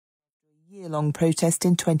Year-long protest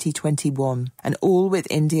in 2021, and all with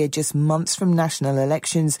India just months from national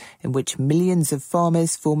elections in which millions of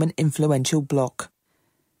farmers form an influential bloc.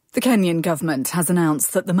 The Kenyan government has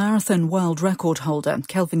announced that the marathon world record holder,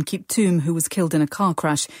 Kelvin Kiptum, who was killed in a car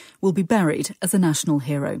crash, will be buried as a national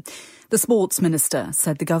hero. The sports minister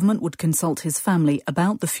said the government would consult his family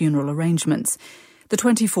about the funeral arrangements. The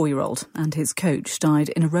 24-year-old and his coach died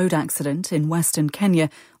in a road accident in western Kenya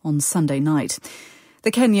on Sunday night.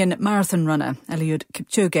 The Kenyan marathon runner, Eliud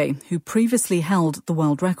Kipchoge, who previously held the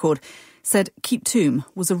world record, said Kiptum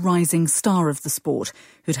was a rising star of the sport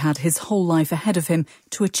who'd had his whole life ahead of him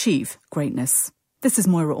to achieve greatness. This is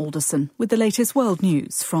Moira Alderson with the latest world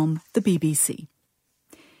news from the BBC.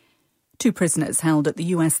 2 prisoners held at the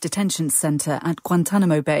US detention centre at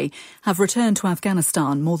Guantanamo Bay have returned to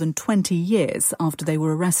Afghanistan more than 20 years after they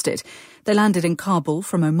were arrested. They landed in Kabul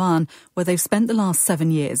from Oman, where they've spent the last 7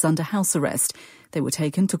 years under house arrest. They were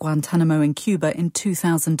taken to Guantanamo in Cuba in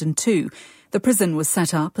 2002. The prison was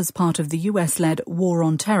set up as part of the US-led War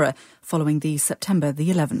on Terror following the September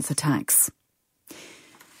the 11th attacks.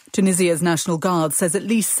 Tunisia's National Guard says at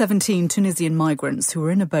least 17 Tunisian migrants who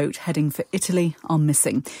were in a boat heading for Italy are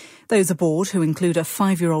missing. Those aboard, who include a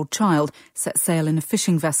 5-year-old child, set sail in a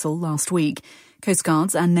fishing vessel last week. Coast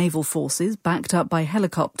Guards and naval forces, backed up by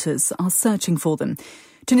helicopters, are searching for them.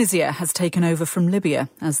 Tunisia has taken over from Libya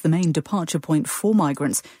as the main departure point for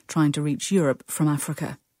migrants trying to reach Europe from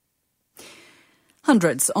Africa.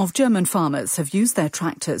 Hundreds of German farmers have used their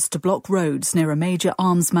tractors to block roads near a major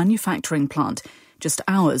arms manufacturing plant, just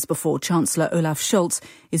hours before Chancellor Olaf Scholz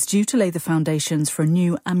is due to lay the foundations for a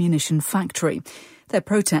new ammunition factory. Their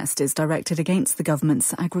protest is directed against the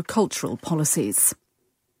government's agricultural policies.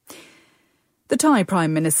 The Thai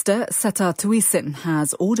Prime Minister, Seta Thavisin,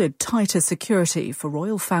 has ordered tighter security for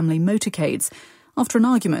royal family motorcades after an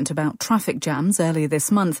argument about traffic jams earlier this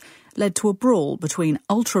month led to a brawl between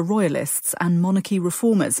ultra-royalists and monarchy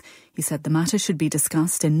reformers. He said the matter should be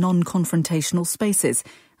discussed in non-confrontational spaces,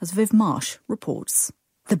 as Viv Marsh reports.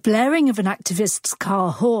 The blaring of an activist's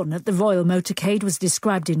car horn at the royal motorcade was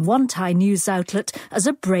described in one Thai news outlet as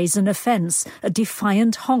a brazen offence, a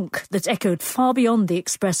defiant honk that echoed far beyond the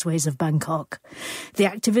expressways of Bangkok. The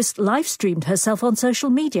activist live-streamed herself on social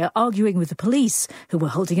media, arguing with the police, who were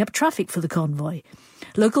holding up traffic for the convoy.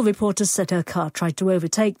 Local reporters said her car tried to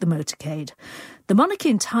overtake the motorcade. The monarchy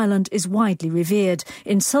in Thailand is widely revered.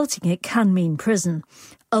 Insulting it can mean prison.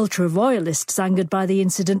 Ultra-royalists angered by the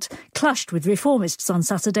incident clashed with reformists on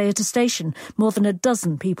Saturday at a station. More than a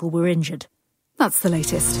dozen people were injured. That's the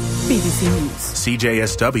latest. BBC News.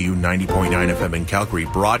 CJSW 90.9 FM in Calgary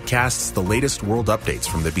broadcasts the latest world updates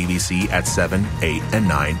from the BBC at 7, 8 and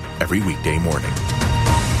 9 every weekday morning.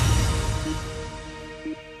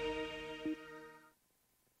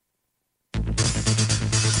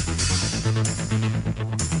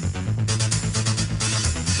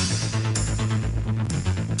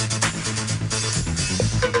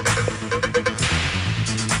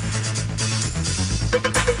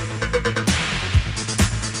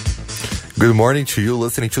 Good morning to you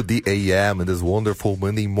listening to the AM in this wonderful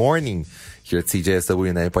Monday morning here at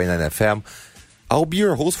CJSW 9.9 FM. I'll be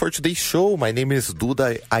your host for today's show. My name is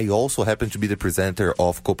Duda. I also happen to be the presenter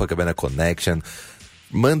of Copacabana Connection,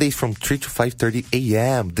 Mondays from 3 to 5:30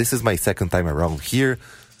 a.m. This is my second time around here.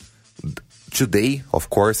 Today, of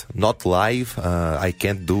course, not live. I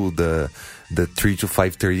can't do the 3 to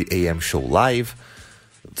 5:30 a.m. show live.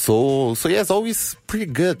 So yeah, it's always pretty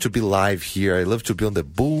good to be live here. I love to be on the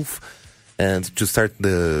booth and to start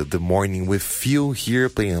the morning with you here,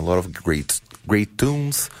 playing a lot of great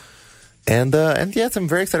tunes. And yes, I'm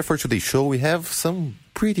very excited for today's show. We have some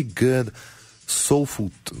pretty good soulful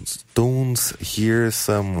tunes here,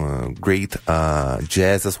 some great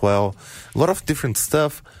jazz as well. A lot of different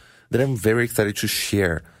stuff that I'm very excited to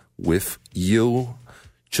share with you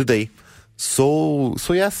today. So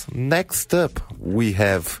yes, next up we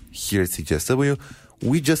have here at CJSW,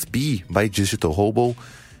 We Just Be by Digital Hobo.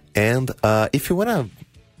 And if you want to,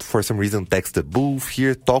 for some reason, text the booth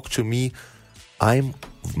here, talk to me, I'm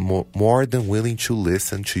more than willing to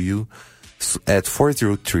listen to you at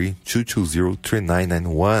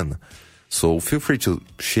 403-220-3991. So feel free to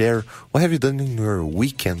share. What have you done in your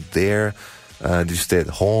weekend there? Did you stay at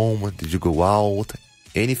home? Did you go out?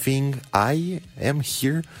 Anything? I am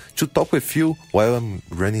here to talk with you while I'm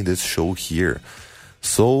running this show here.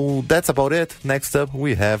 So that's about it. Next up,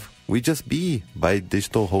 we have We Just Be by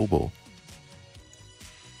Digital Hobo.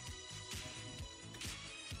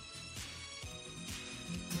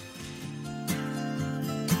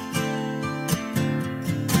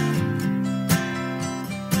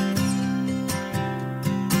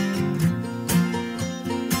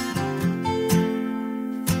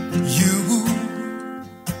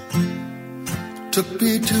 took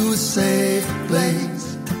me to a safe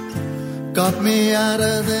place, got me out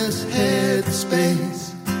of this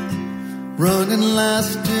headspace, running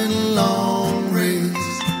last in a long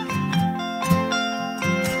race.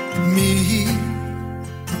 Me,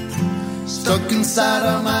 stuck inside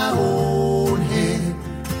of my own head,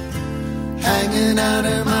 hanging out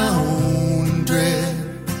in my own dread,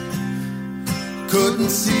 couldn't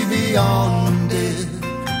see beyond it.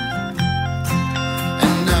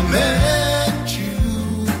 And I met you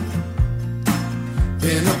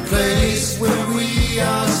in a place where we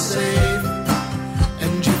are safe,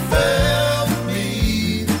 and you felt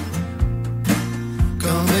me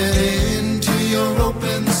coming into your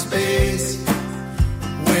open space,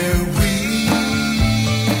 where we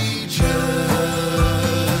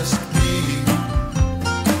just be.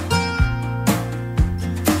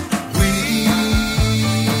 We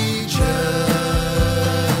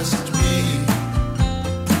just be.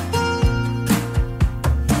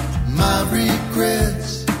 My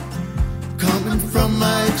regrets coming from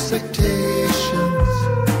my expectations,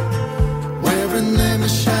 wearing them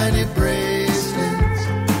as shiny bracelets,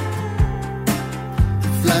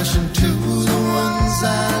 flashing to the ones I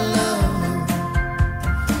love.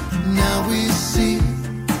 Now we see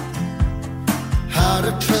how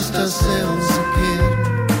to trust ourselves again,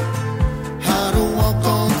 how to walk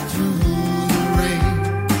on through the rain,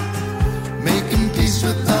 making peace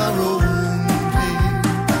with our own pain.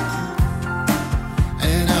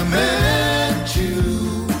 And I met you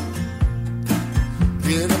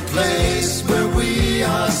in a place where we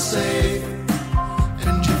are safe,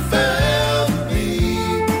 and you felt me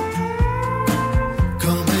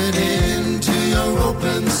coming into your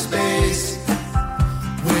open space,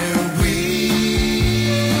 where we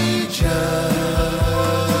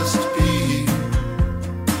just be.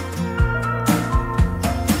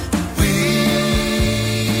 We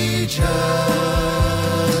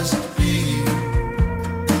just be.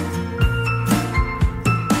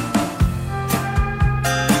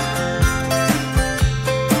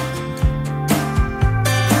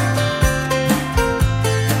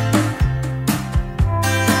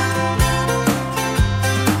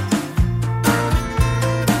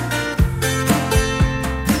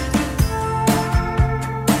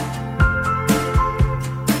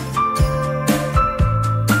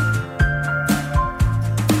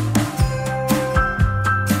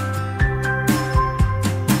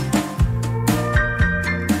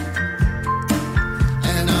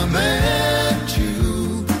 And I met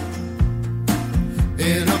you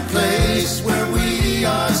in a place where we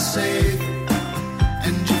are safe,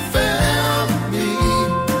 and you felt me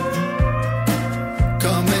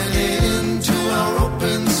coming into our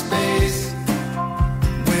open space,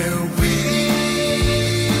 where we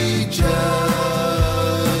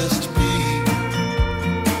just be.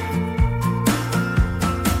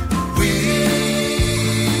 We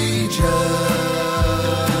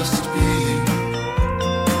just be.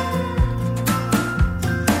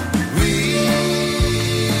 We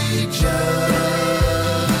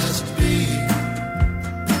just be.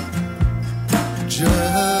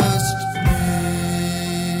 Just be.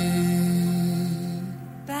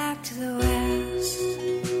 Back to the west,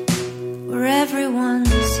 where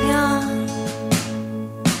everyone's young.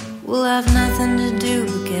 We'll have nothing to do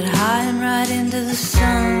but get high and right into the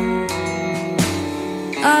sun.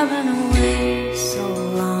 I've been away so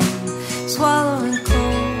long, swallowing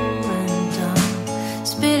coal and dumb,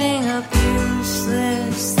 spitting up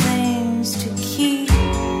useless things to keep.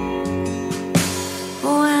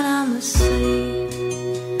 But when I'm asleep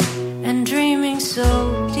and dreaming so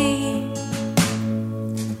deep,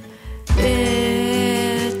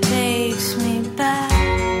 it takes me back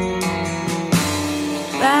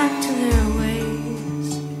to their ways,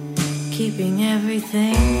 keeping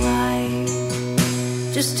everything light.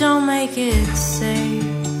 Just don't make it safe,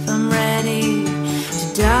 I'm ready to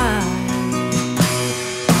die.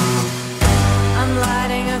 I'm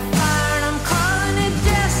lighting a fire and I'm calling it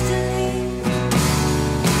destiny.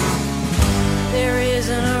 There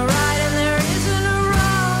isn't a right and there isn't a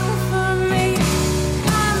wrong for me.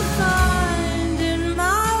 I'm finding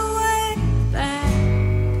my way back.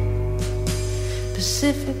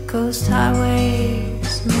 Pacific Coast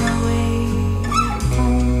highways, my way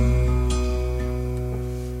home.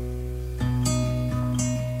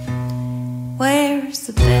 Where's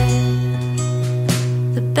the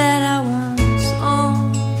bed I once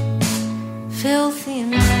owned, filthy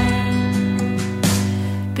and red,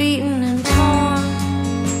 beaten and torn,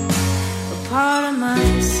 a part of my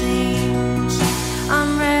seams.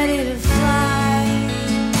 I'm ready to fly,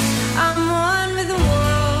 I'm one with the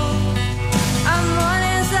world, I'm one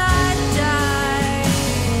as I die.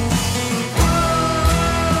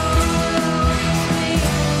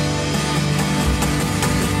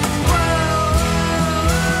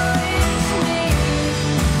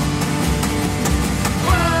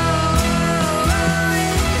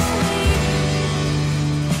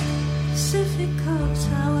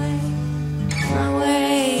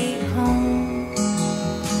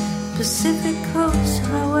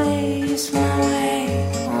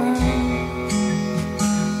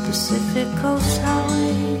 Pacific Coast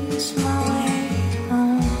Highway is my way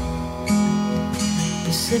home.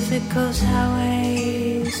 Pacific Coast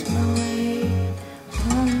Highway is my way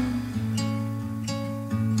home.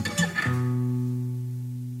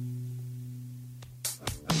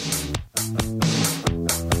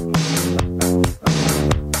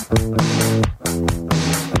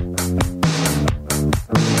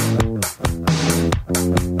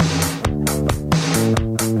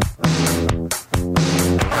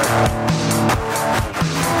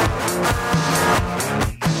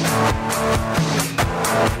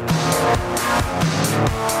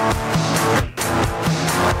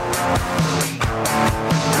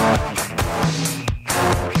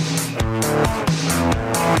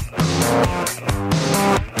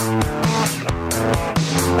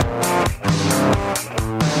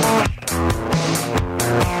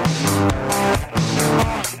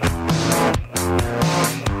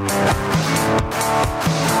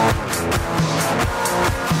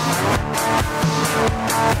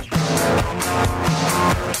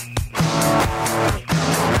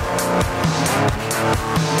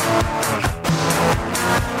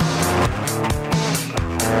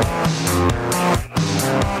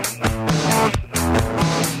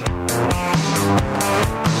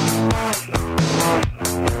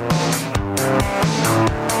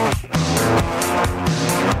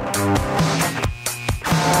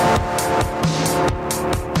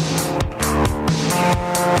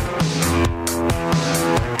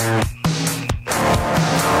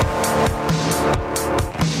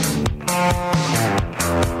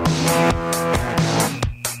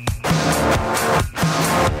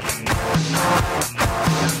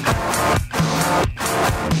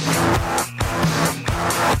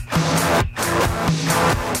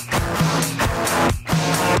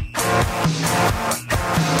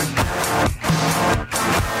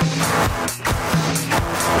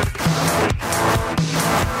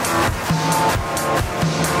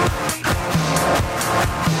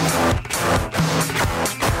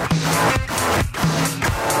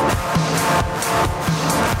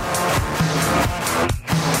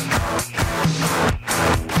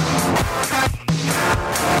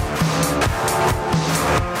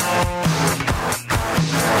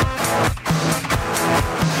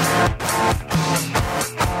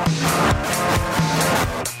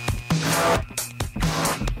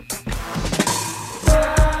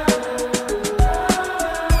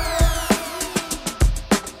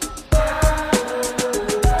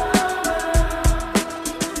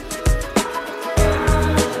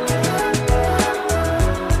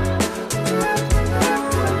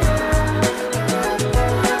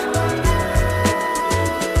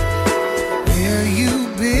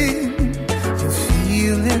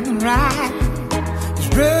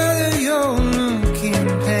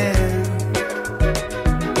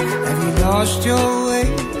 Lost your way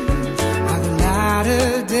on the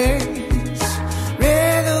lighter days,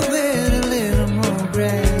 rather with a little more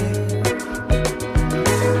gray.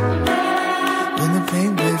 When the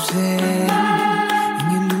pain creeps in and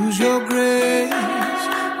you lose your grace,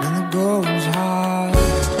 when the going's hard.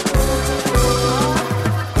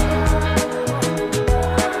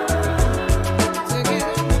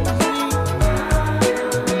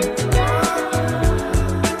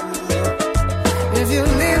 If your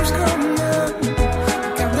lips come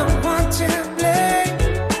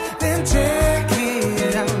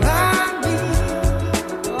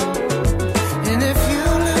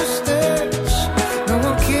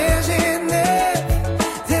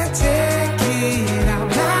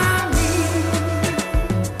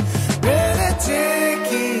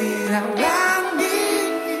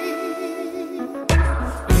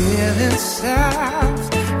south,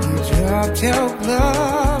 you dropped your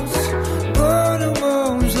gloves, but the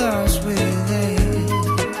wounds lost with age.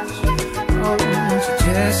 Oh, won't you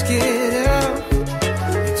just get up,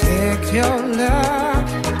 take your love,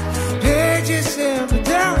 page yourself, but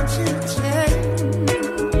don't you change.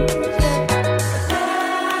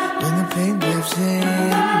 When the pain creeps in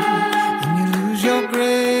and you lose your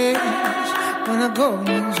grace, when the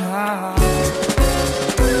going's hard.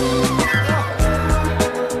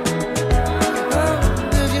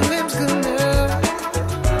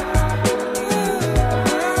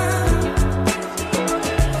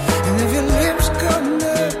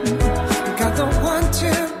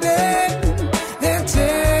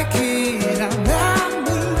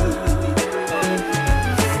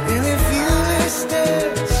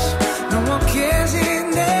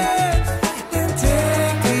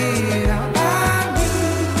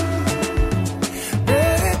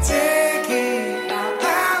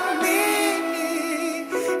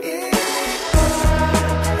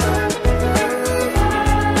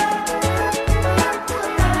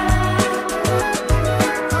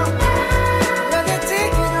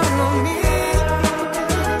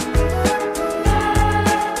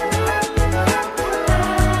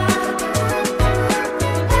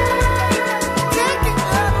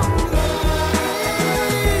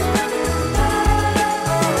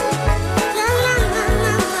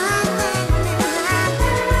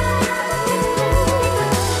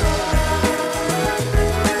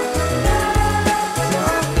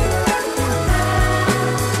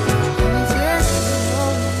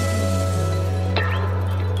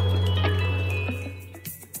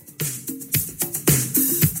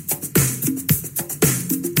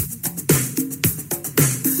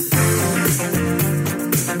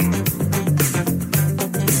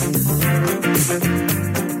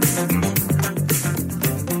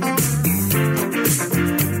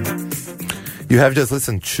 You have just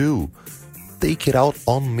listened to Take It Out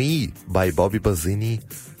On Me by Bobby Bazzini.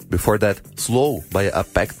 Before that, Slow by A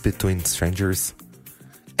Pact Between Strangers.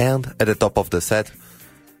 And at the top of the set,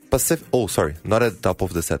 not at the top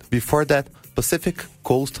of the set. Before that, Pacific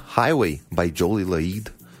Coast Highway by Jolie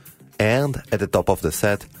Laid. And at the top of the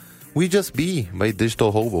set, We Just Be by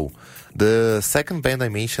Digital Hobo. The second band I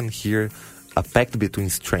mentioned here, A Pact Between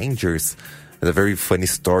Strangers, and a very funny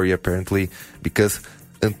story apparently, because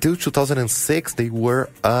until 2006 they were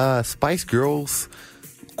a Spice Girls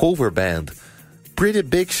cover band. Pretty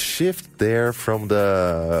big shift there from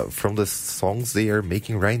the songs they are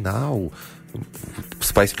making right now.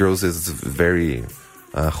 Spice Girls is very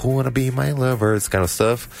who wanna be my lovers kind of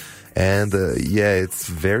stuff, and it's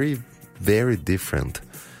very, very different.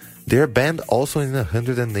 They're banned also in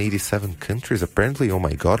 187 countries apparently. Oh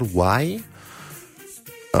my god, why?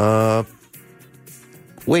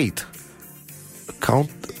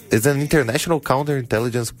 It's an international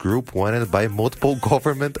counterintelligence group wanted by multiple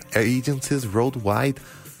government agencies worldwide.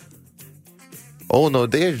 Oh no,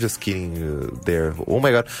 they're just kidding there. Oh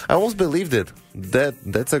my god, I almost believed it.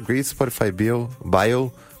 That's a great Spotify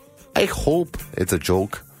bio. I hope it's a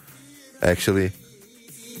joke, actually.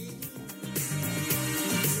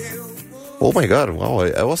 Oh my god, wow,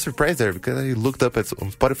 I was surprised there because I looked up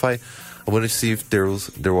on Spotify. I wanted to see if there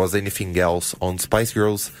was anything else on Spice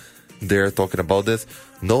Girls. They're talking about this.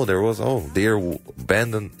 No, there was. They are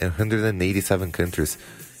banned in 187 countries.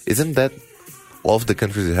 Isn't that all of the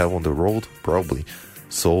countries you have on the world? Probably.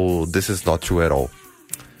 So this is not true at all.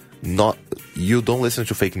 You don't listen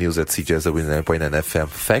to fake news at CJSW 9.9 FM.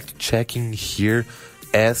 Fact checking here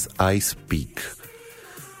as I speak.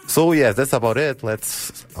 So yeah, that's about it.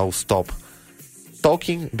 I'll stop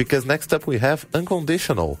talking because next up we have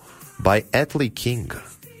Unconditional by Atlee King.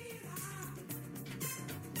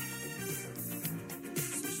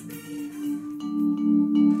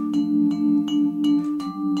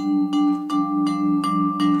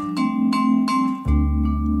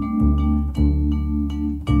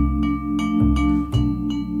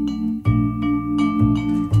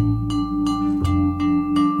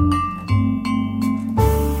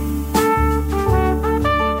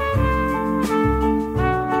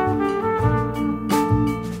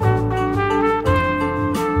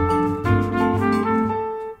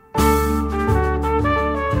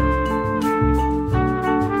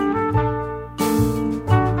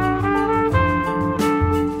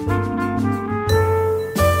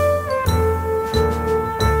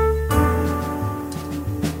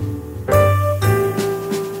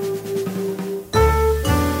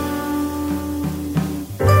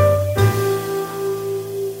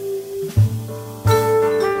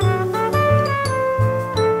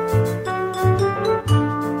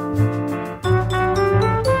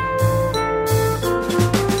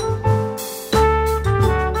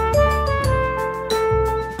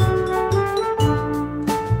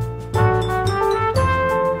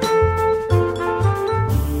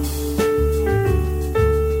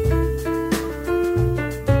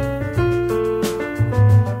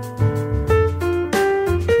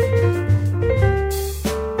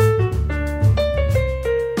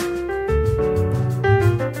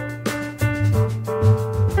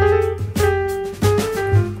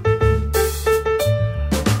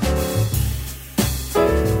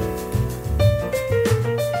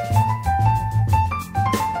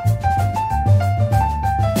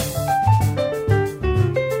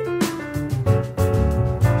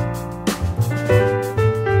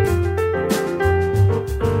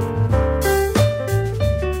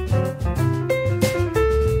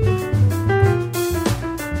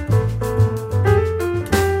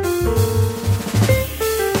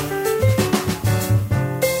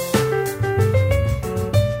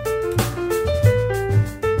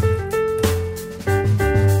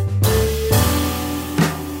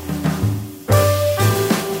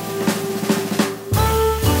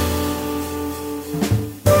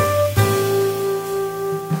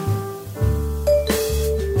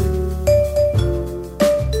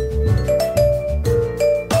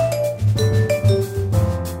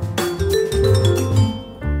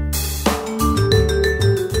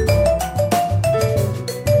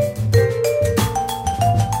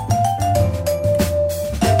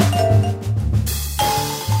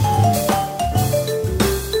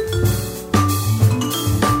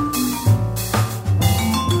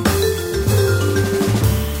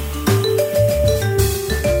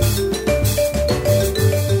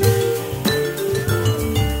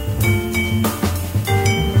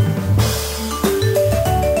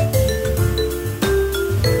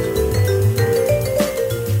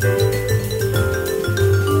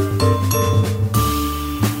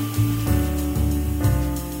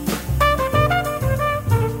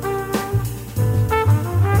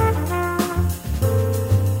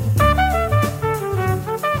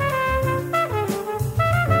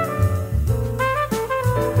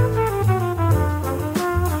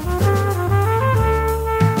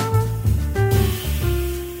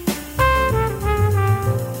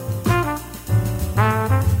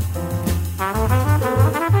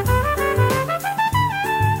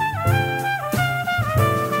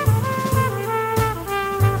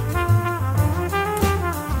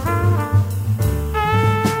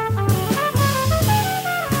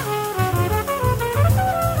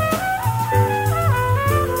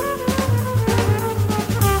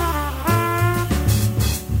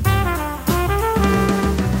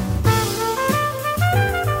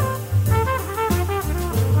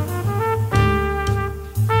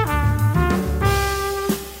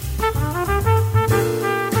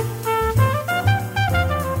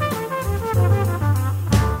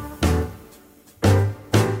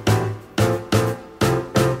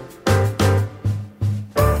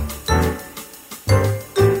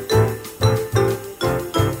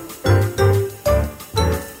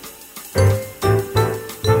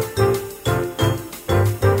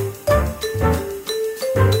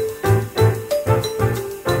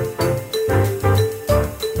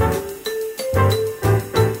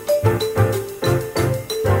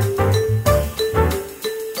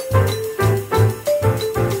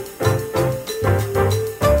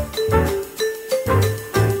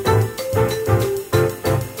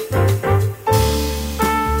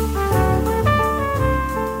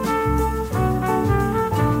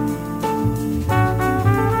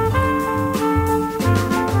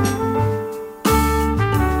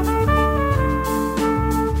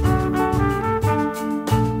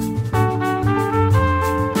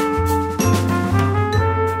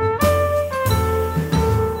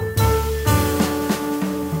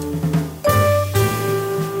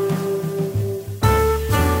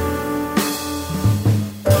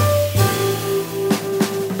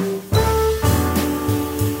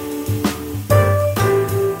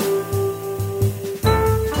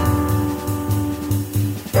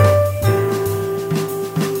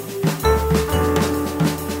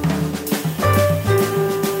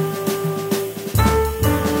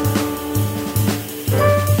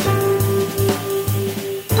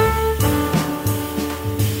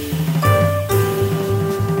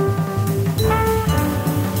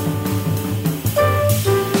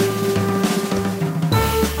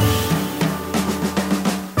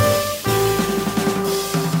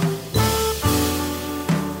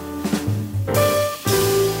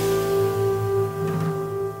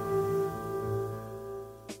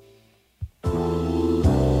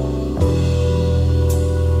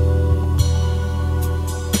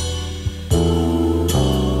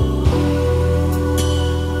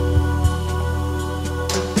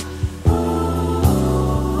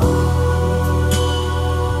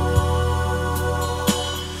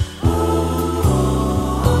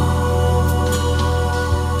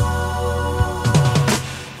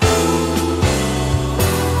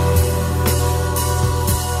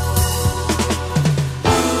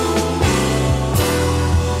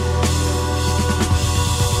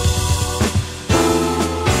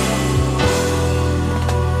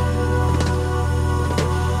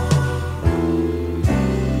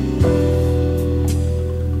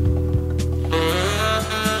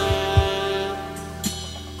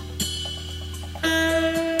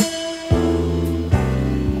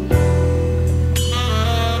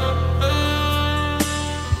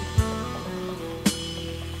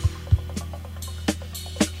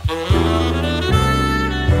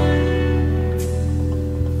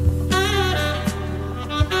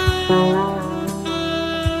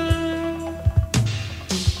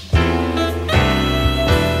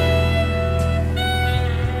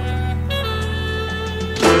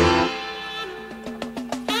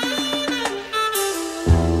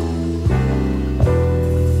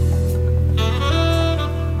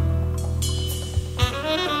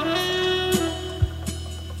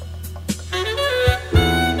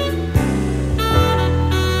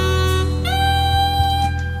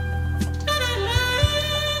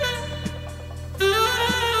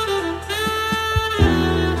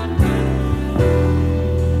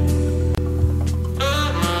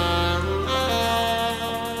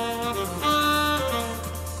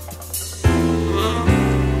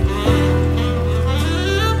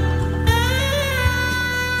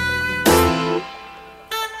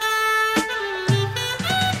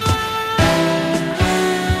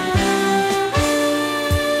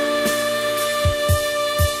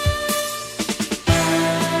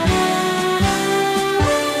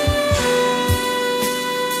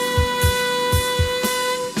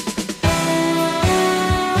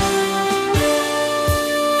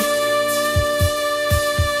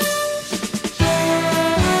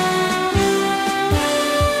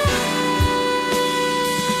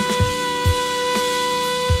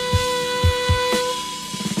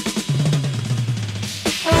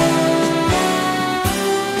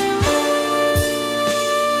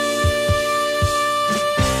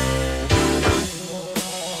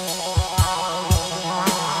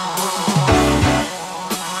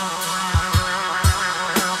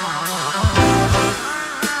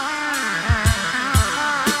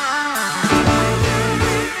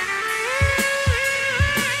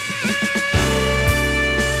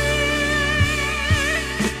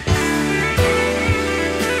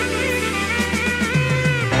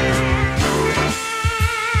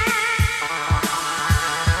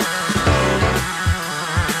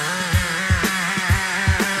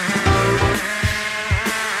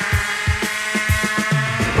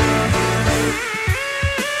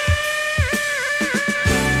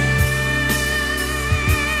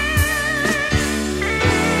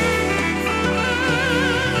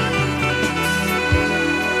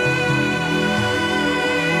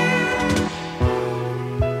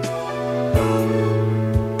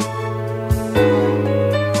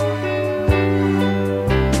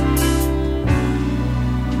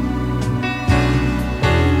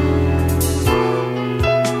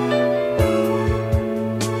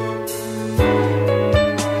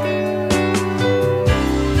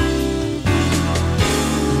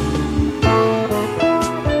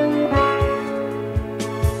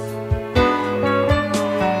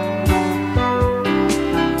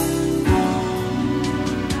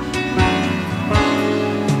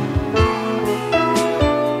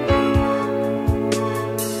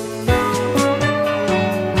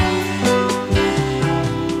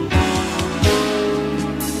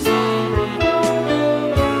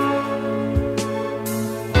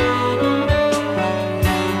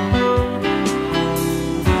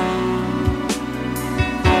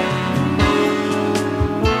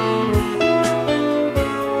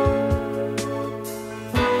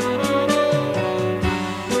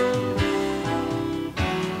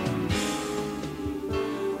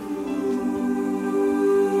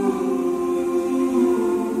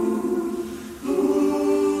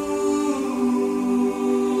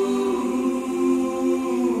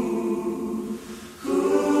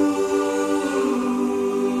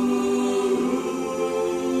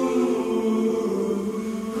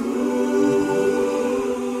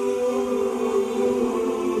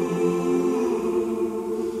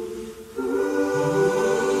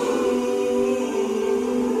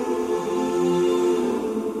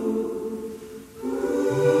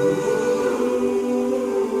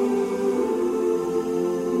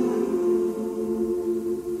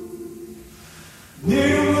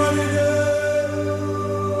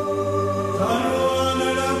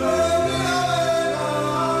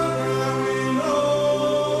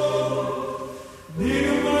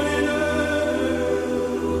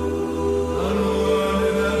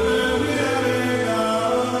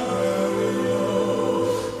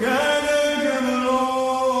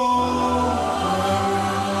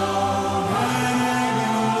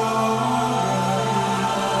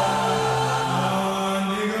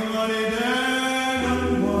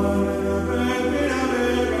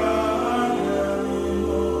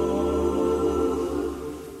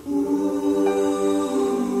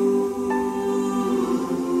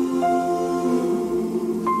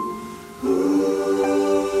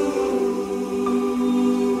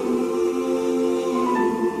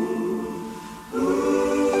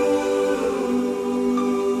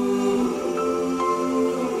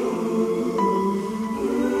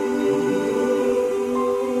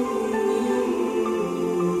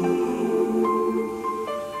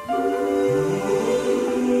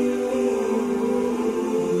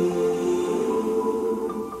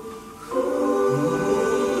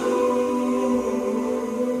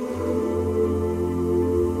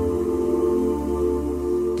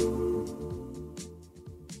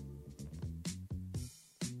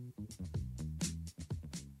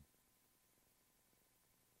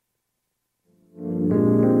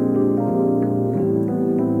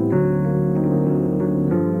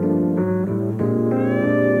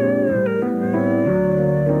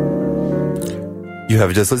 You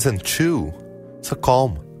have just listened to So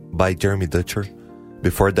Calm by Jeremy Dutcher.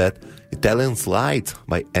 Before that, Italian Slide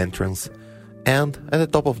by Entrance. And at the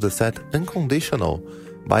top of the set, Unconditional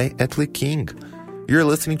by Atlee King. You're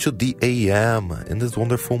listening to the AM in this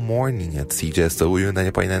wonderful morning at CJSW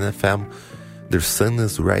 90.9 FM. The sun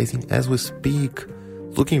is rising as we speak.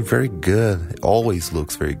 Looking very good. It always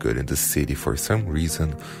looks very good in the city for some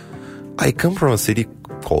reason. I come from a city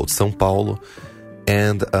called São Paulo,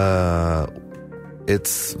 and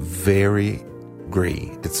it's very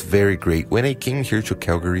gray. It's very gray. When I came here to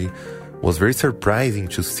Calgary, it was very surprising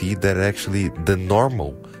to see that actually the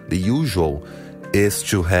normal, the usual, is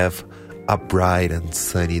to have a bright and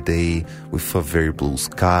sunny day with a very blue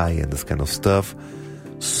sky and this kind of stuff.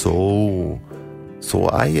 So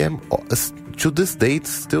I am, to this date,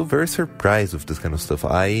 still very surprised with this kind of stuff.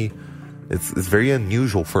 It's very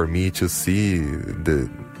unusual for me to see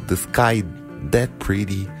the sky that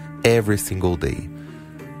pretty every single day.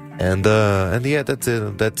 And yeah, that's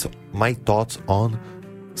it. That's my thoughts on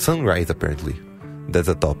sunrise, apparently. That's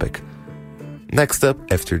a topic. Next up,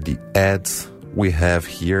 after the ads, we have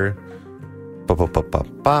here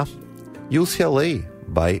UCLA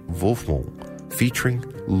by Wolfmon, featuring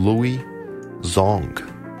Louis Zong.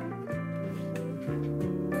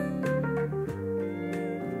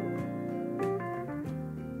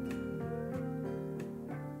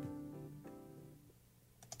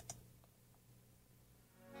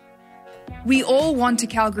 We all want a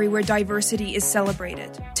Calgary where diversity is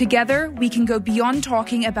celebrated. Together, we can go beyond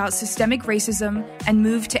talking about systemic racism and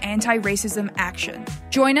move to anti-racism action.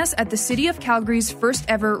 Join us at the City of Calgary's first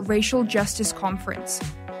ever Racial Justice Conference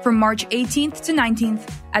from March 18th to 19th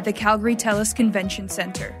at the Calgary TELUS Convention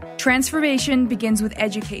Centre. Transformation begins with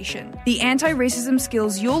education. The anti-racism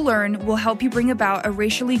skills you'll learn will help you bring about a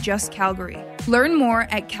racially just Calgary. Learn more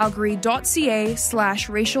at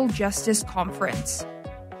calgary.ca/racial justice conference.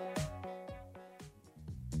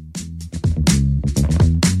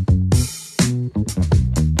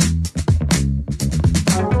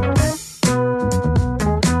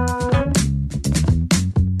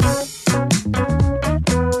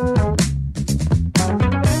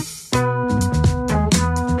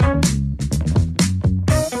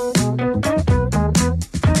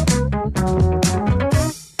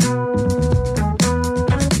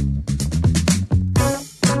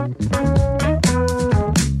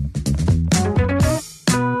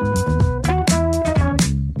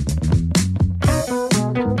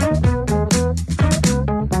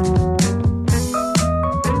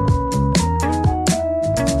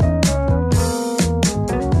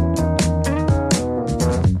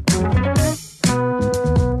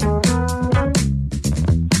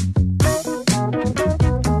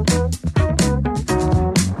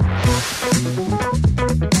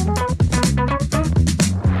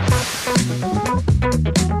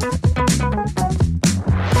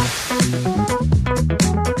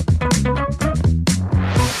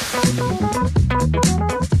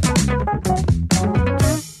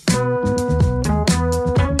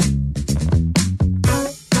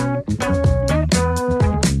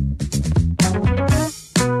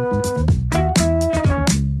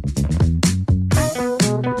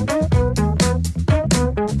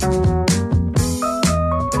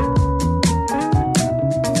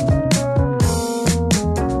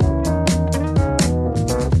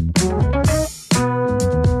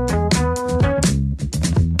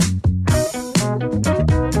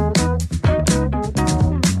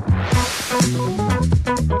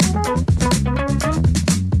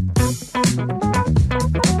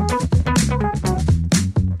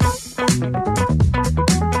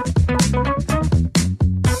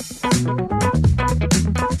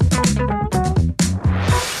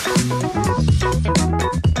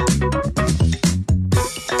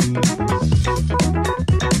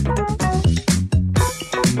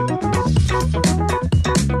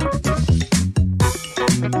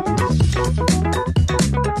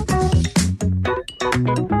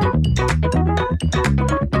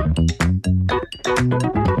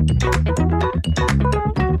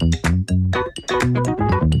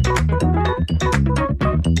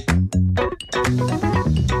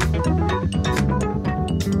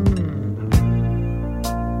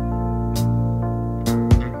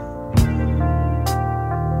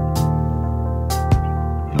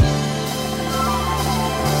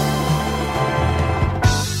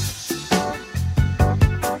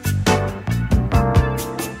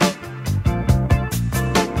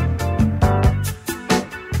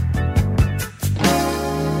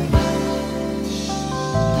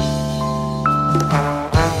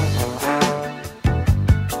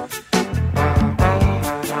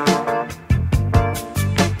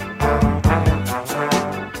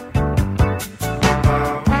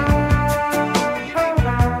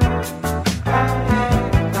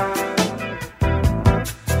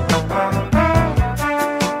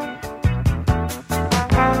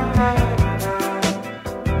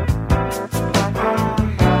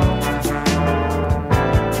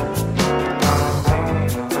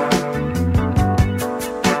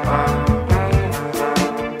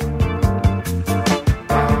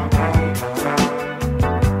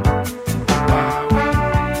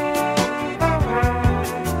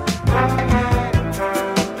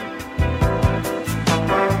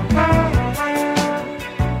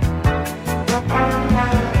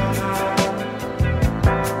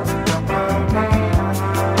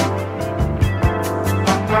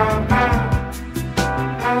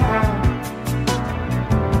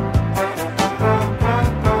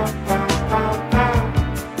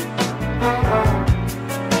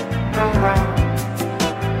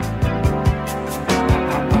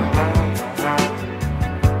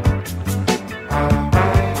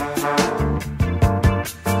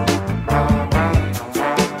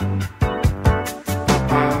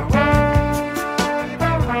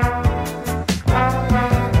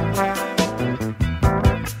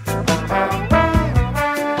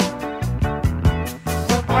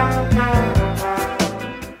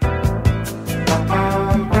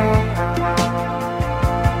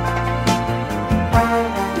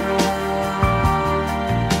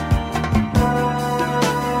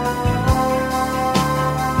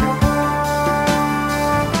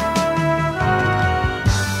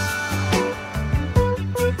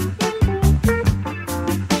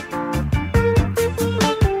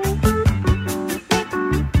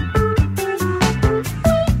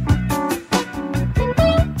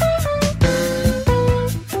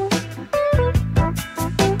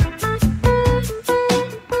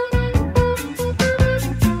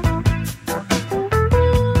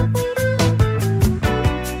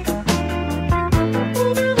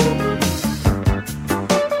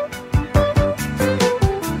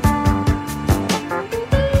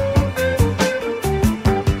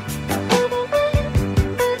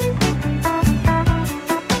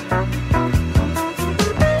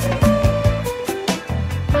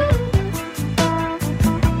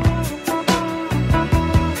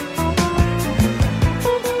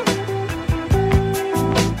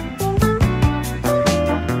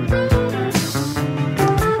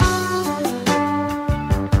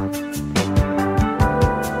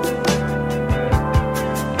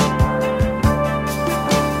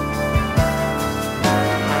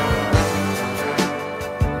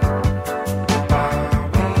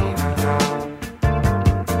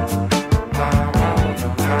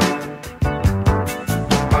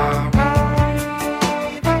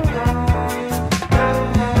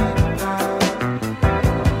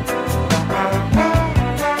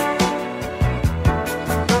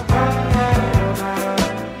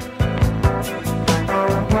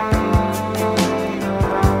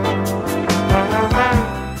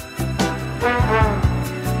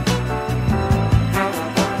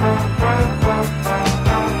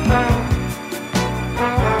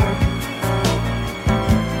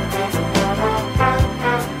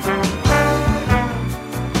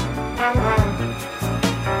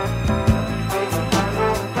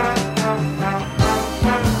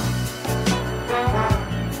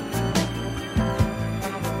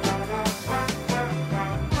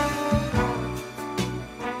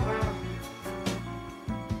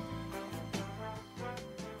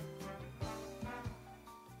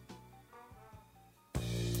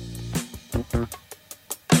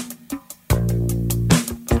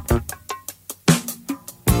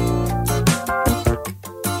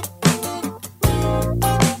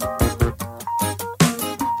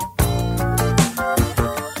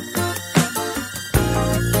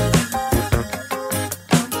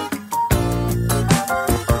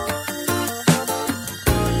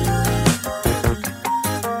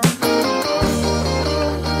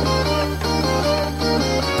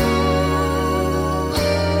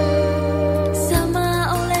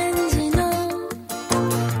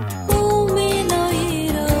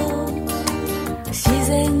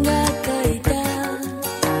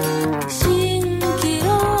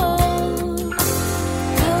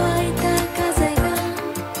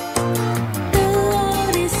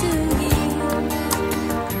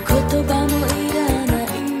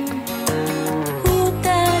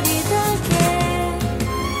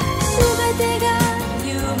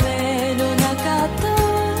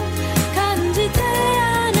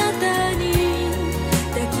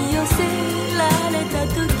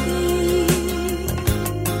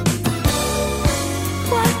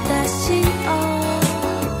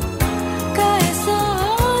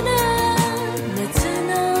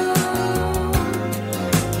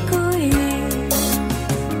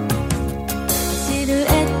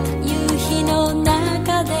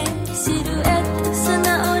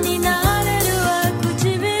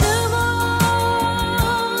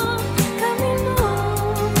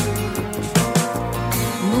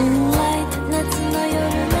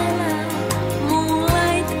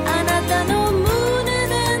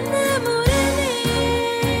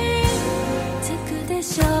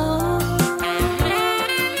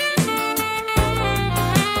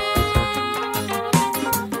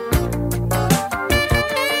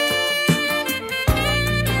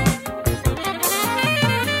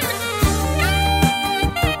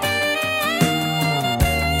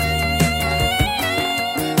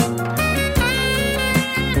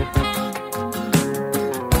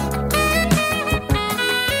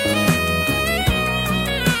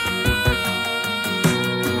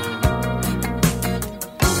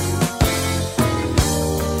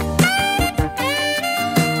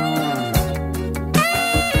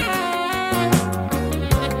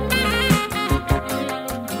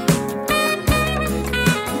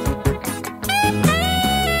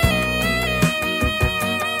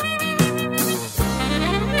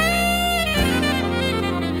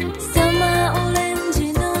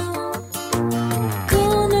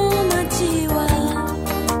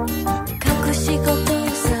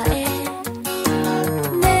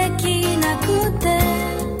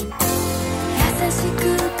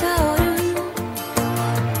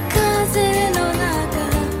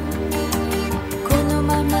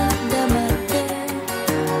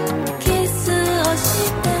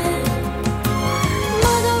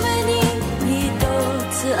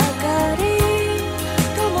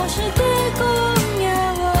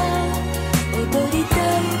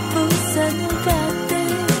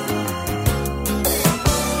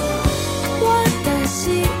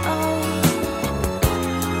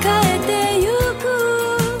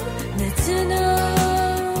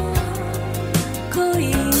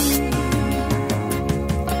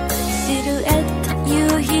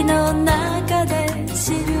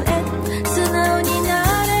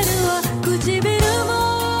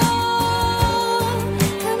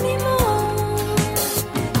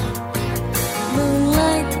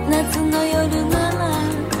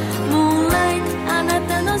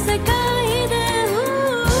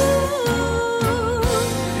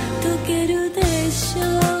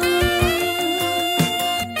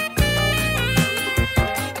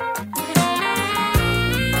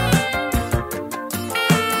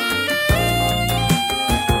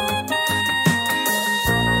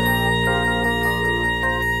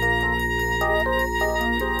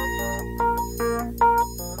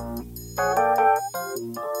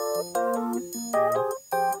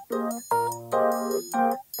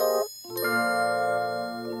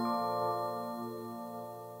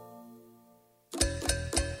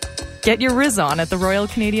 Get your Riz on at the Royal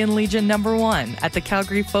Canadian Legion No. 1 at the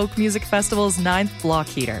Calgary Folk Music Festival's 9th Block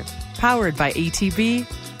Heater. Powered by ATB,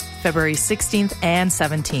 February 16th and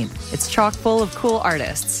 17th. It's chock full of cool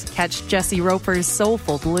artists. Catch Jesse Roper's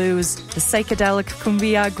soulful blues, the psychedelic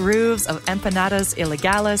cumbia grooves of Empanadas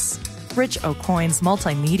Ilegales, Rich O'Coin's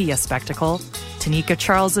multimedia spectacle, Tanika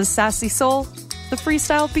Charles's sassy soul, the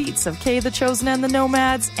freestyle beats of Kay the Chosen and the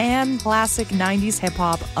Nomads, and classic 90s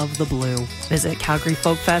hip-hop of The Blue. Visit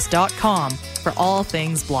CalgaryFolkFest.com for all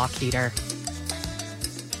things Block Heater.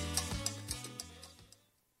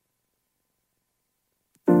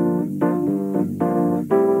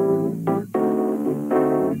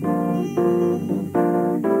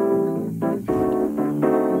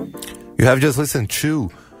 You have just listened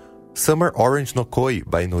to Summer Orange no Koi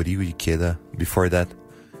by Norio Ikeda. Before that,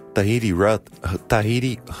 Tahiti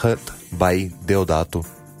Hut by Deodato.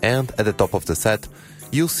 And at the top of the set,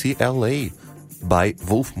 UCLA by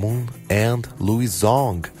Wolf Moon and Louis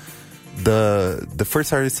Zong. The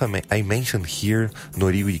first artist I mentioned here,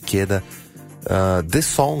 Norio Ikeda, this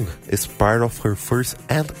song is part of her first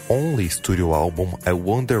and only studio album. I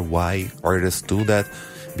wonder why artists do that,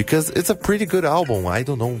 because it's a pretty good album. I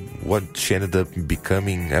don't know what she ended up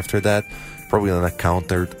becoming after that. Probably an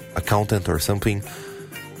accountant or something.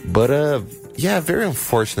 But yeah, very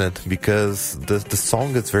unfortunate, because the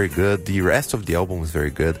song is very good. The rest of the album is very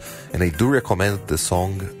good, and I do recommend the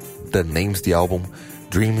song that names the album,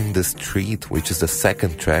 Dreaming the Street, which is the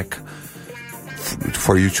second track,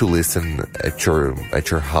 for you to listen at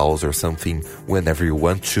your house or something whenever you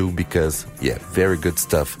want to, because yeah, very good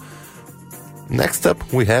stuff. Next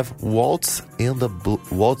up, we have Waltz in the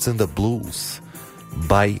Blues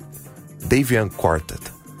by Davian Quartet.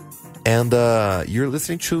 And you're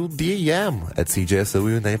listening to the AM at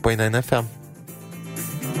CJSW 9.9 FM.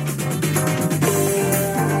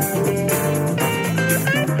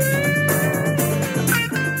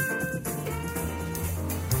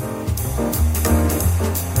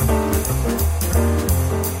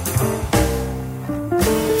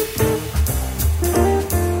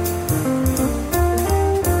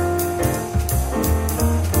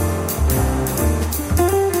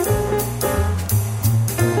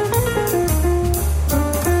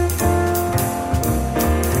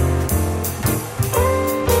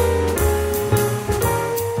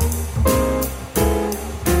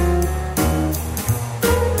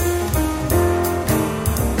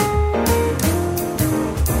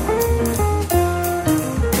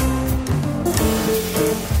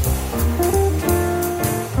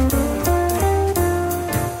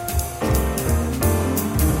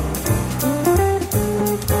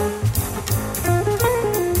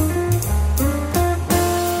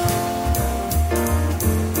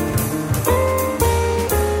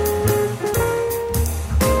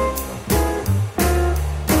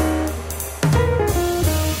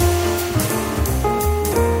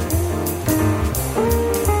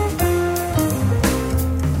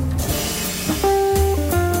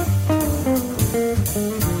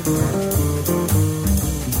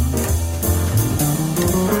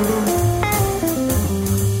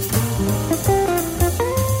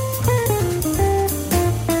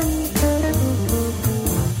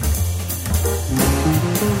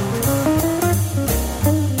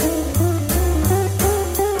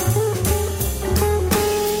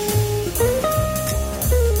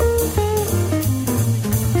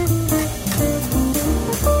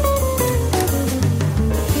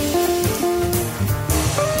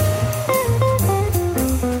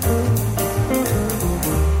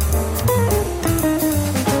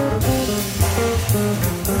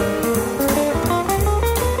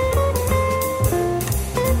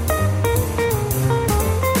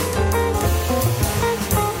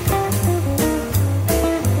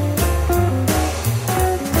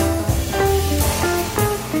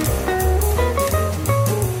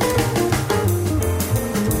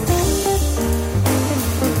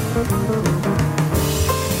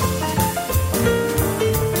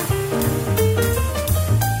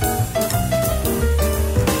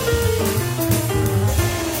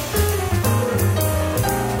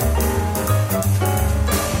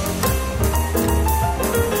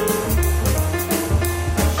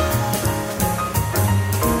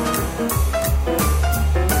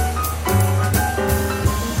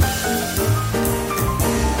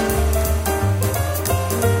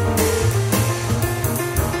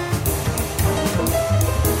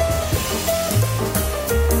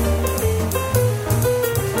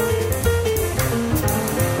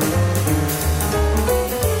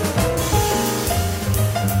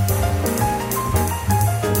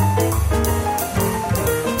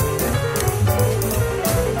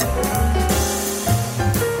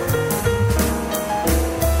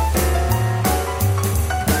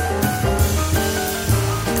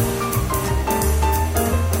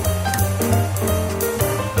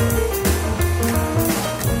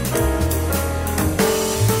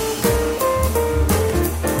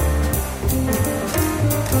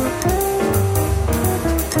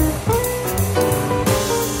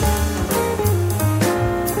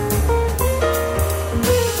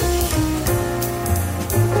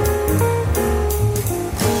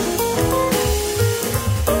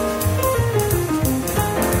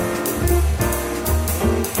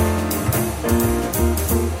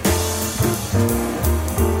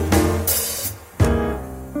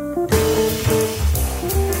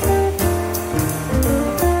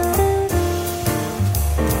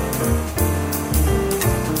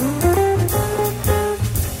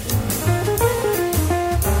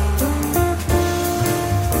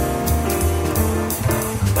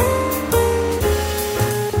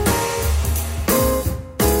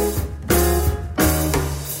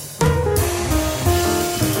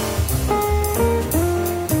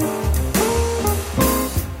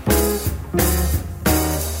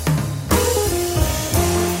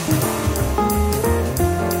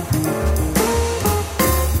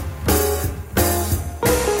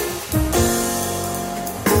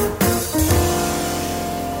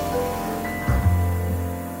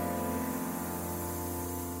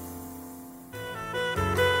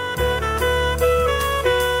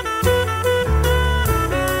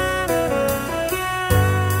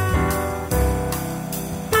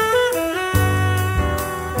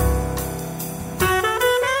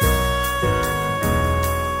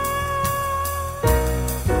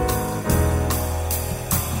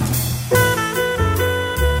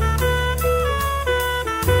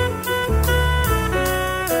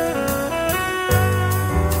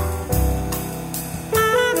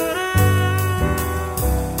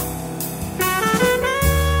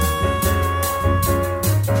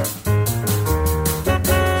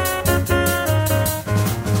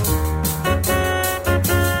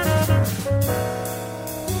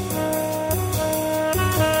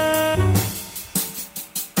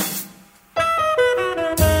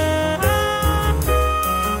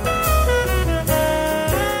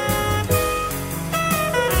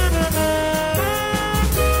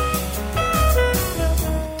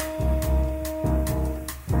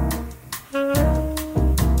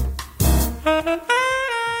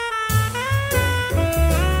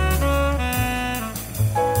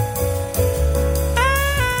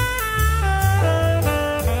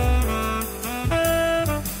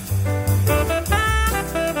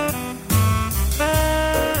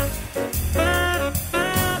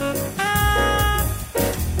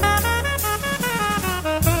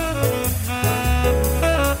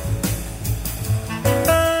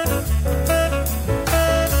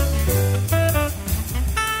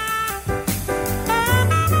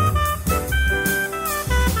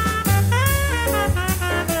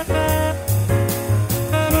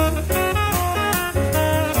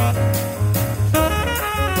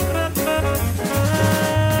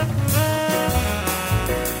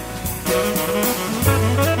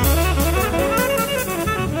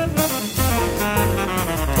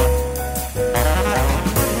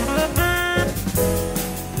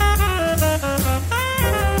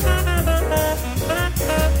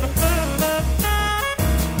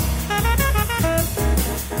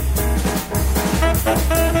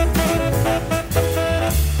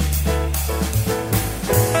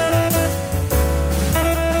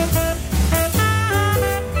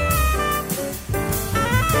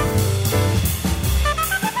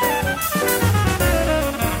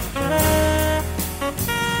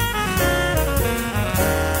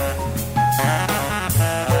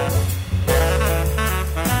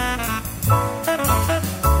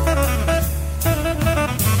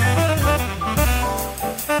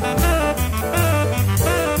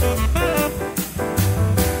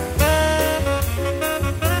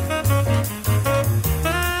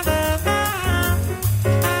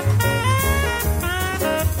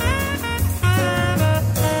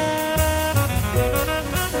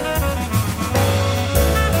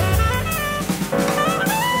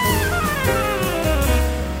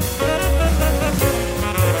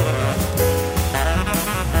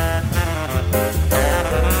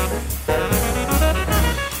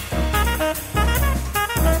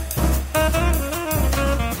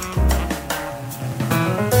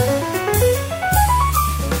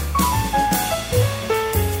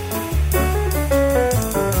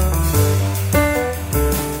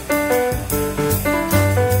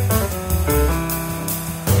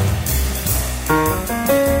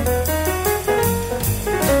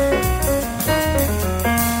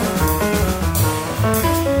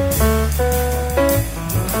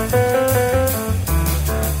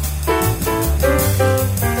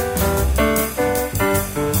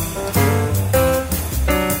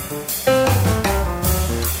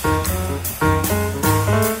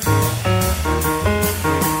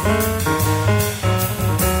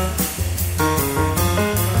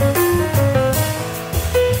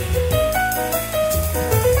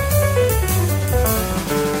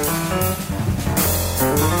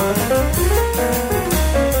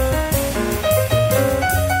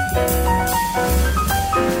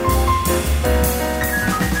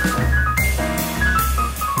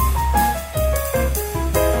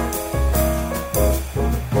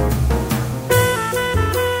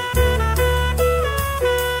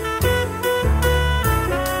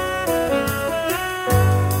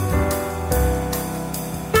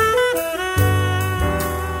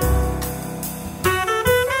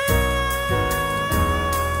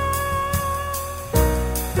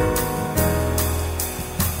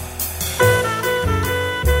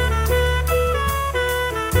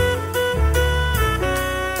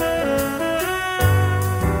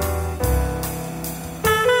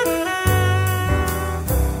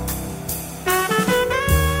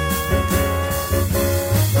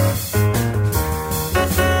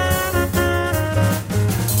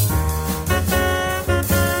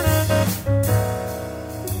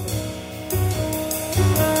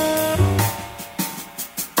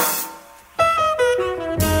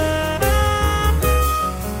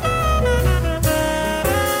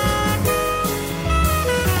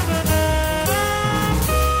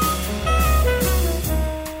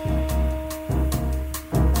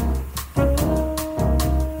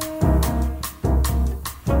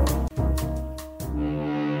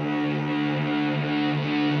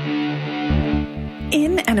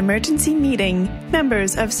 In an emergency meeting,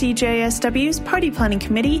 members of CJSW's Party Planning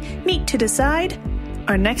Committee meet to decide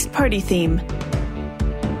our next party theme.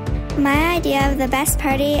 My idea of the best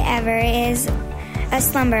party ever is a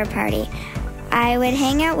slumber party. I would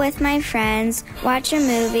hang out with my friends, watch a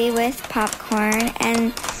movie with popcorn,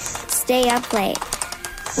 and stay up late.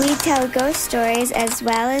 We tell ghost stories as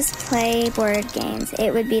well as play board games.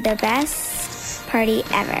 It would be the best party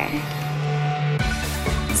ever.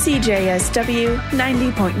 CJSW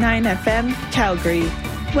 90.9 FM, Calgary.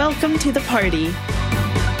 Welcome to the party.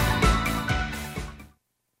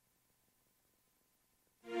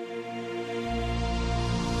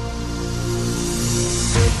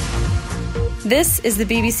 This is the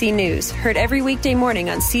BBC News, heard every weekday morning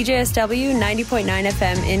on CJSW 90.9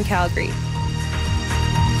 FM in Calgary.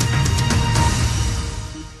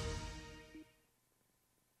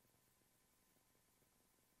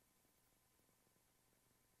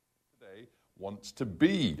 Wants to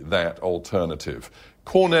be that alternative.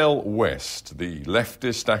 Cornel West, the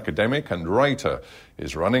leftist academic and writer,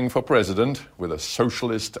 is running for president with a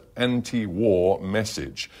socialist anti-war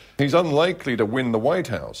message. He's unlikely to win the White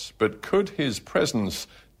House, but could his presence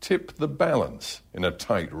tip the balance in a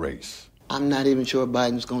tight race? I'm not even sure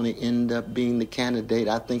Biden's going to end up being the candidate.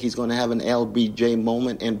 I think he's going to have an LBJ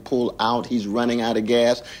moment and pull out. He's running out of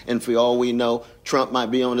gas. And for all we know, Trump might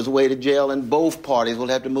be on his way to jail, and both parties will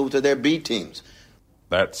have to move to their B teams.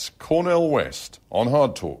 That's Cornel West on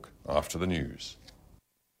Hard Talk after the news.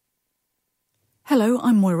 Hello,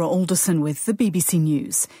 I'm Moira Alderson with the BBC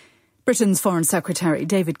News. Britain's Foreign Secretary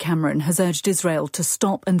David Cameron has urged Israel to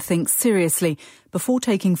stop and think seriously before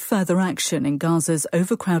taking further action in Gaza's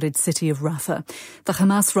overcrowded city of Rafah. The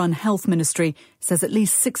Hamas-run health ministry says at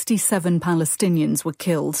least 67 Palestinians were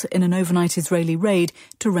killed in an overnight Israeli raid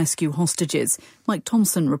to rescue hostages. Mike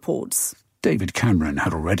Thompson reports. David Cameron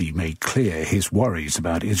had already made clear his worries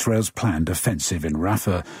about Israel's planned offensive in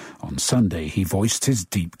Rafah. On Sunday, he voiced his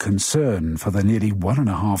deep concern for the nearly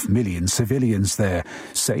 1.5 million civilians there,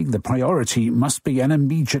 saying the priority must be an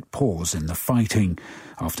immediate pause in the fighting.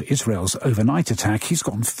 After Israel's overnight attack, he's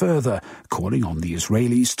gone further, calling on the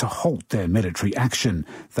Israelis to halt their military action.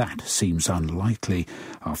 That seems unlikely.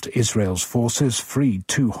 After Israel's forces freed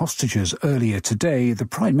 2 hostages earlier today, the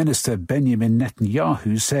Prime Minister Benjamin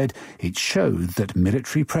Netanyahu said it showed that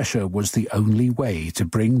military pressure was the only way to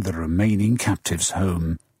bring the remaining captives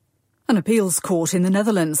home. An appeals court in the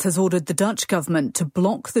Netherlands has ordered the Dutch government to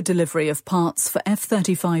block the delivery of parts for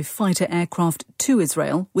F-35 fighter aircraft to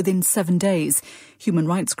Israel within 7 days. Human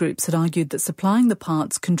rights groups had argued that supplying the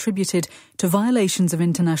parts contributed to violations of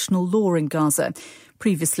international law in Gaza.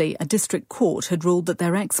 Previously, a district court had ruled that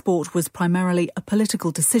their export was primarily a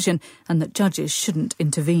political decision and that judges shouldn't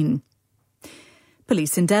intervene.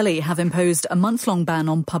 Police in Delhi have imposed a month-long ban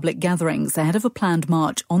on public gatherings ahead of a planned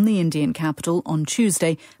march on the Indian capital on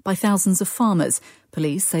Tuesday by thousands of farmers.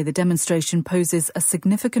 Police say the demonstration poses a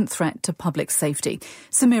significant threat to public safety.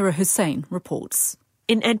 Samira Hussain reports.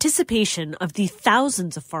 In anticipation of the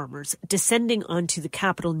thousands of farmers descending onto the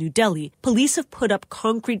capital, New Delhi, police have put up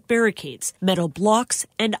concrete barricades, metal blocks,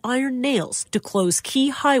 and iron nails to close key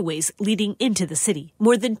highways leading into the city.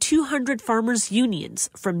 More than 200 farmers' unions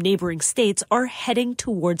from neighboring states are heading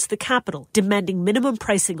towards the capital, demanding minimum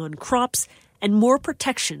pricing on crops and more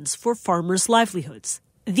protections for farmers' livelihoods.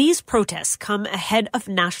 These protests come ahead of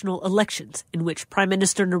national elections, in which Prime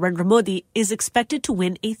Minister Narendra Modi is expected to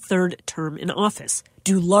win a third term in office.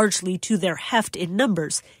 Due largely to their heft in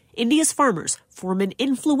numbers, India's farmers form an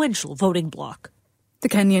influential voting bloc. The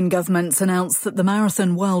Kenyan government's announced that the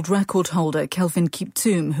marathon world record holder Kelvin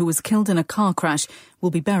Kiptum, who was killed in a car crash,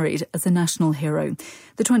 will be buried as a national hero.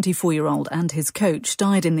 The 24-year-old and his coach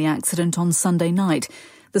died in the accident on Sunday night.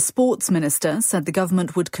 The sports minister said the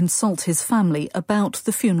government would consult his family about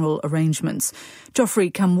the funeral arrangements. Geoffrey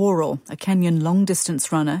Kamworo, a Kenyan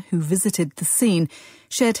long-distance runner who visited the scene,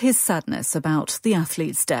 shared his sadness about the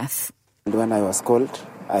athlete's death. When I was called,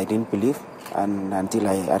 I didn't believe until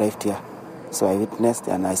I arrived here. So I witnessed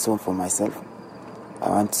and I saw for myself. I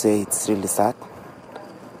want to say it's really sad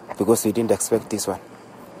because we didn't expect this one.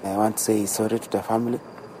 I want to say sorry to the family.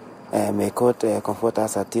 May God comfort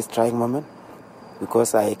us at this trying moment,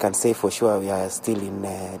 because I can say for sure we are still in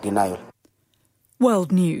denial.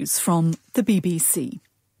 World News from the BBC.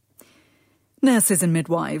 Nurses and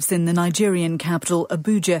midwives in the Nigerian capital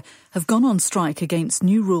Abuja have gone on strike against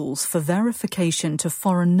new rules for verification to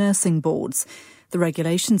foreign nursing boards. The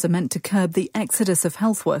regulations are meant to curb the exodus of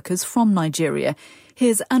health workers from Nigeria.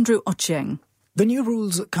 Here's Andrew Ochieng. The new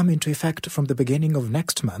rules come into effect from the beginning of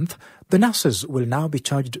next month. The nurses will now be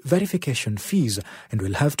charged verification fees and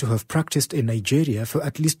will have to have practiced in Nigeria for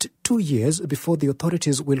at least 2 years before the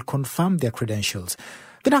authorities will confirm their credentials.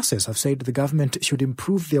 The nurses have said the government should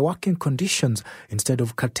improve their working conditions instead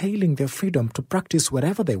of curtailing their freedom to practice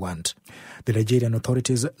wherever they want. The Nigerian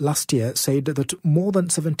authorities last year said that more than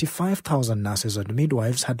 75,000 nurses and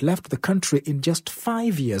midwives had left the country in just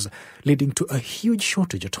 5 years, leading to a huge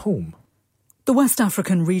shortage at home. The West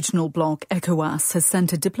African Regional Bloc, ECOWAS, has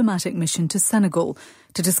sent a diplomatic mission to Senegal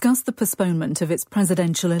to discuss the postponement of its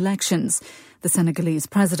presidential elections. The Senegalese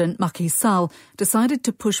president, Macky Sall, decided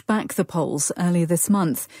to push back the polls earlier this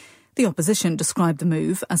month. The opposition described the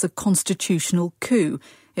move as a constitutional coup.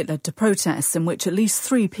 It led to protests in which at least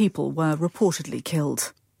 3 people were reportedly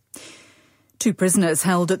killed. 2 prisoners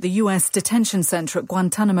held at the US detention centre at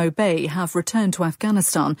Guantanamo Bay have returned to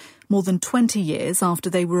Afghanistan more than 20 years after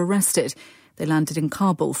they were arrested. They landed in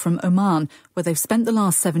Kabul from Oman, where they've spent the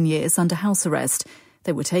last 7 years under house arrest.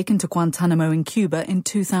 They were taken to Guantanamo in Cuba in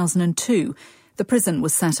 2002. The prison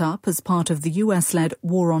was set up as part of the US-led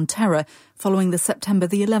War on Terror following the September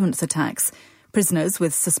the 11th attacks. Prisoners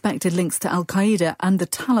with suspected links to Al-Qaeda and the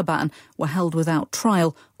Taliban were held without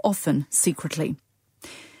trial, often secretly.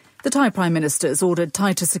 The Thai Prime Minister's ordered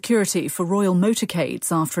tighter security for royal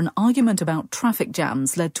motorcades after an argument about traffic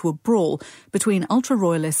jams led to a brawl between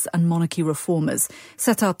ultra-royalists and monarchy reformers.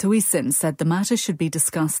 Seta Thavisin said the matter should be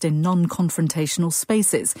discussed in non-confrontational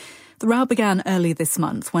spaces. The row began early this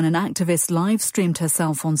month when an activist live-streamed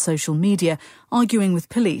herself on social media, arguing with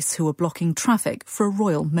police who were blocking traffic for a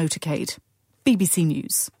royal motorcade. BBC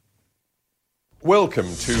News. Welcome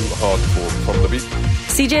to Hard Talk from the BBC.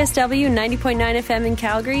 CJSW 90.9 FM in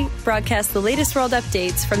Calgary broadcasts the latest world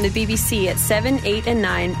updates from the BBC at 7, 8 and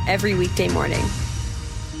 9 every weekday morning.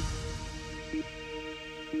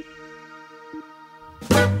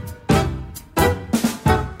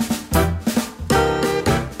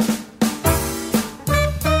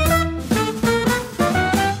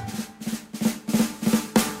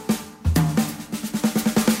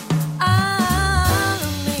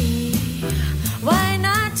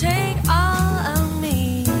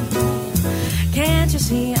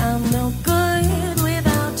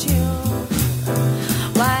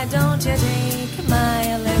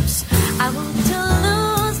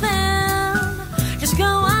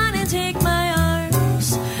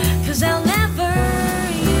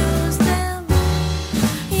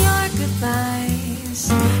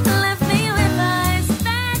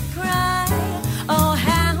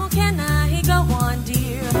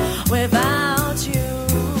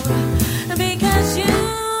 Because you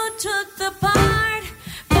took the part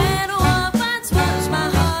that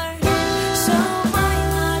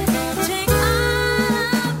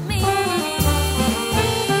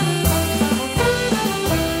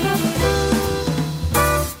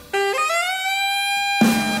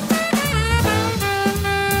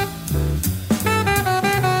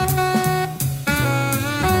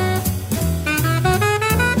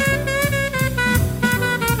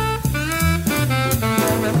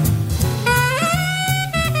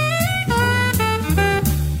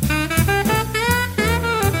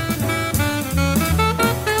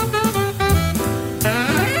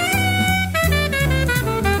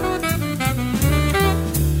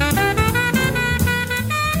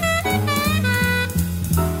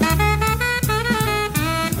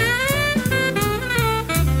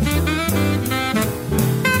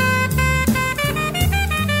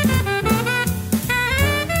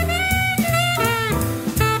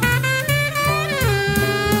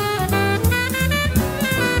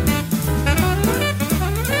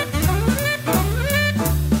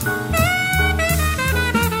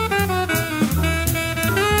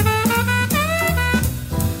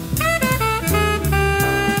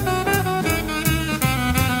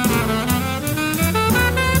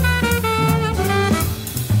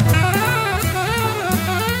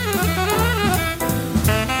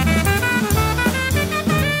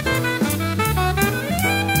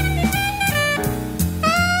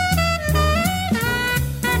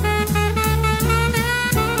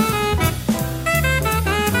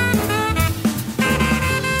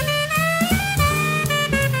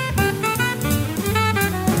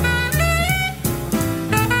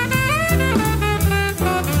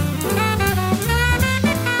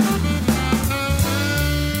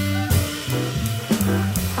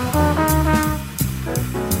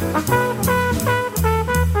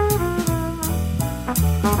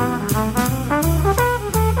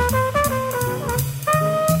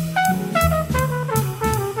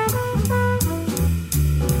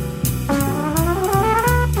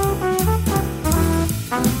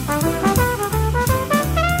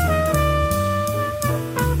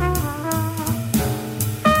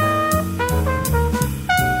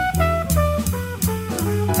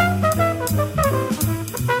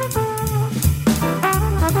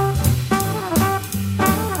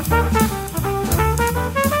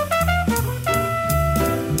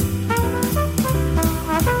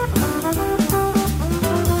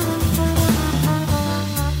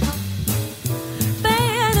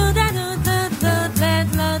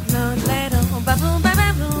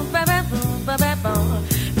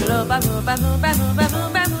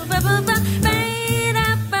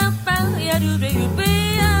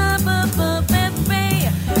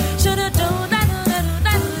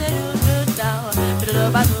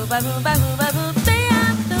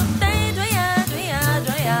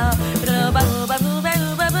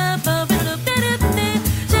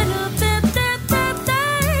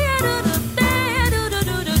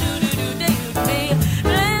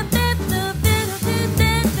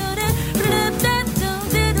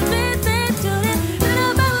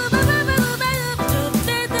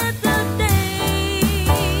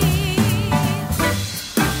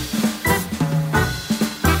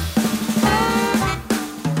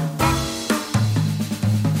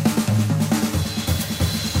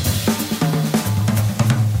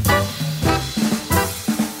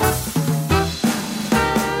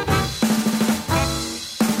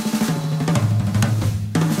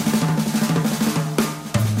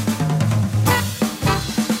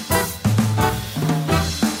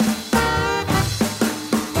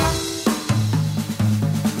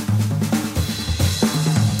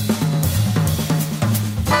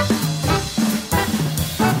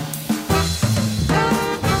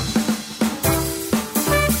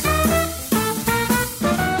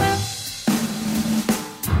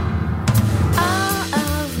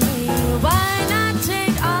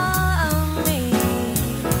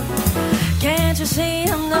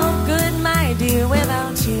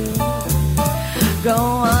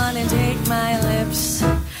nerves,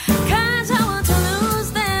 'cause I want to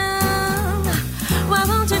lose them. Why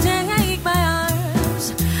won't you take my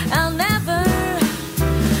arms? I'll never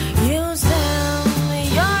use them.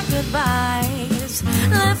 Your goodbyes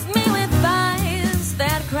left me with eyes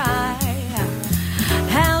that cry.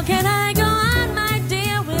 How can I go on, my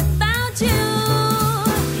dear, without you?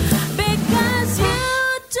 Because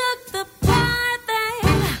you took the part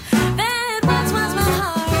that once was my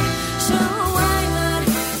heart. So why not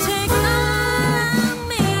take all of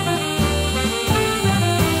me?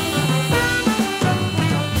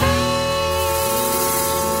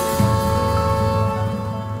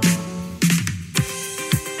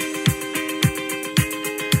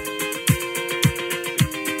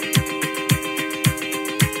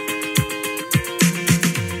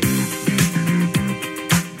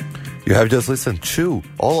 You have just listened to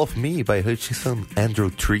All of Me by Hutchinson Andrew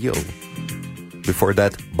Trio. Before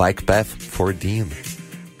that, Bike Path for Dean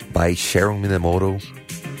by Sharon Minemoto.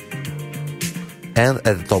 And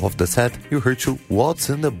at the top of the set, you heard to What's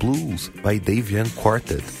in the Blues by Dave Young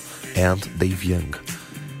Quartet and Dave Young.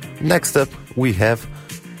 Next up, we have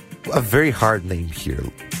a very hard name here.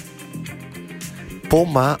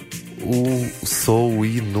 Poma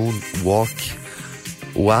Usoi no Wok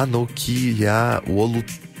Wanoki Ya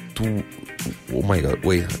Wolutu. Oh my god,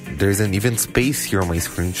 wait, there's an even space here on my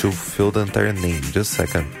screen to fill the entire name. Just a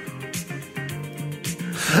second.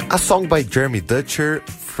 A song by Jeremy Dutcher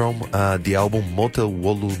from the album Motel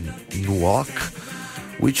Wolu Nuok,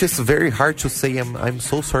 which is very hard to say. I'm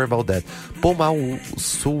so sorry about that. Poma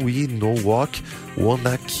Sui no Wok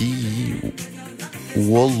Wanaki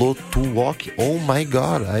Wolotuwok. Oh my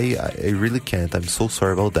god, I really can't. I'm so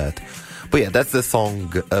sorry about that. But yeah, that's the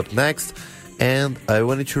song up next. And I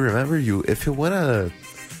wanted to remember you, if you want to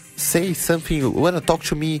say something, you want to talk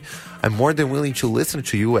to me, I'm more than willing to listen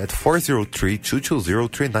to you at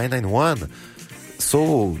 403-220-3991.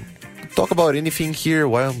 So, talk about anything here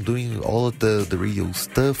while I'm doing all of the radio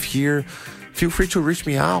stuff here. Feel free to reach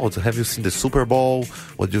me out. Have you seen the Super Bowl?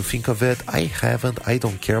 What do you think of it? I haven't. I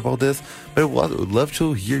don't care about this. But I would love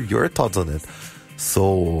to hear your thoughts on it.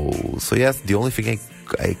 So yes, the only thing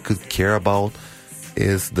I could care about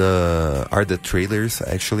are the trailers,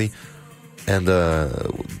 actually. And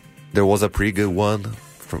there was a pretty good one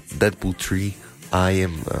from Deadpool 3. I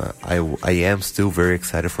am still very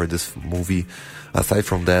excited for this movie. Aside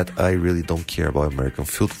from that, I really don't care about American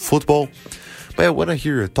football. But I want to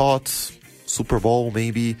hear your thoughts. Super Bowl,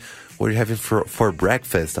 maybe. What are you having for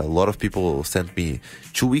breakfast? A lot of people sent me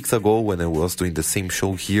 2 weeks ago when I was doing the same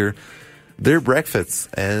show here their breakfasts,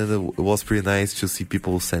 and it was pretty nice to see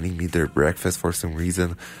people sending me their breakfast for some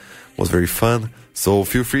reason. It was very fun. So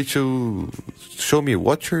feel free to show me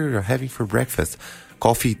what you're having for breakfast.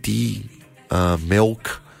 Coffee, tea,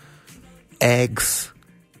 milk, eggs,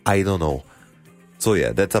 I don't know. So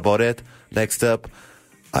yeah, that's about it. Next up,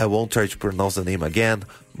 I won't try to pronounce the name again,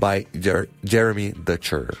 by Jeremy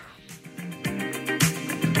Dutcher.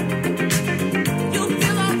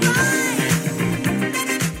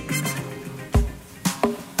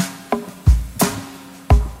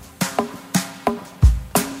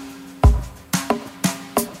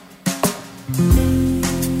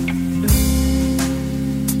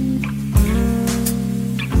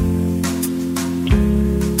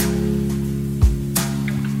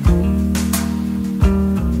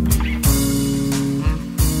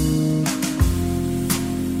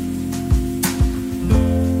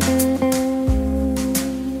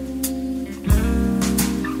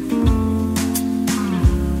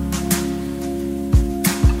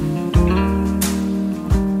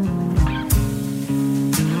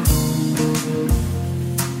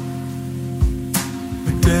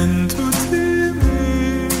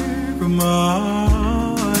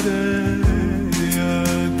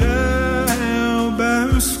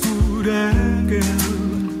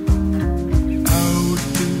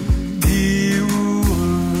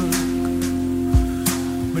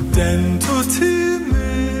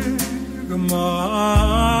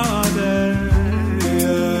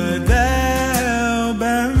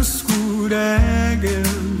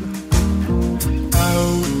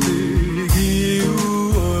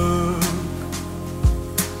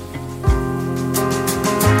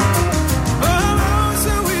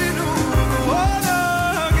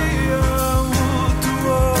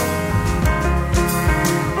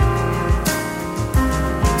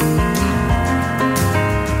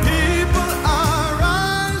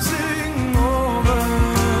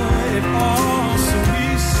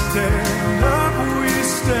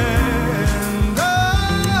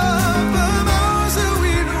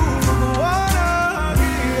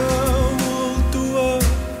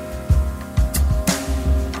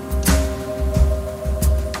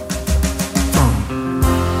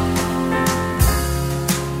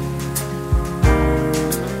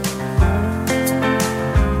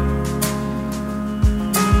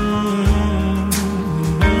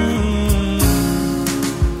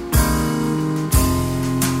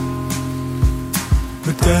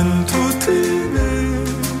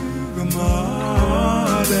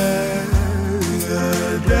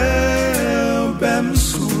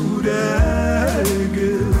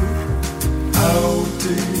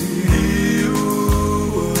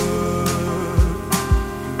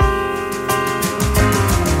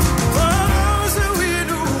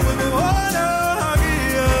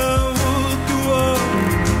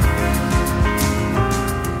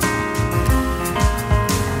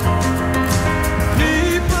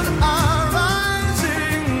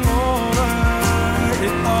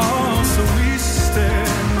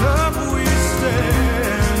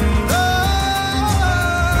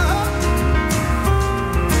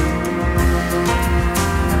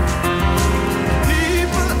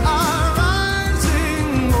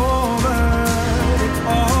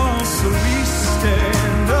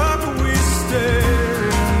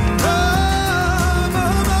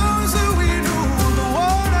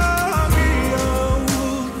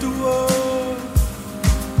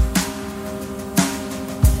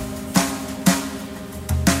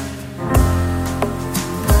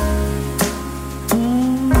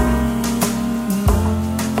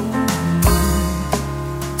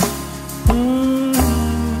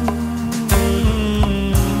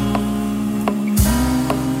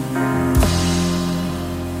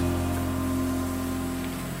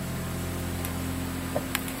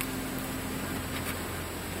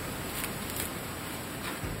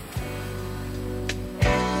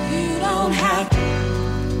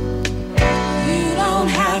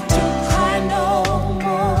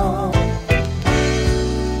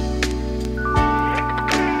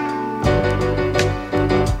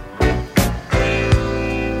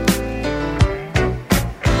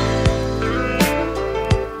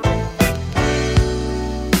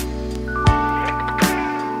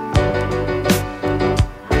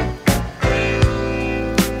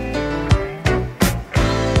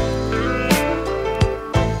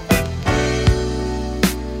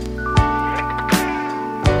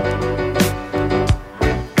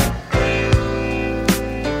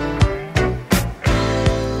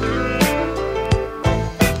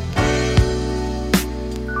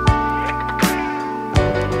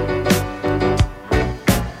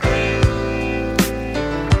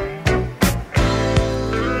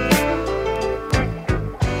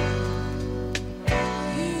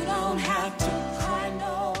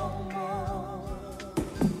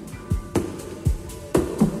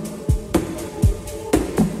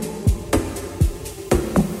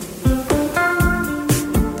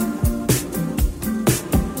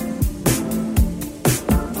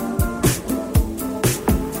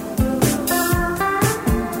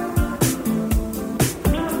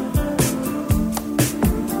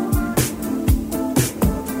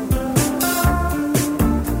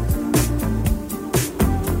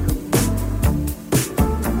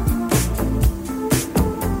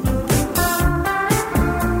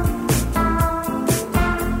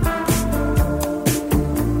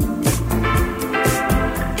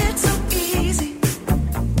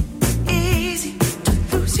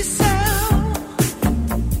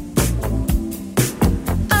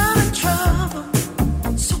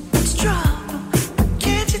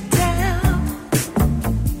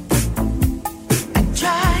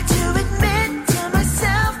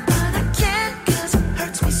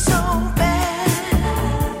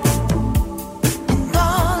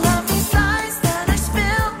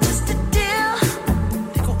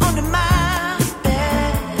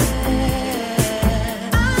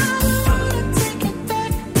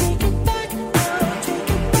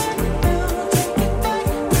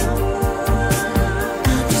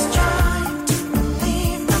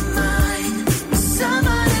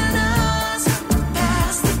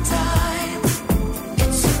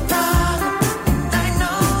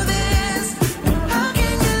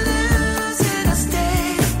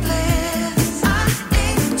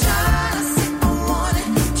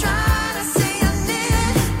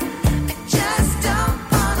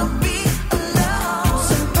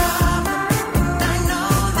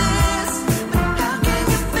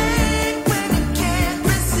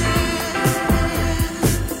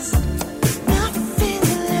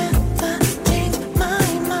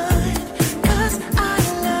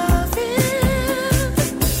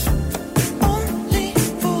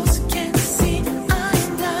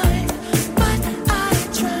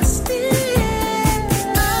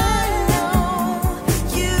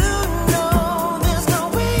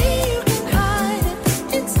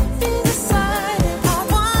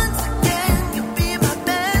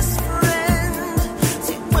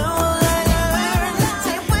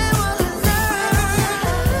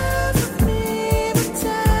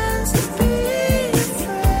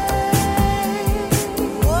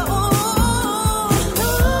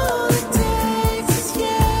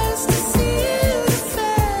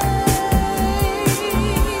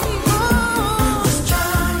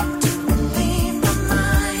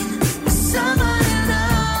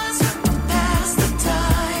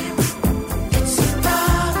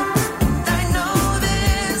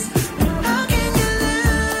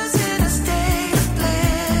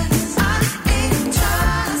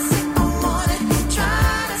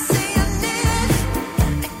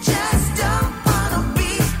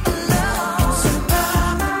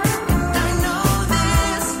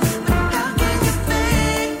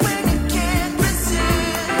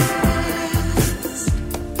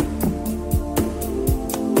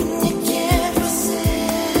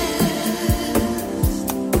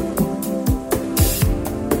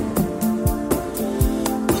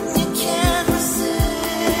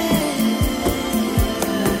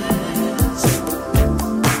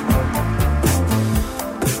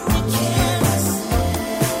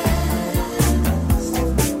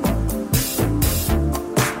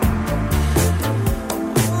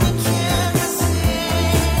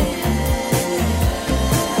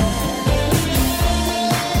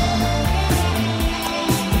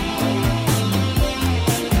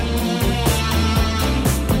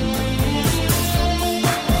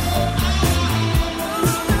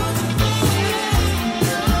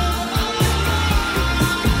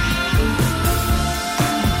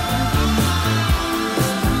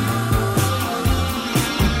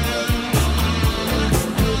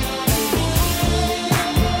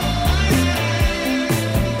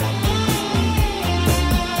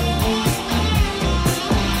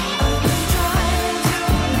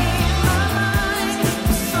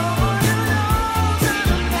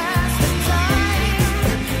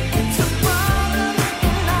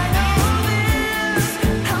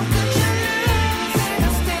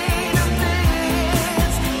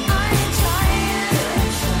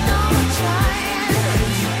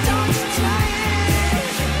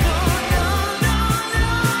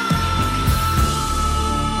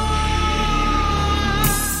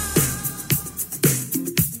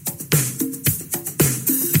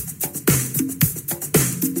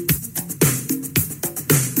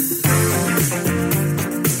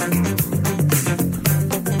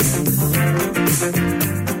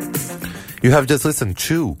 You have just listened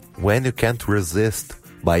to When You Can't Resist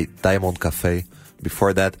by Diamond Cafe.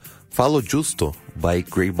 Before that, Fallo Giusto by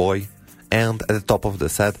Grey Boy. And at the top of the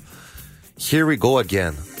set, Here We Go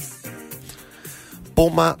Again.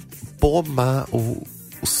 Poma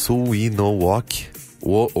Suinowok.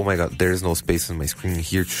 Oh my god, there is no space on my screen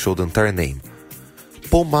here to show the entire name.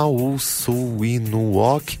 Poma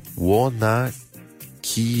Suinowok Wona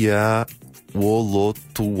Kia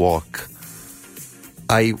Wolotuwok.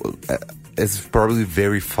 It's probably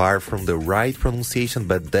very far from the right pronunciation,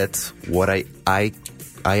 but that's what I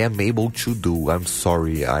am able to do. I'm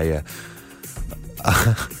sorry. I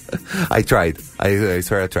tried. I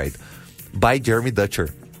swear I tried. By Jeremy Dutcher.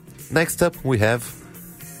 Next up, we have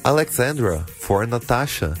Alexandra for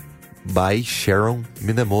Natasha by Sharon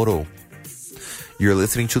Minemoto. You're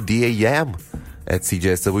listening to DAM at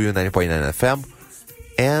CJSW 90.9 FM.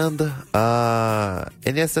 And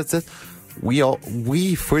yes, that's it.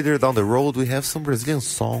 We further down the road, we have some Brazilian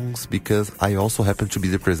songs because I also happen to be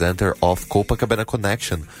the presenter of Copacabana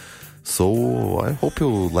Connection. So I hope you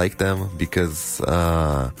like them because,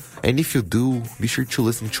 and if you do, be sure to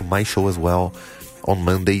listen to my show as well on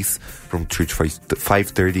Mondays from 3 to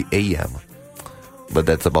 5:30 a.m. But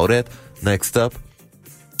that's about it. Next up,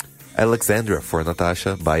 Alexandra for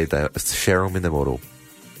Natasha by Sharon Minemoto.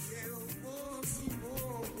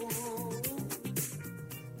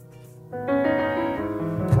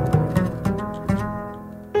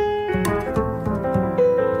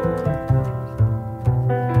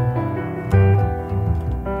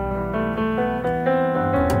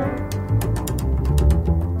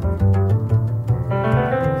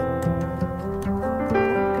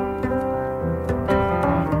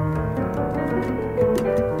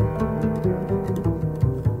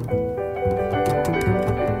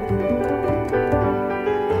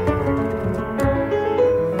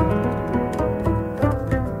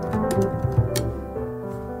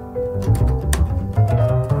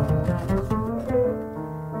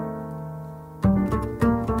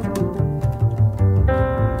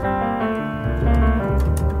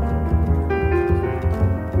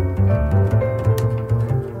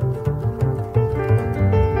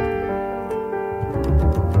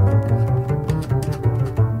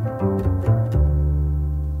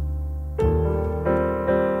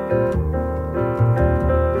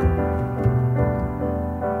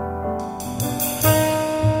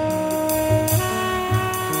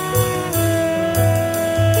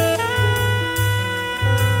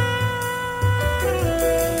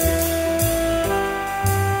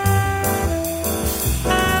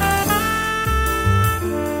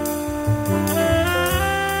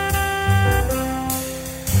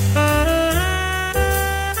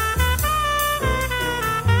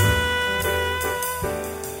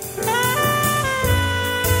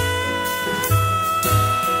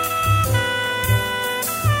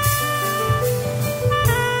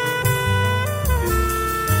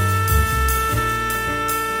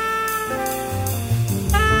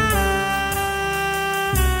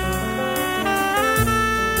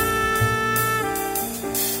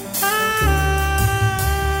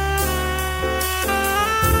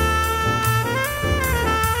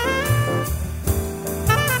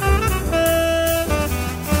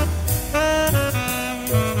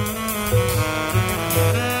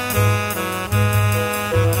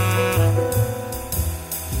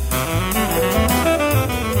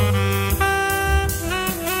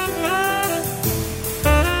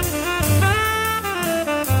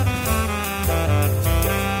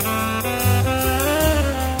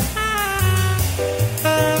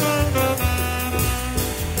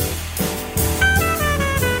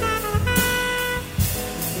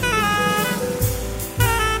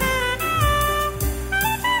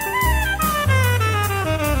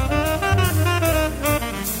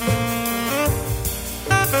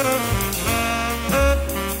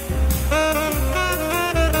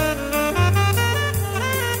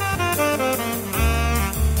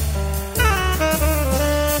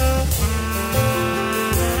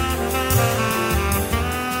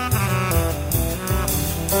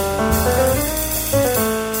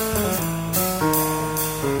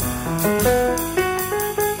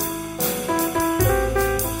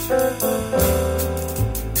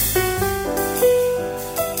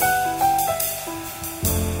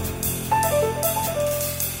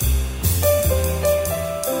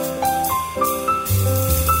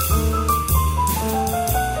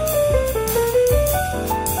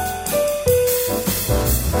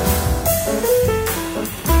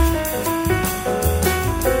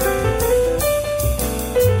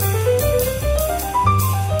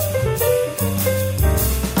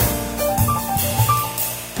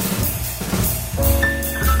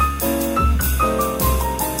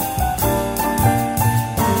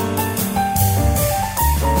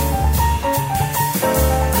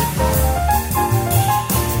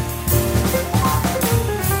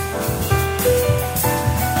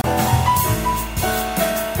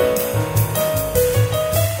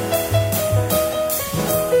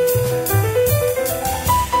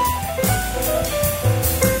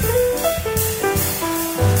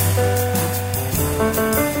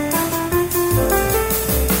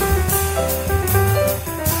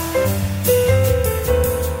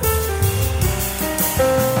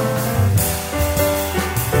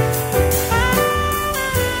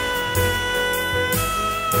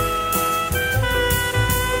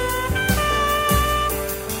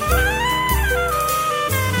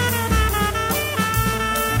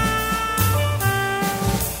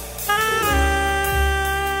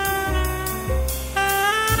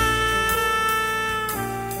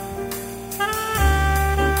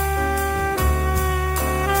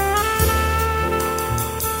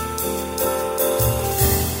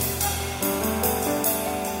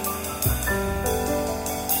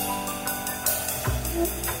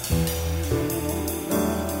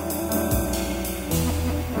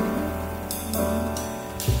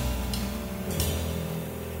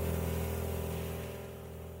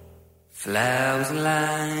 Flowers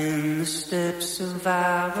line the steps of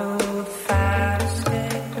our old fire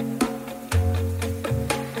escape.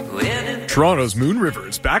 Toronto's Moon River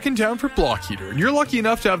is back in town for Block Heater, and you're lucky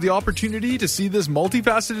enough to have the opportunity to see this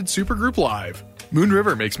multifaceted supergroup live. Moon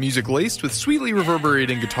River makes music laced with sweetly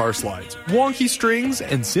reverberating guitar slides, wonky strings,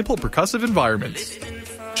 and simple percussive environments.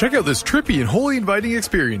 Check out this trippy and wholly inviting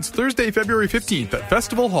experience Thursday, February 15th at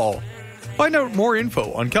Festival Hall. Find out more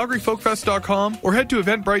info on CalgaryFolkFest.com or head to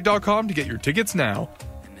Eventbrite.com to get your tickets now.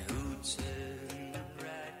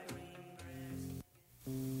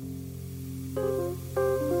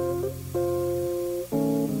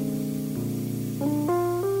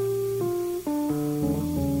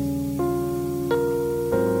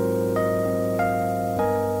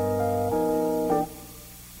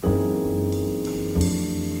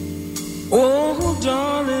 Oh,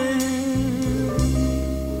 darling,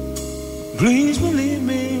 please believe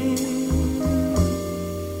me,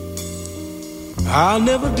 I'll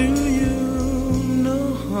never do you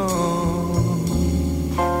no harm.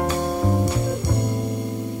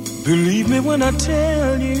 Believe me when I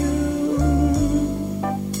tell you,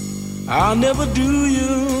 I'll never do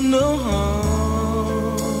you no harm.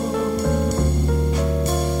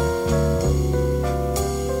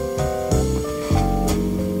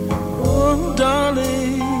 Oh,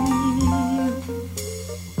 darling,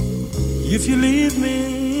 if you leave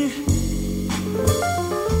me,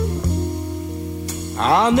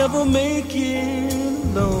 I'll never make it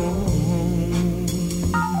alone.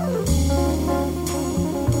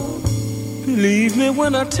 Believe me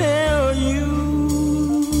when I tell you,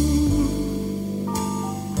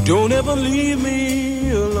 don't ever leave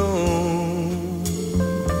me alone.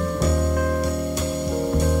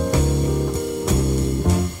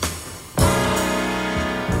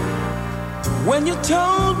 When you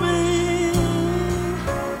told me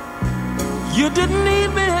you didn't need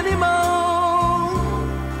me anymore,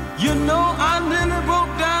 you know I nearly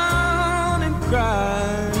broke down and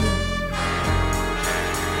cried.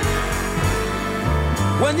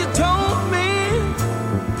 When you told me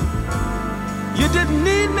you didn't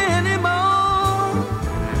need me anymore,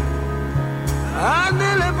 I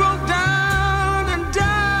nearly broke down and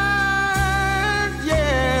died.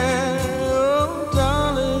 Yeah, oh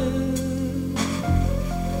darling,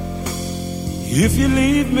 if you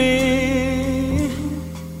leave me,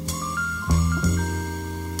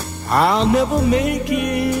 I'll never make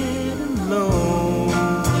it alone.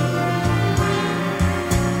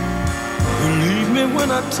 Believe me when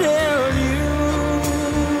I tell you,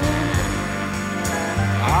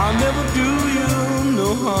 I'll never do you no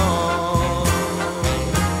harm.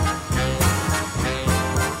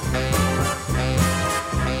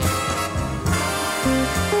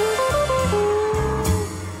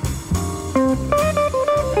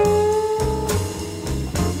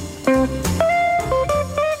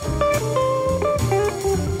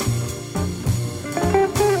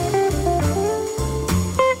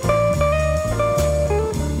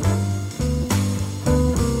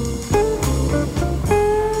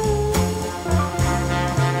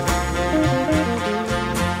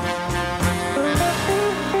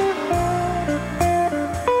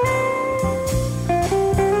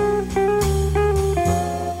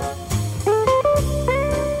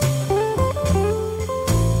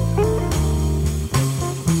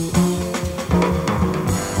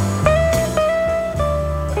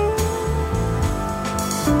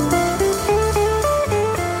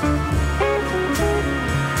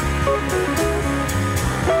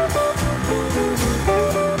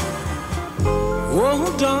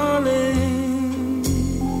 Oh, darling,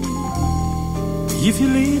 if you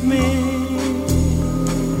leave me,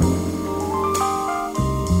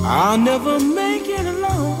 I'll never make it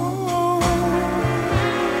alone.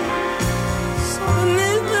 So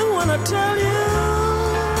believe me when I tell you,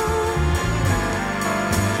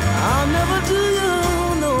 I'll never do you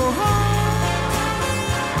no harm.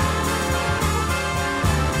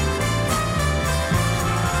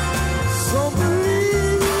 So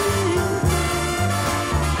believe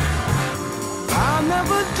I'll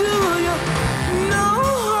never do you no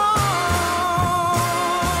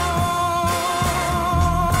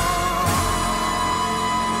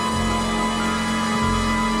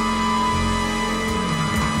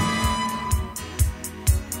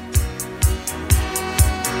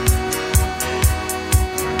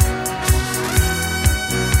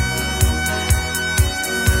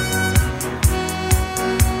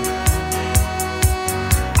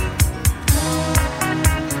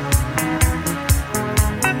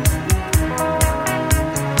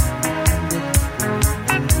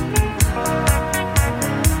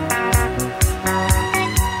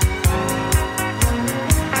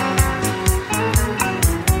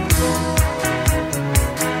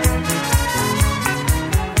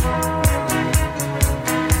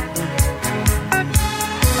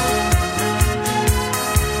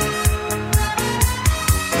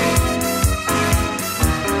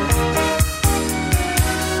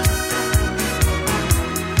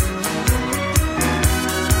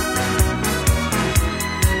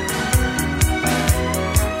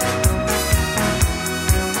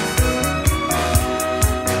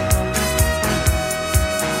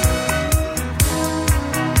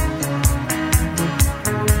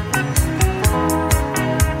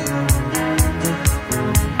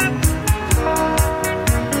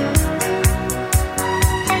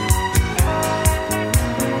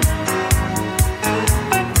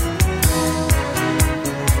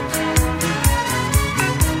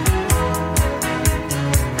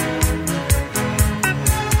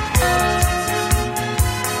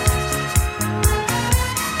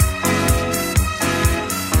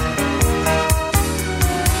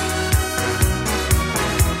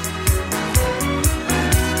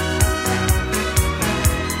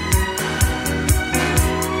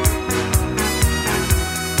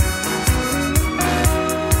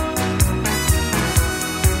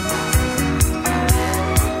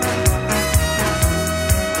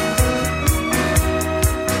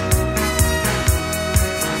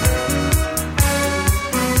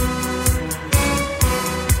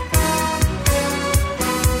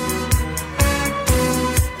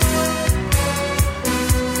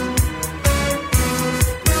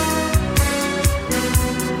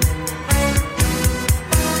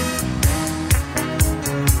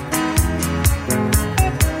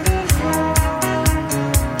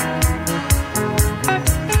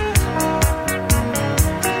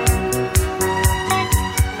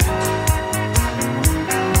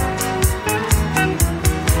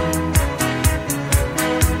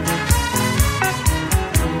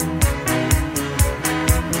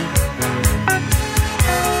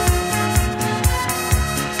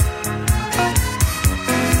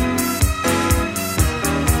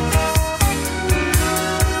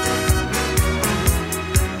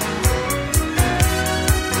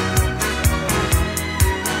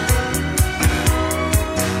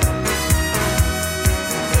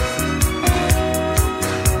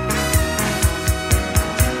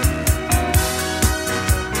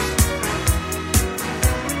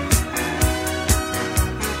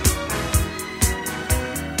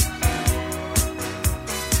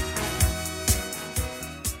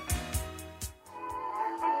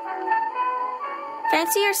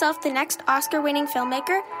Fancy yourself the next Oscar-winning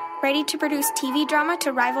filmmaker, ready to produce TV drama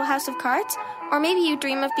to rival House of Cards? Or maybe you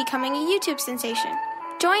dream of becoming a YouTube sensation.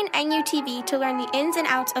 Join NUTV to learn the ins and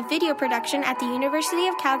outs of video production at the University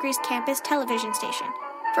of Calgary's campus television station.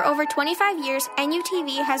 For over 25 years,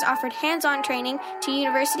 NUTV has offered hands-on training to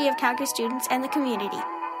University of Calgary students and the community.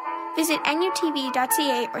 Visit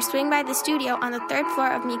nutv.ca or swing by the studio on the 3rd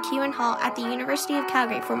floor of McEwen Hall at the University of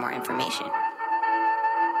Calgary for more information.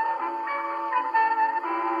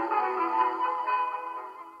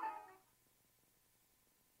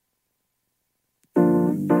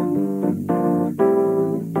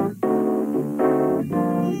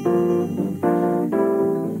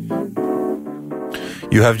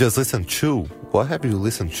 You have just listened to, what have you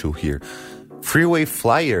listened to here? Freeway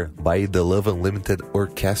Flyer by the Love Unlimited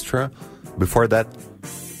Orchestra. Before that,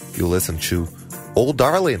 you listened to Old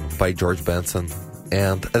Darling by George Benson.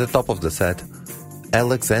 And at the top of the set,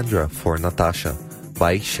 Alexandra for Natasha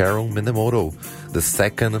by Sharon Minemoto. The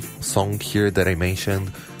second song here that I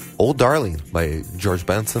mentioned, Old Darling by George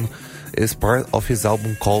Benson, is part of his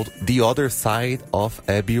album called The Other Side of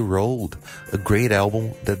Abbey Road, a great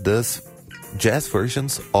album that does jazz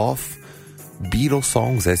versions of Beatles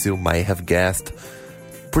songs, as you might have guessed.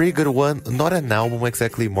 Pretty good one, not an album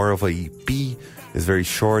exactly, more of a EP. It's very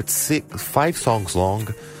short, 5 songs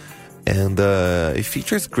long, and it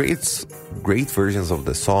features great versions of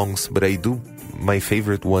the songs, but my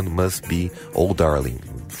favorite one must be Old Darling,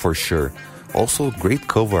 for sure. Also great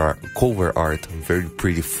cover art, very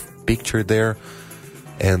pretty picture there.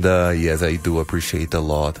 And yes, I do appreciate a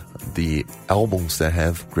lot the albums that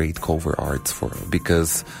have great cover arts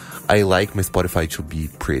because I like my Spotify to be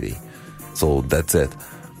pretty. So that's it.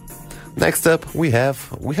 Next up, we have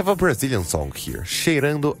a Brazilian song here,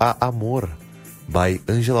 Cheirando a Amor by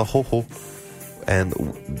Angela Ho. And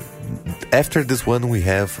after this one, we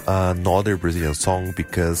have another Brazilian song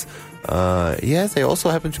because yes, I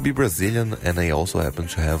also happen to be Brazilian and I also happen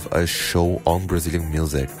to have a show on Brazilian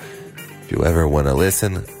music. If you ever want to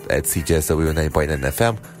listen, at CJSW 9.9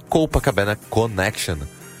 FM, Copacabana Connection.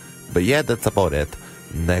 But yeah, that's about it.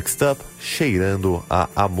 Next up, Cheirando a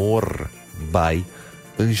Amor by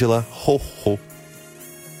Angela Ho.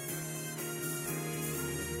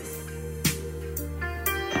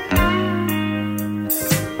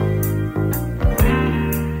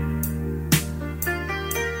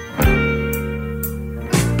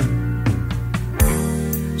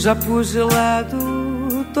 Já pus de lado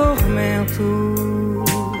o tormento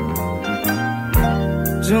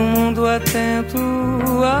de um mundo atento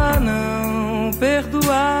a não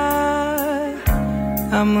perdoar,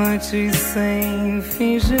 amantes sem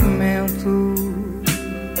fingimento,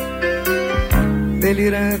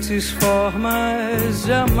 delirantes formas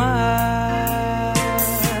de amar.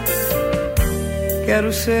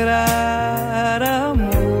 Quero cheirar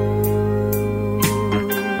amor,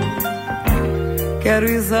 quero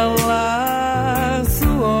exalar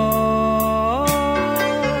suor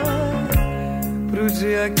pro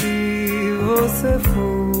dia que você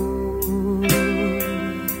for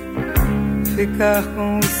ficar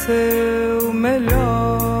com o seu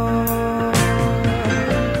melhor.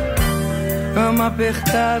 Cama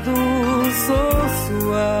apertado, sou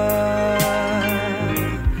sua,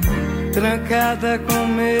 trancada com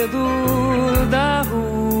medo da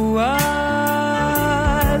rua.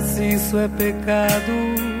 Se isso é pecado,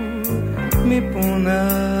 me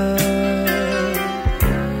puna.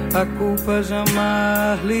 A culpa de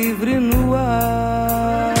amar livre no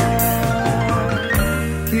ar.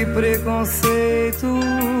 Que preconceito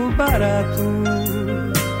barato,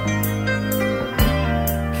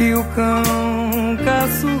 que o cão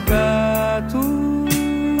caça o gato,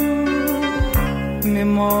 me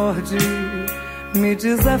morde, me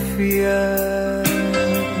desafia.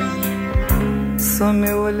 Só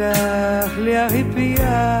meu olhar lhe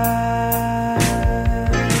arrepiar.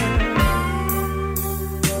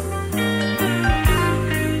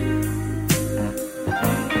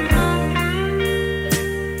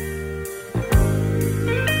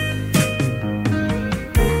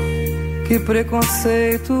 Que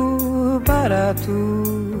preconceito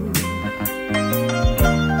barato,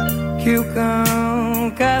 que o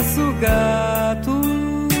cão caça o gato,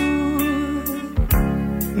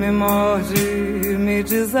 me morde, me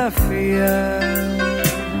desafia.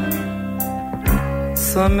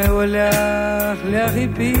 Só meu olhar lhe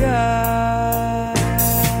arrepiar.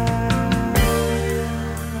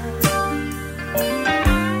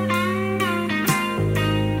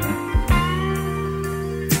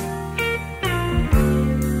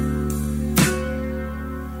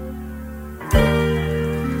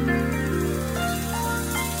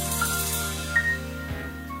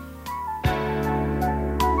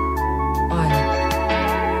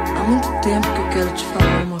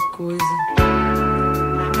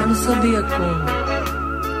 sabia como.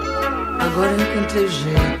 Agora encontrei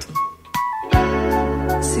jeito.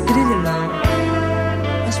 Se grille não,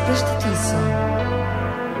 mas presta atenção.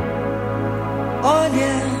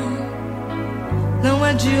 Olha, não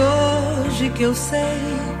é de hoje que eu sei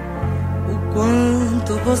o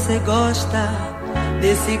quanto você gosta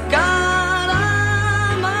desse cara.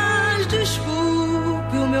 Mas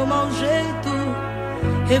desculpe o meu mau jeito.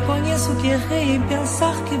 Reconheço que errei em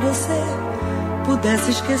pensar que você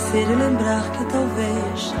pudesse esquecer e lembrar que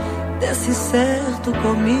talvez desse certo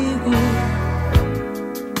comigo.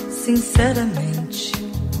 Sinceramente,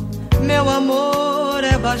 meu amor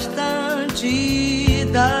é bastante e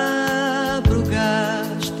dá pro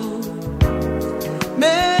gasto.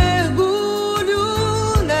 Mergulho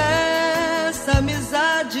nessa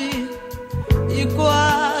amizade e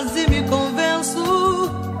quase me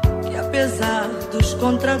convenço que apesar dos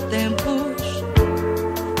contratempos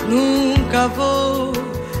nunca vou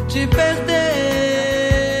te perder.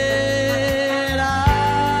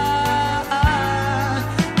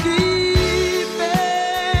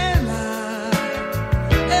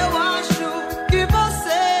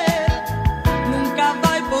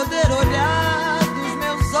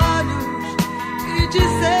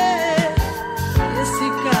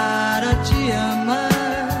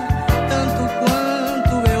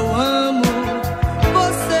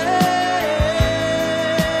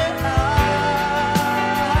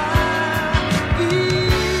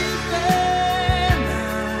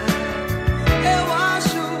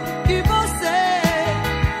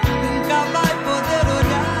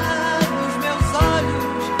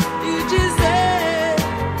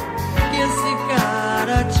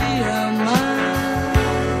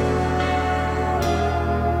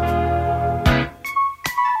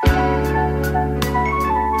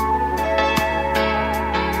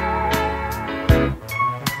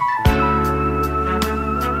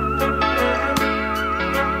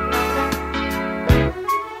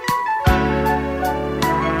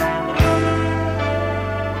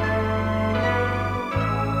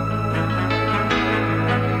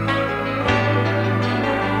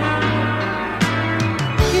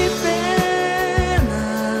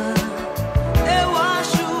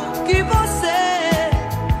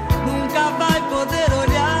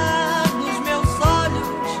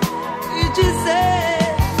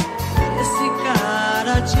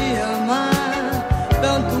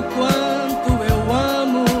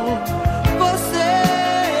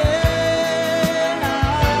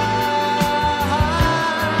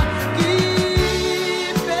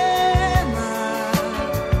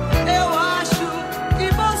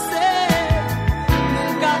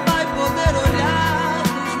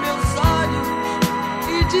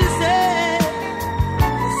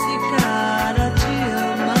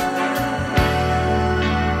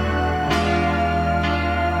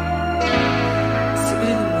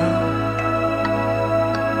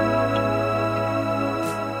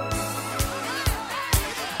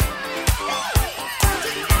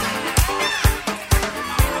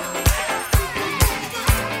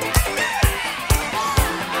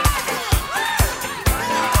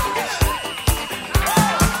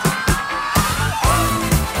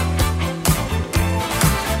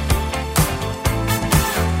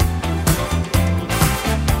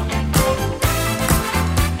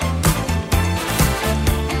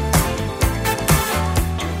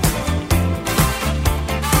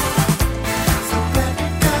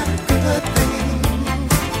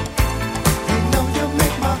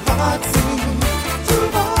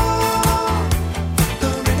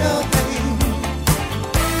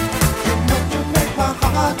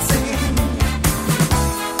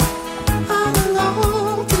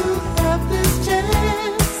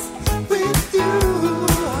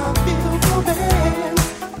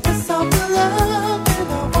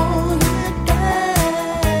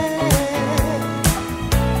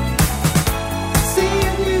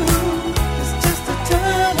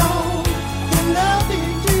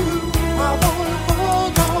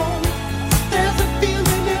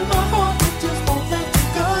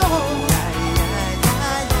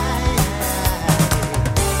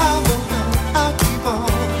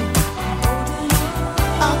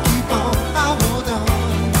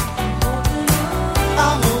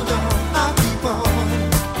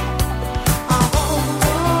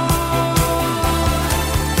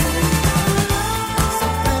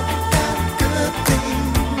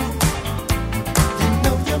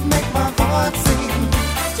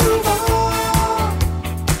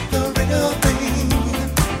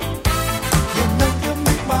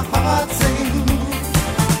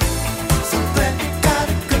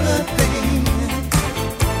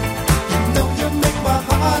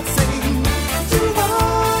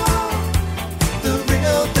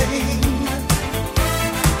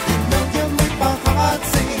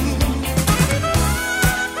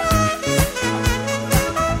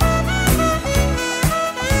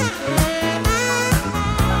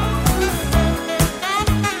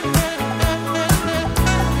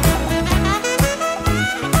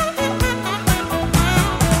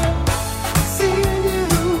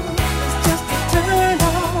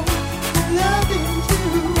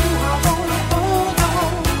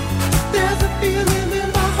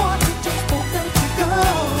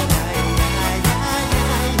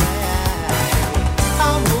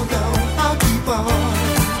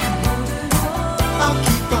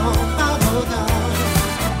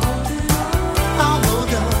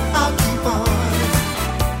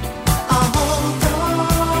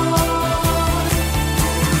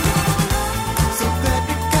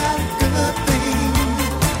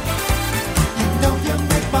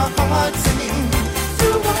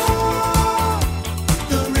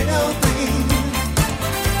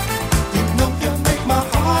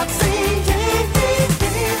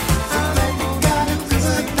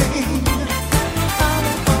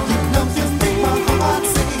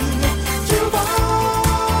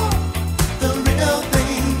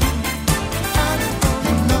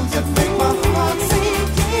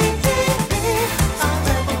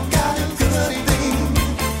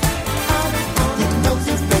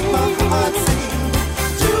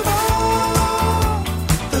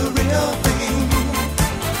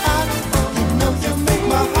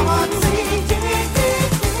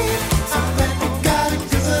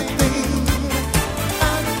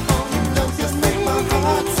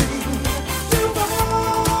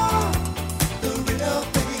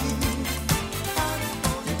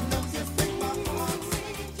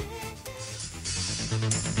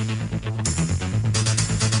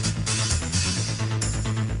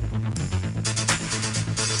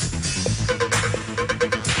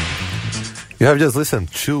 You have just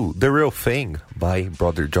listened to The Real Thing by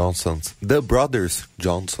The Brothers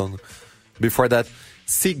Johnson. Before that,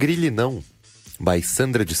 Se Grille Não by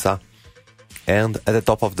Sandra de Sá. And at the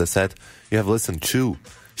top of the set, you have listened to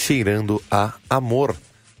Cheirando a Amor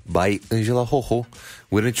by Angela Rorô.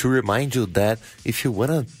 We want to remind you that if you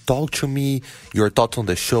want to talk to me, your thoughts on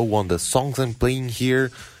the show, on the songs I'm playing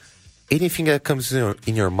here, anything that comes in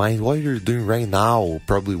your mind, what you're doing right now,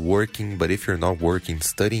 probably working, but if you're not working,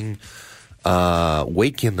 studying,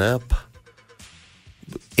 waking up,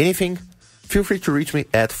 anything, feel free to reach me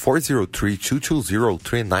at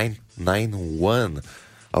 403-220-3991.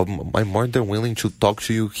 I'm more than willing to talk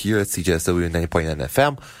to you here at CJSW 90.9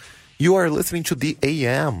 FM. You are listening to the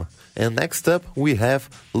AM. And next up, we have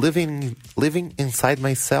Living Inside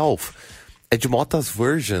Myself, Edmota's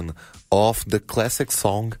version of the classic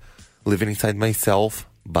song Living Inside Myself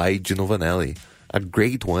by Gino Vanelli. A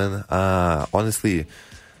great one. Honestly,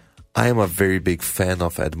 I am a very big fan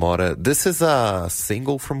of Edmota. This is a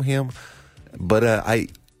single from him, but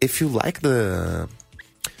if you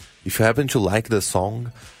happen to like the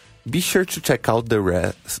song, be sure to check out the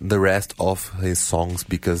rest of his songs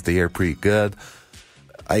because they are pretty good.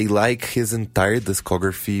 I like his entire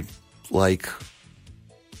discography, like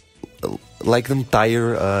the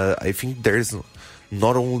entire. I think there's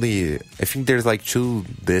like 2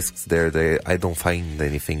 discs there that I don't find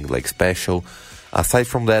anything like special. Aside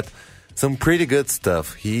from that, some pretty good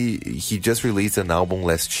stuff. He just released an album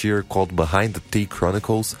last year called Behind the T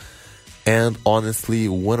Chronicles, and honestly,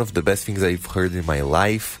 one of the best things I've heard in my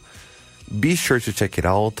life. Be sure to check it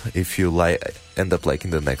out if you end up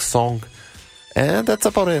liking the next song. And that's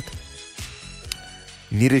about it.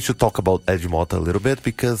 Needed to talk about Edmota a little bit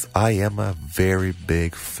because I am a very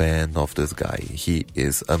big fan of this guy. He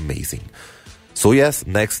is amazing. So yes,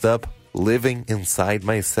 next up, Living Inside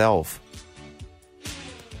Myself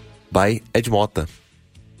by Edmota.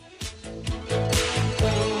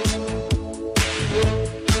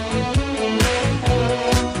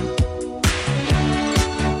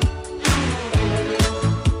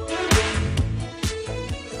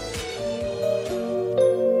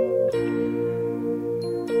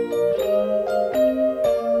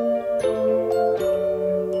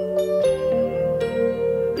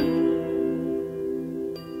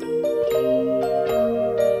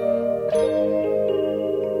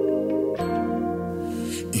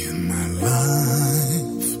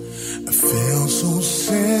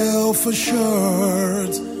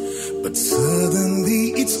 Assured, but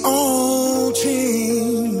suddenly it's all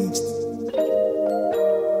changed.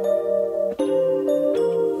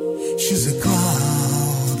 She's a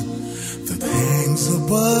cloud that hangs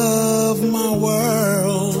above my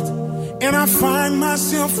world, and I find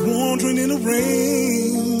myself wandering in the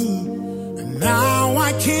rain, and now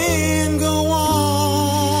I can't go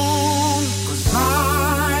on, 'cause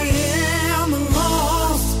I am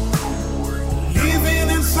lost, living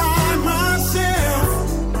inside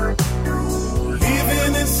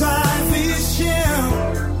inside this shell,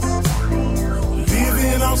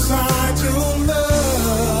 living outside your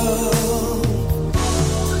love.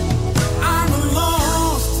 I'm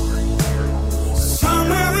lost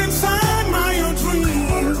somewhere inside my own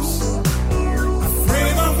dreams,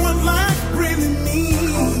 afraid of what life really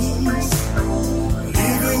means,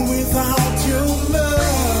 living without your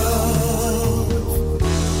love.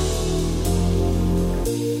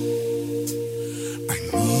 I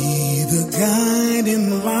need a guiding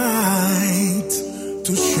light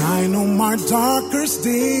to shine on my darkest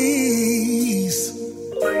days.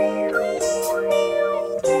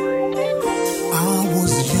 I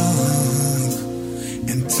was young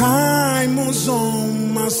and time was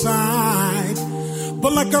on my side,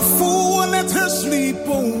 but like a fool I let her sleep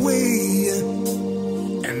away,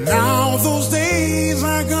 and now those days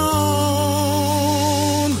are gone.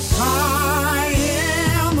 I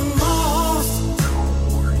am lost,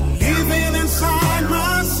 living inside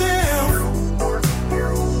myself,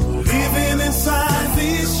 living inside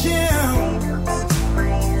this shell,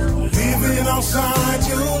 living outside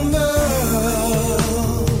your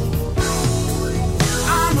love.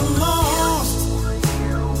 I'm lost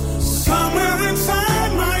somewhere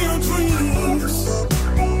inside my own dreams,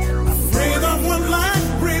 afraid of what life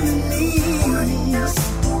really means,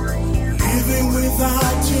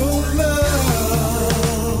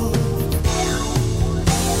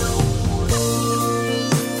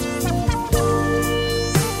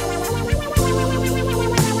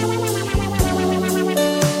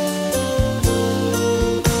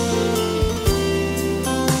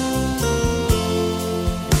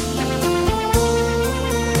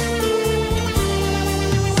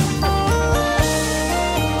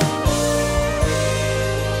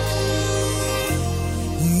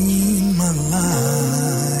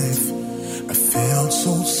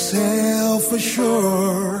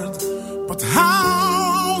 reassured. But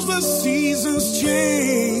how's the seasons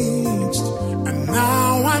changed? And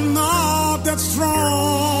now I'm not that strong.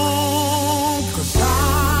 'Cause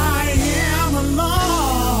I am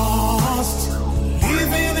lost,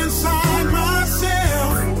 living inside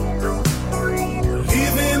myself,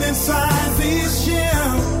 living inside this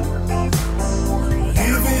shell,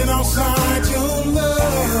 living outside your love.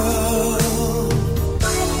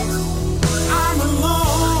 I'm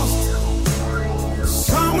lost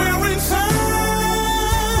somewhere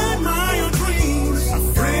inside my dreams,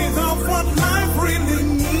 afraid of what life really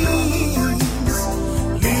means,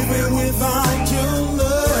 living without your love.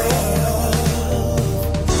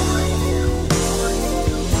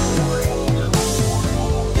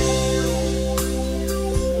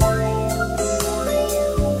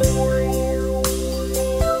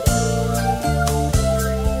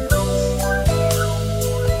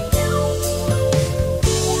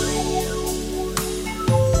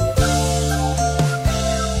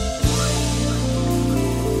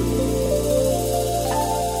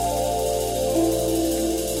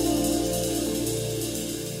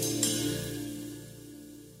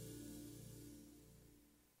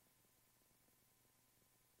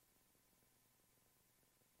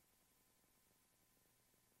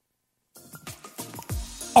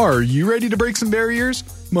 Are you ready to break some barriers?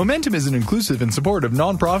 Momentum is an inclusive and supportive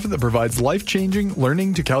nonprofit that provides life-changing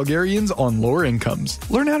learning to Calgarians on lower incomes.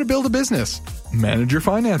 Learn how to build a business, manage your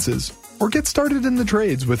finances, or get started in the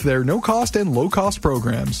trades with their no-cost and low-cost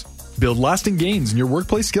programs. Build lasting gains in your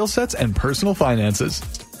workplace skill sets and personal finances.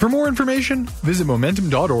 For more information, visit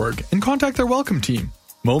Momentum.org and contact their welcome team.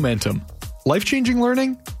 Momentum. Life-changing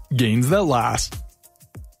learning, gains that last.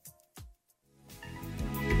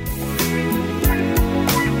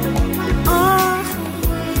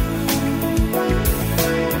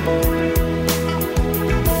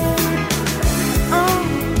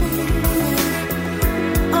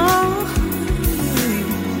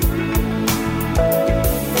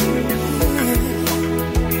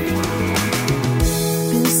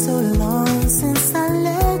 Been so long since I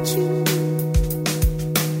let you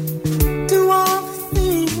do all the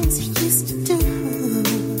things you used to do.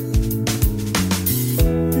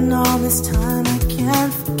 And all this time I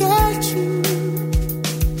can't forget you.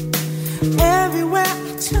 Everywhere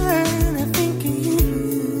I turn, I think of you.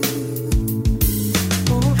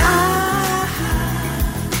 Oh, I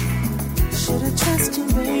should have trusted you,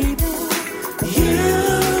 baby. You,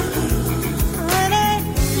 honey,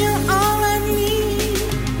 you're all I need.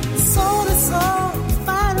 Soul to soul,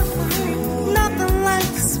 fight to fight. Nothing like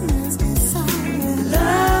this man's desire.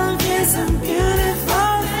 Love is a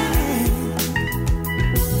beautiful thing.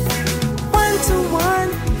 One to one,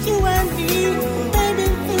 you and me. Baby,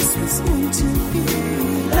 this was meant to be.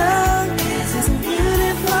 Love is a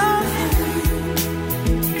beautiful thing.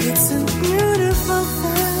 It's a beautiful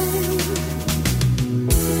thing.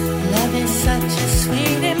 Love is such a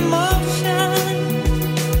sweet emotion.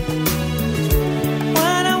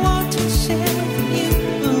 What I want to share with you.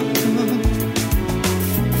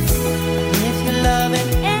 If you love an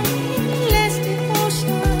endless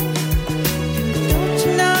devotion, don't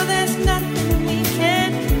you know there's nothing we can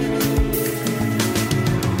do?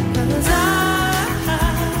 'Cause I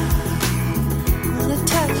wanna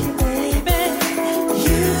touch you, baby.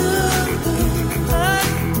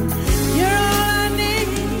 You're all I need.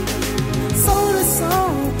 Soul to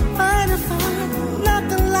soul, fire to fire.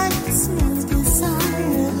 Nothing like this man's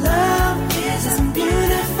desire. Love is a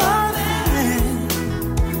beautiful thing.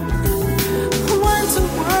 One to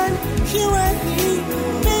one, you and me.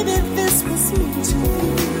 Baby, this was meant to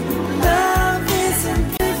be. Love is a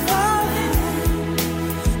beautiful thing.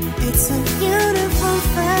 It's a beautiful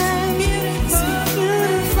thing. It's a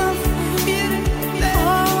beautiful thing.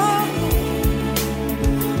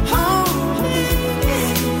 Oh, baby.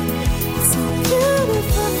 It's a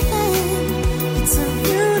beautiful thing. It's a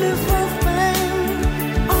beautiful thing.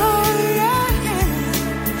 Oh, yeah.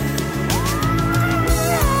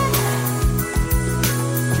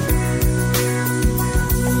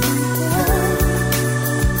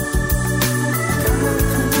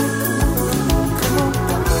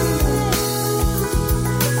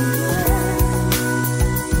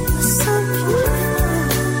 It's so beautiful.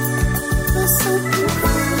 It's so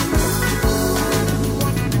beautiful.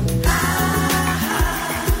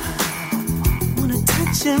 Wanna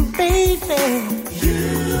touch you, baby.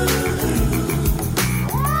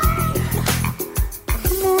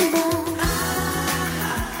 Come on now.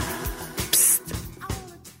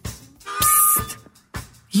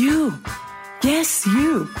 You. Yes,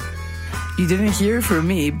 you. You didn't hear it from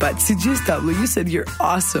me, but CGSW said you're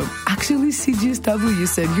awesome. Actually, CGSW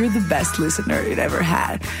said you're the best listener it ever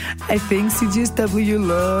had. I think CGSW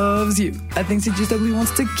loves you. I think CGSW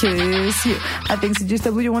wants to kiss you. I think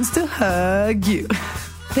CGSW wants to hug you.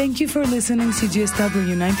 Thank you for listening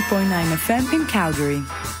CGSW 90.9 FM in Calgary.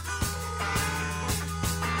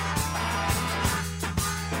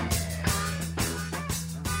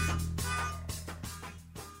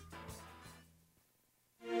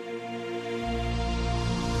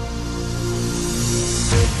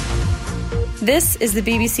 This is the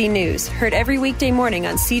BBC News, heard every weekday morning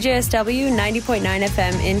on CJSW 90.9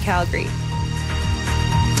 FM in Calgary.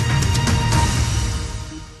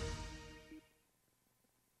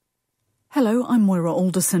 Hello, I'm Moira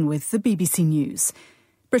Alderson with the BBC News.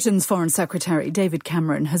 Britain's Foreign Secretary David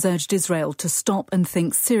Cameron has urged Israel to stop and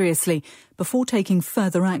think seriously before taking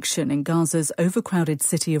further action in Gaza's overcrowded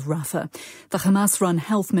city of Rafah. The Hamas-run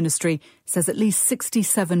health ministry says at least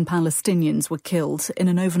 67 Palestinians were killed in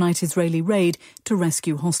an overnight Israeli raid to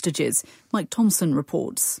rescue hostages. Mike Thompson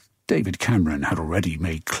reports. David Cameron had already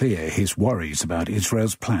made clear his worries about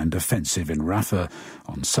Israel's planned offensive in Rafah.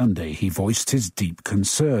 On Sunday, he voiced his deep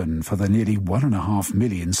concern for the nearly 1.5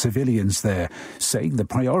 million civilians there, saying the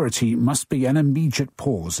priority must be an immediate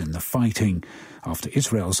pause in the fighting. After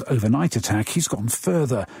Israel's overnight attack, he's gone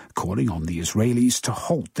further, calling on the Israelis to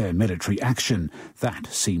halt their military action. That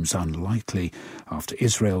seems unlikely. After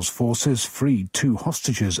Israel's forces freed 2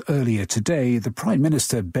 hostages earlier today, the Prime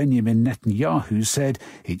Minister Benjamin Netanyahu said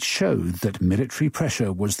it showed that military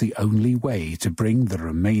pressure was the only way to bring the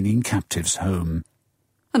remaining captives home.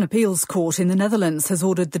 An appeals court in the Netherlands has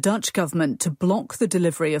ordered the Dutch government to block the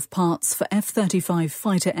delivery of parts for F-35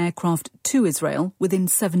 fighter aircraft to Israel within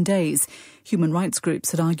 7 days. Human rights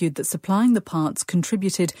groups had argued that supplying the parts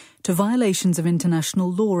contributed to violations of international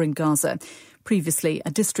law in Gaza. Previously,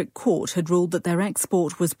 a district court had ruled that their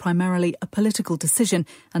export was primarily a political decision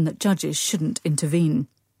and that judges shouldn't intervene.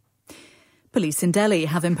 Police in Delhi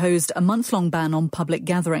have imposed a month-long ban on public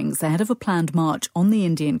gatherings ahead of a planned march on the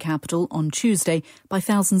Indian capital on Tuesday by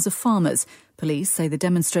thousands of farmers. Police say the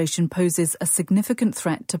demonstration poses a significant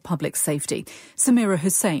threat to public safety. Samira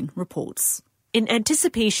Hussain reports. In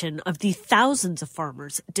anticipation of the thousands of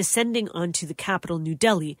farmers descending onto the capital, New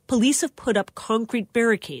Delhi, police have put up concrete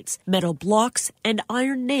barricades, metal blocks, and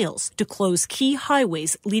iron nails to close key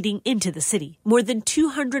highways leading into the city. More than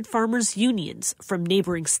 200 farmers' unions from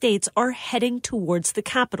neighboring states are heading towards the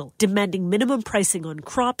capital, demanding minimum pricing on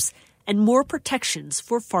crops and more protections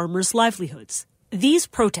for farmers' livelihoods. These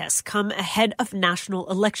protests come ahead of national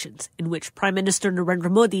elections in which Prime Minister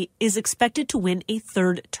Narendra Modi is expected to win a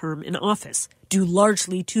third term in office. Due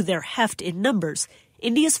largely to their heft in numbers,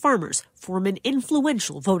 India's farmers form an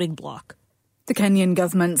influential voting bloc. The Kenyan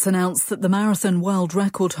government's announced that the marathon world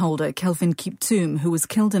record holder Kelvin Kiptum, who was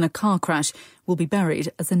killed in a car crash, will be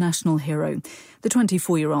buried as a national hero. The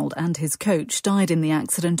 24-year-old and his coach died in the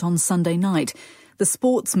accident on Sunday night. The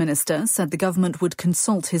sports minister said the government would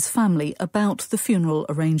consult his family about the funeral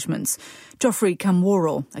arrangements. Geoffrey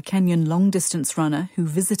Kamworo, a Kenyan long-distance runner who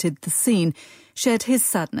visited the scene, shared his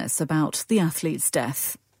sadness about the athlete's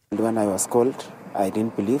death. When I was called, I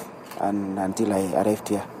didn't believe until I arrived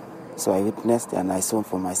here. So I witnessed and I saw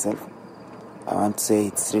for myself. I want to say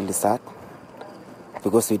it's really sad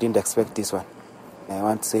because we didn't expect this one. I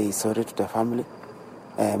want to say sorry to the family.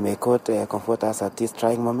 May God comfort us at this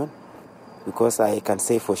trying moment, because I can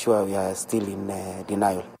say for sure we are still in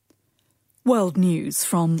denial. World News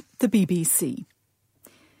from the BBC.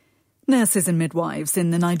 Nurses and midwives in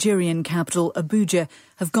the Nigerian capital Abuja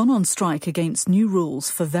have gone on strike against new rules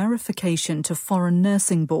for verification to foreign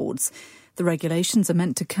nursing boards. The regulations are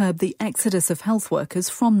meant to curb the exodus of health workers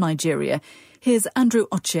from Nigeria. Here's Andrew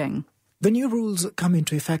Ochieng. The new rules come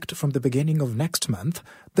into effect from the beginning of next month.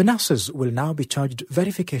 The nurses will now be charged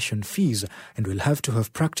verification fees and will have to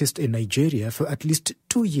have practiced in Nigeria for at least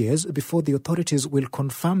 2 years before the authorities will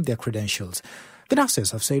confirm their credentials. The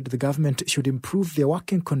nurses have said the government should improve their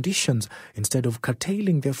working conditions instead of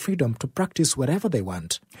curtailing their freedom to practice wherever they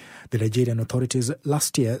want. The Nigerian authorities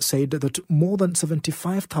last year said that more than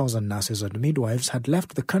 75,000 nurses and midwives had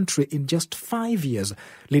left the country in just 5 years,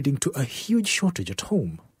 leading to a huge shortage at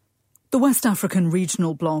home. The West African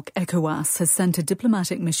regional bloc, ECOWAS, has sent a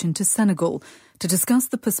diplomatic mission to Senegal to discuss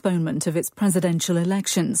the postponement of its presidential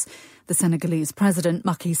elections. The Senegalese president,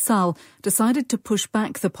 Macky Sall, decided to push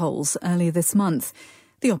back the polls earlier this month.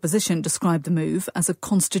 The opposition described the move as a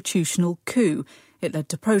constitutional coup. It led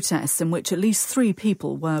to protests in which at least 3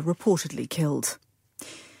 people were reportedly killed.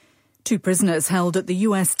 2 prisoners held at the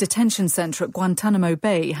US detention centre at Guantanamo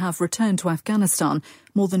Bay have returned to Afghanistan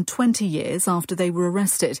more than 20 years after they were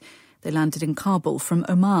arrested. They landed in Kabul from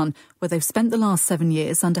Oman, where they've spent the last 7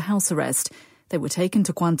 years under house arrest. They were taken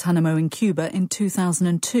to Guantanamo in Cuba in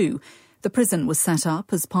 2002. The prison was set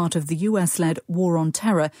up as part of the US-led War on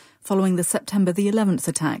Terror following the September the 11th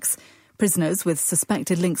attacks. Prisoners with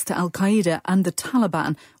suspected links to al-Qaeda and the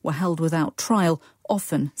Taliban were held without trial,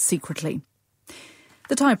 often secretly.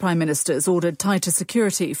 The Thai Prime Minister's ordered tighter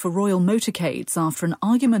security for royal motorcades after an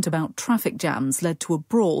argument about traffic jams led to a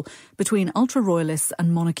brawl between ultra-royalists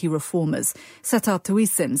and monarchy reformers. Seta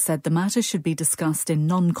Thavisin said the matter should be discussed in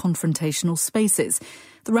non-confrontational spaces.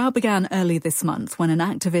 The row began early this month when an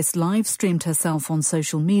activist live-streamed herself on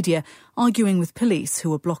social media, arguing with police who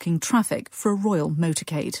were blocking traffic for a royal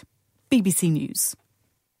motorcade. BBC News.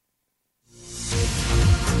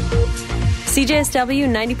 CJSW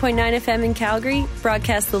 90.9 FM in Calgary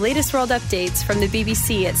broadcasts the latest world updates from the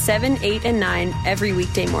BBC at 7, 8, and 9 every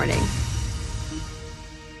weekday morning.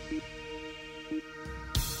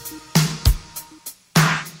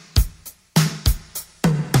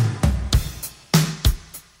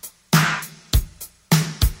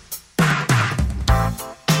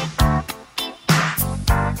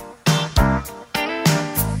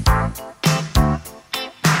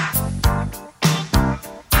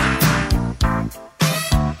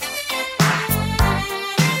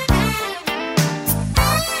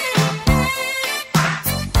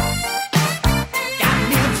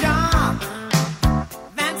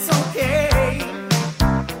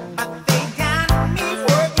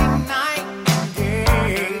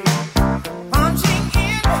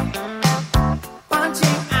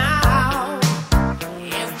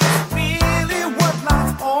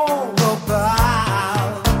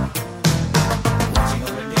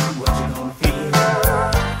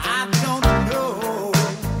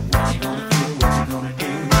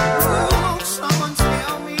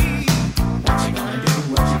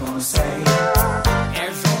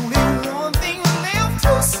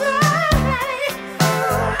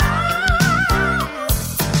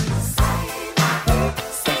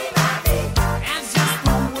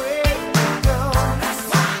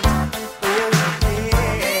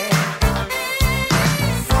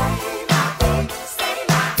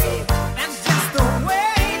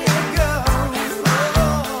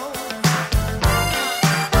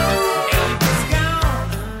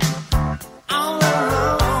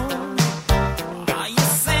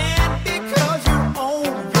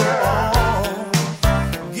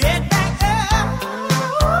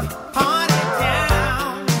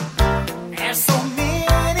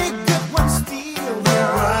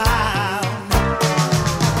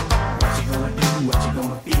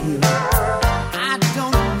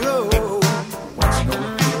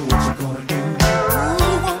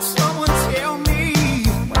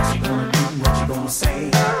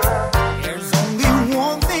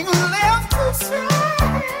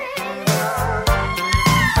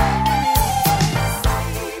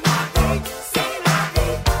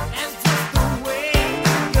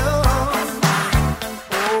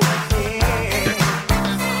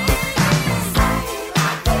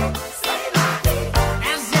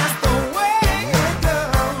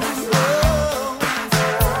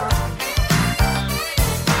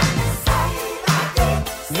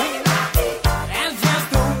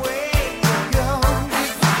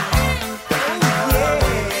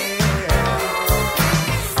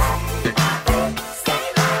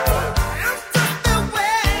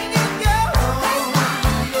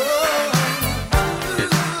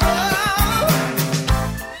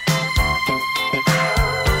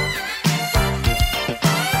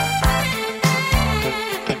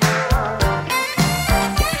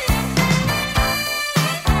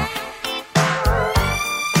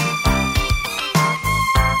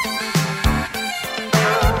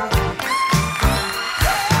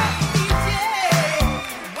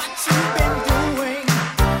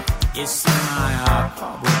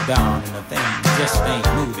 down and the thing just ain't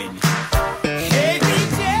moving. Hey,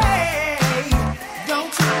 DJ,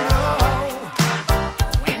 don't you know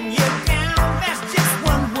when you're down, that's just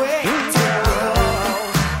one way to go.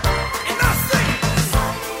 And I sing,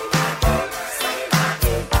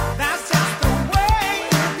 that's just the way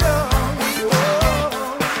to go. That's just the way it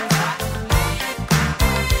goes.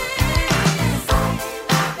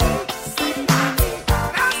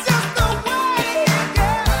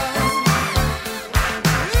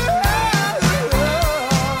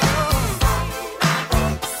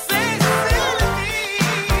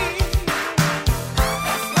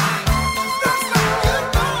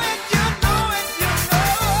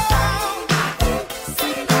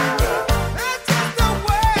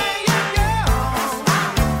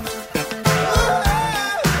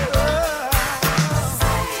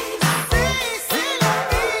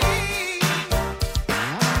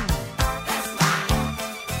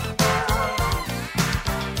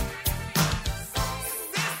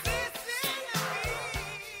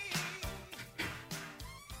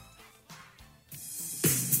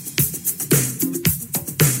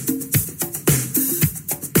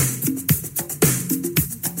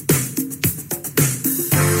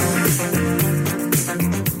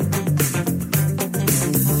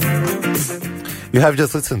 You have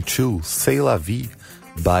just listened to C'est La Vie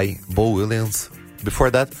by Bo Williams.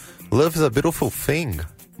 Before that, Love is a Beautiful Thing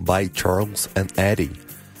by Charles and Eddie.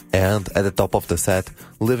 And at the top of the set,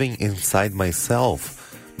 Living Inside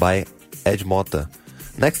Myself by Ed Mota.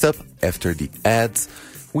 Next up, after the ads,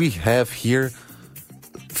 we have here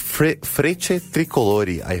Frecce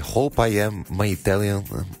Tricolori. I hope my Italian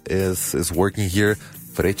is working here.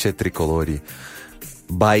 Frecce Tricolori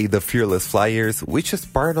by the Fearless Flyers, which is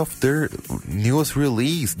part of their newest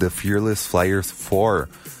release, the Fearless Flyers 4.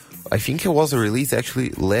 I think it was released actually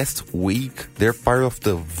last week. They're part of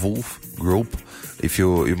the Wolf group. If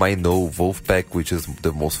you might know Wolfpack, which is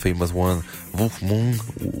the most famous one, Wolf Moon,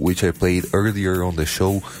 which I played earlier on the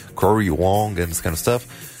show, Cory Wong and this kind of stuff.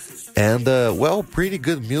 And, pretty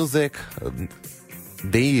good music.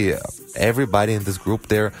 Everybody in this group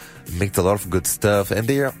there makes a lot of good stuff, and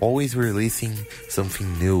they are always releasing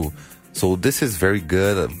something new. So this is very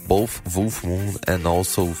good. Both Wolf Moon and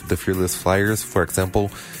also the Fearless Flyers, for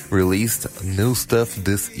example, released new stuff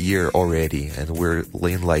this year already, and we're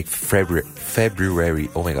in like February.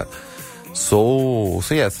 Oh my god. So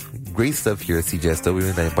yes, great stuff here at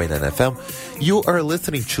CJSW 9.9 FM. You are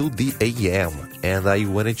listening to the AM, and I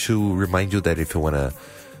wanted to remind you that if you want to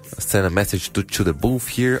send a message to the booth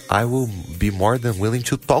here, I will be more than willing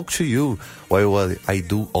to talk to you while I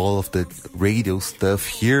do all of the radio stuff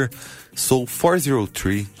here. So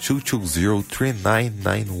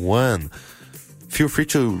 403-220-3991. Feel free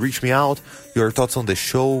to reach me out, your thoughts on the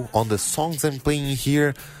show, on the songs I'm playing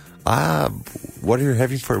here. What are you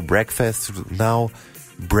having for breakfast now?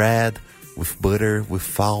 Bread with butter,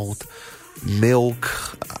 without milk?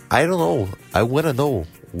 I don't know. I want to know.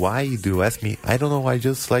 Why do you ask me? I don't know. I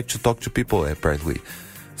just like to talk to people, apparently.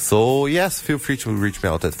 So yes, feel free to reach me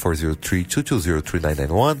out at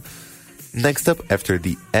 403-220-3991. Next up, after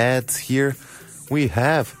the ads here, we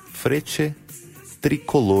have Frecce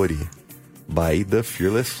Tricolori by the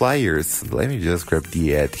Fearless Flyers. Let me just grab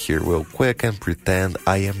the ad here real quick and pretend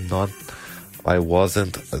I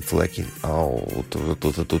wasn't clicking out.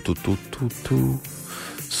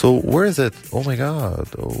 So where is it? Oh my god.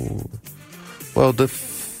 Oh, well, the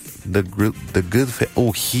good.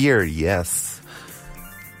 Oh, here, yes.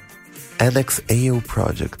 Annex AO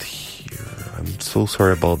project here. I'm so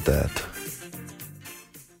sorry about that.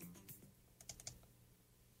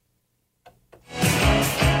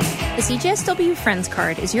 The CJSW Friends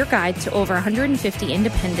Card is your guide to over 150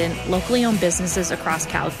 independent, locally owned businesses across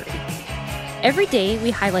Calgary. Every day, we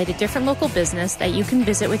highlight a different local business that you can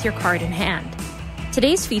visit with your card in hand.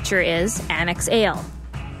 Today's feature is Annex Ale.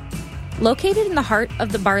 Located in the heart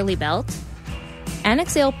of the Barley Belt,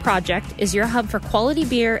 Annex Ale Project is your hub for quality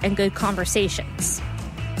beer and good conversations.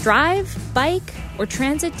 Drive, bike, or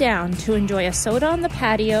transit down to enjoy a soda on the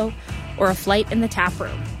patio or a flight in the tap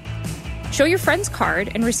room. Show your friend's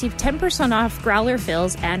card and receive 10% off growler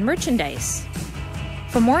fills and merchandise.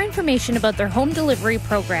 For more information about their home delivery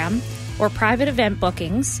program or private event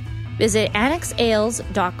bookings, visit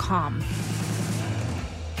annexales.com.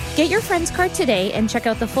 Get your friend's card today and check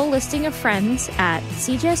out the full listing of friends at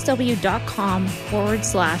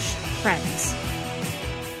cjsw.com/friends.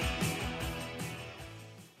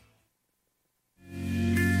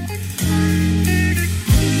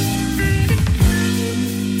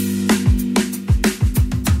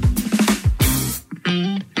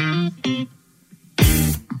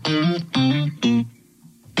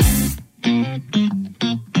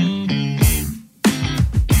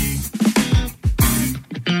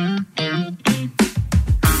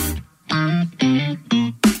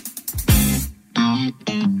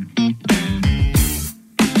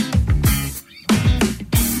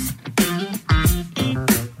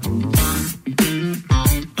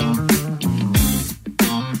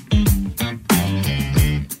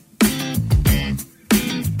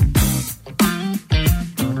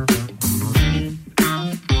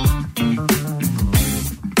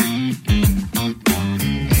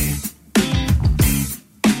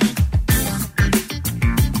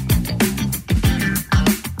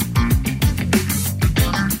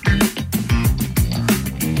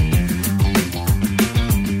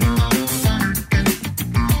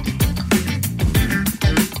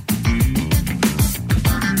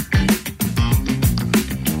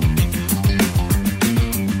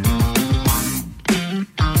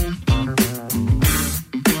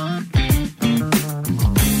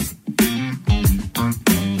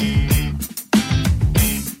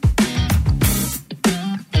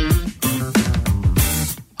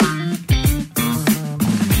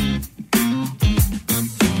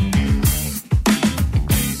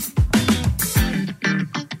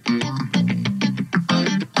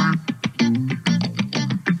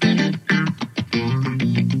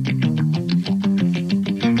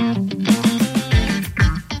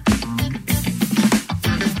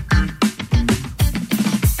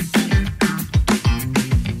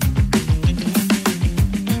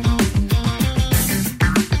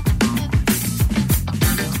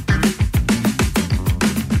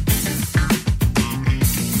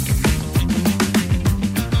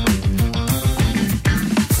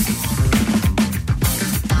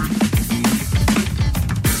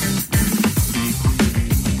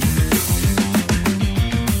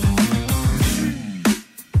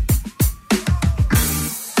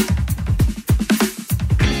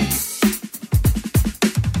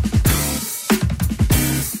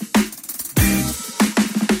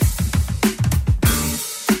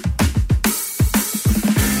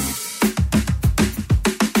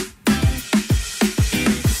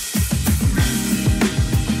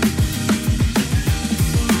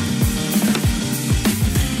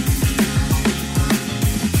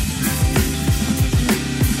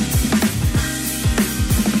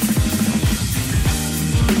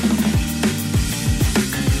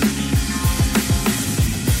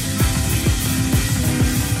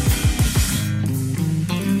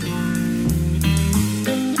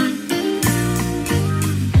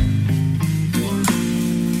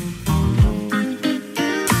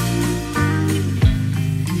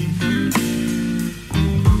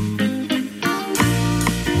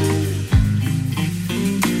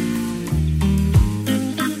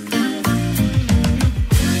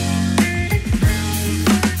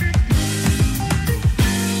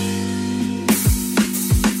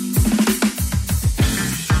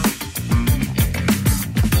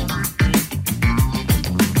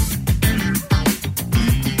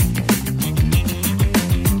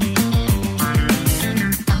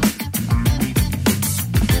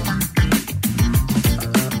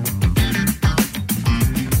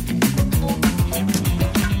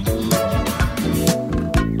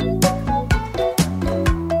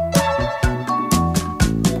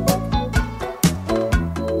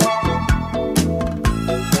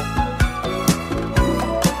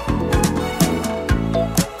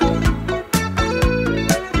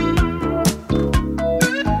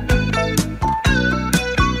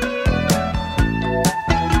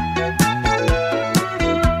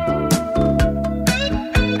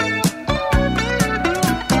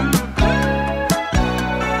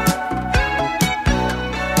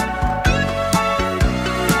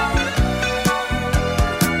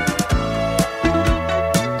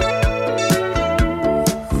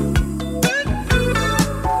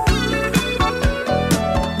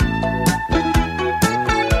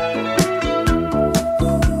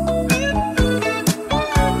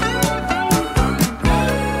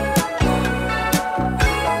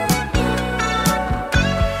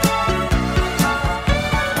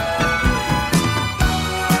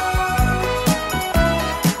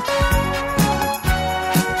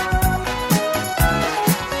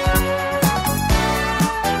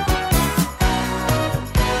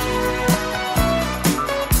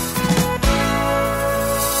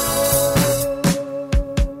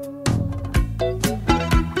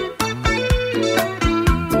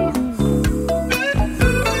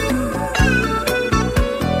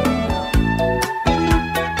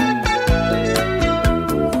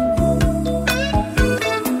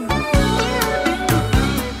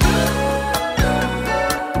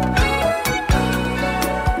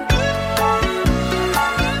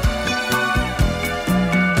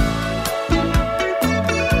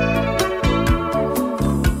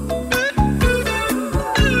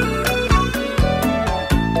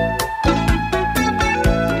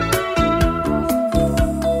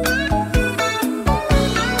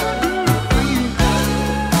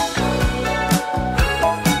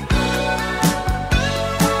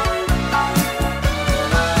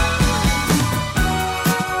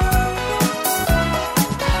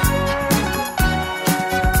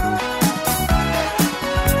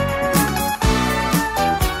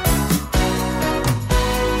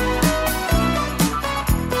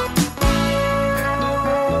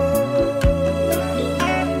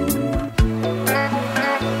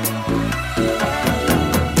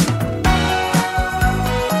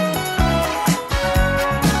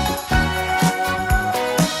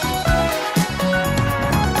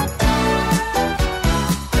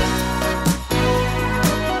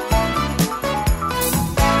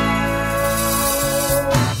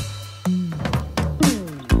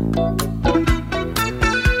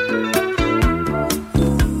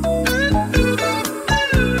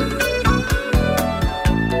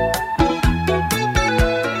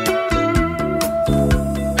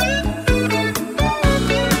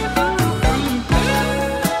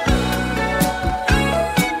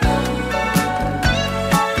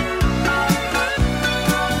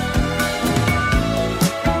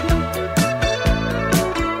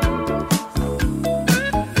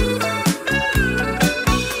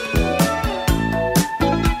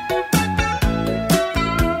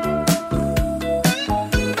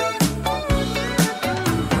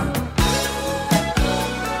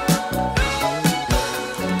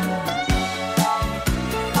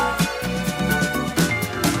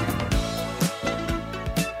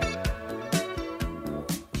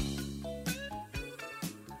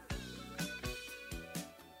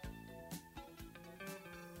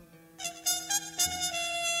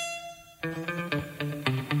 Have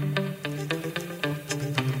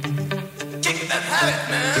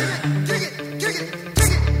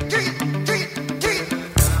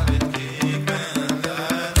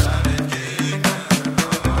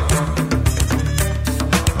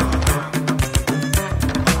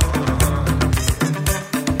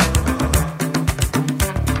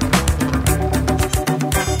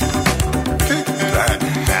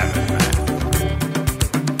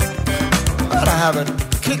it,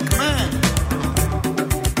 kick man.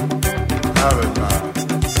 Have it, man.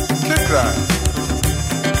 Kick that.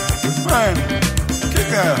 Man, kick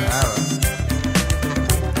that. Have it.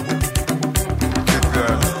 Kick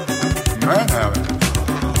that. Man, have it.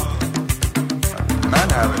 Man,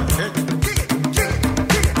 have it. Kick.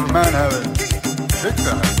 Man, have it. Kick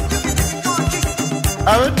that.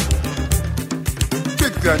 Have it.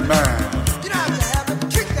 Kick that man.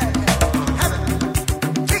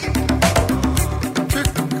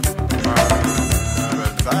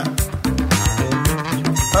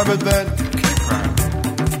 Have it then, kick man.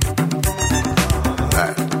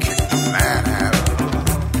 That kick, man have it.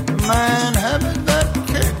 Man have it, that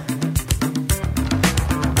kick.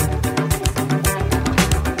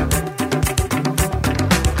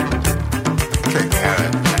 Kick have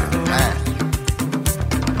it, man.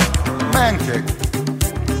 Man kick.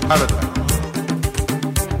 Have it then.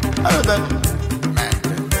 Have it then. Man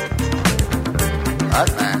kick. That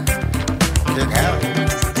man. Kick have it.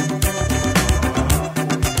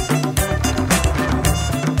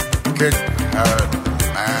 Kick, have it,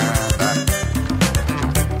 man, that.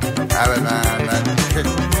 Have it, man, that kick.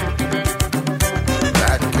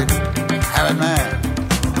 That kick, have it, man.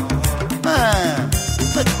 Man,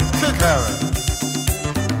 that kick, have it.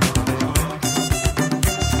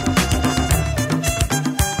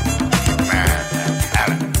 Kick, man, have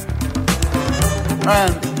it.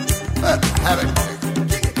 Man, that have it.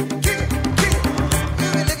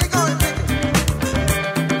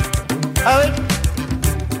 Have it.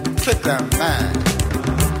 Kick that man.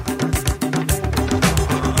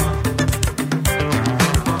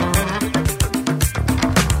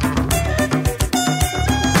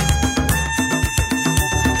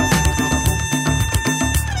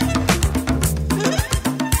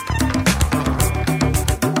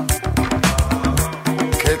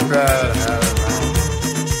 Kick that, have it, man.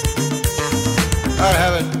 I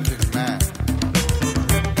have it, kick man.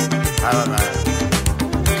 Have it, man.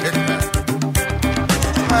 Kick that.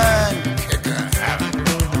 Man, kick that, have it.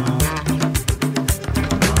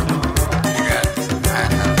 You got it, man,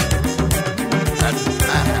 have it. That's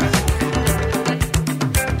man, have it.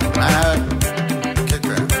 Man, have it. Kick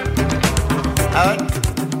that. Have it.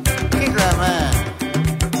 Kick that, man.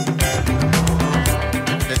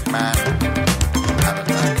 Kick man. Have it,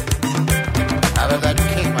 man.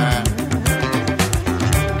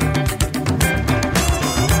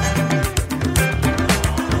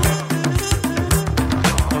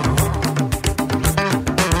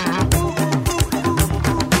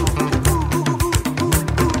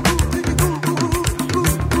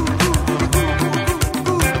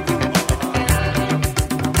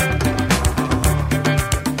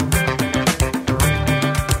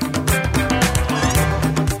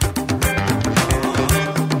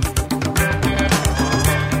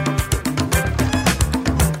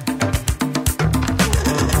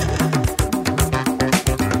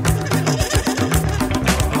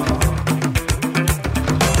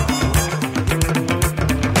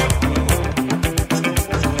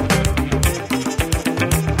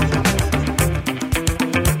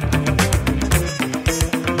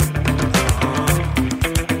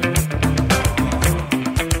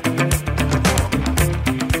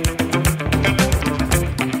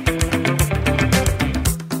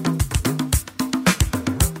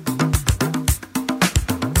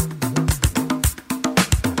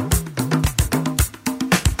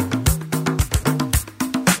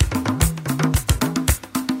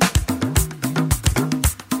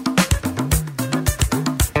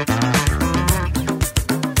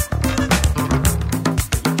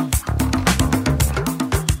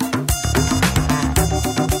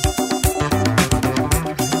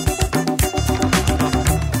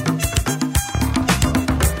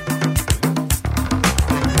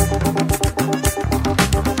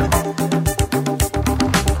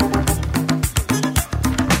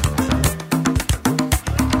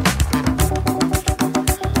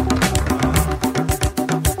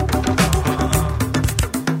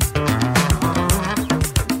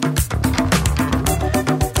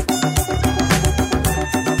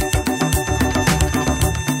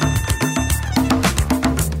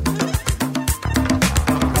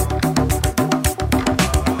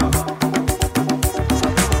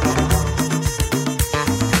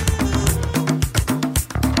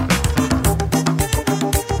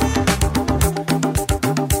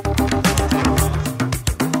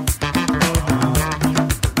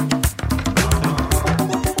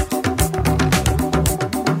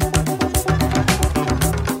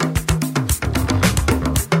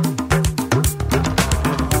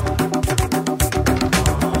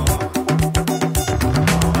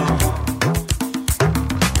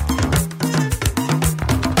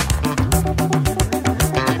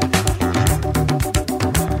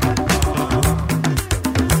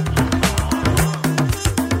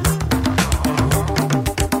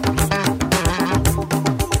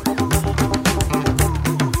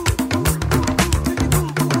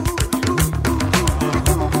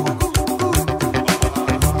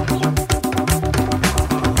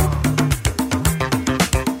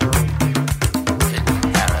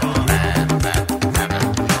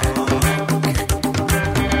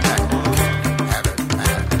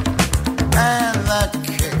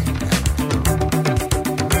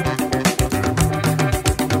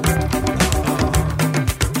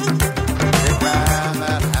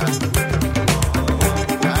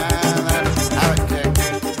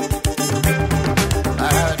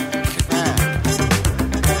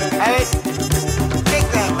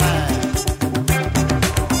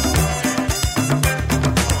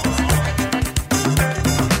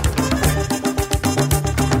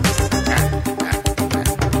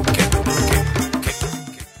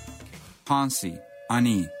 Merci,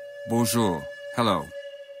 Ani, Bonjour, Hello.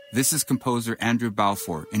 This is composer Andrew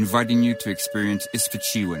Balfour inviting you to experience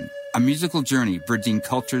Ispichiwan, a musical journey bridging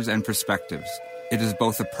cultures and perspectives. It is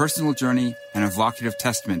both a personal journey and evocative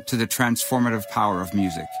testament to the transformative power of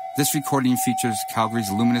music. This recording features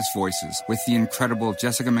Calgary's luminous voices with the incredible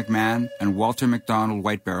Jessica McMahon and Walter McDonald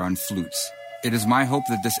Whitebear on flutes. It is my hope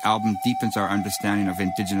that this album deepens our understanding of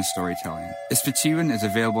Indigenous storytelling. Ispichiwan is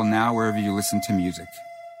available now wherever you listen to music.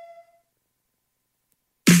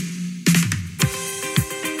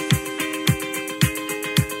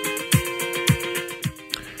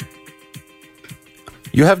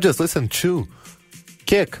 You have just listened to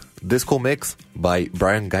Kick, Disco Mix by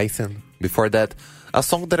Brian Geisen. Before that, a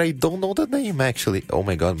song that I don't know the name actually. Oh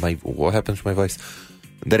my god, what happened to my voice?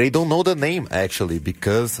 That I don't know the name actually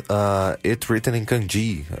because it's written in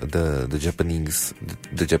kanji, the Japanese.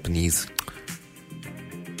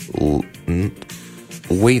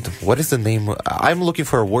 Wait, what is the name? I'm looking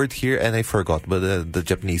for a word here and I forgot, but the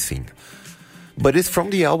Japanese thing. But it's from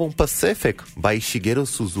the album Pacific by Shigeru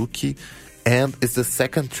Suzuki. And it's the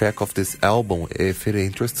second track of this album if it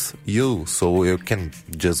interests you. So you can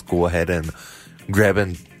just go ahead and grab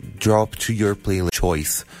and drop to your playlist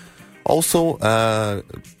choice. Also,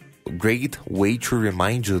 great way to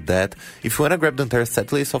remind you that if you want to grab the entire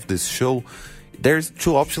set list of this show, there's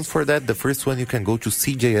two options for that. The first one, you can go to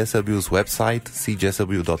CJSW's website,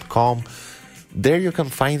 cjsw.com. There you can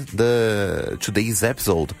find today's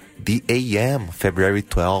episode, the AM, February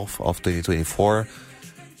 12th of 2024.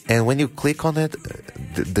 And when you click on it,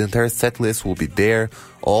 the entire set list will be there.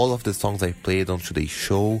 All of the songs I played on today's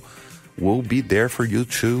show will be there for you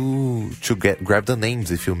to grab the names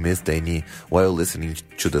if you missed any while listening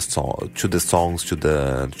to the songs to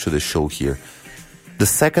the show here. The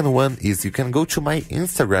second one is you can go to my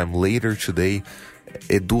Instagram later today,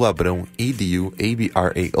 Edu Abrão, EDU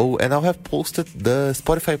ABRAO, and I'll have posted the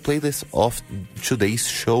Spotify playlist of today's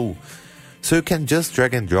show, so you can just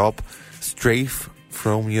drag and drop straight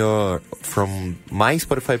from my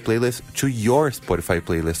Spotify playlist to your Spotify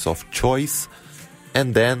playlist of choice,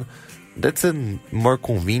 and then that's a more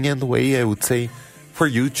convenient way, I would say, for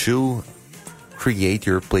you to create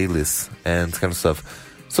your playlist and kind of stuff.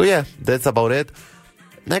 So yeah, that's about it.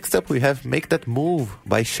 Next up we have Make That Move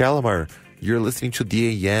by Shalamar. You're listening to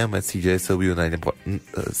DAM at CJSW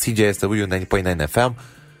 90.9 FM.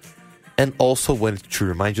 And also wanted to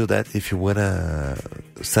remind you that if you want to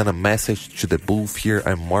send a message to the booth here,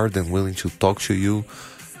 I'm more than willing to talk to you.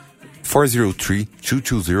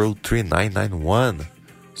 403-220-3991.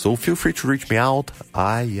 So feel free to reach me out.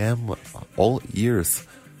 I am all ears.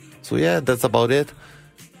 So yeah, that's about it.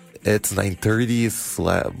 It's 9:30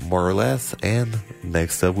 more or less. And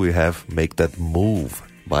next up we have Make That Move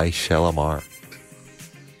by Shalamar.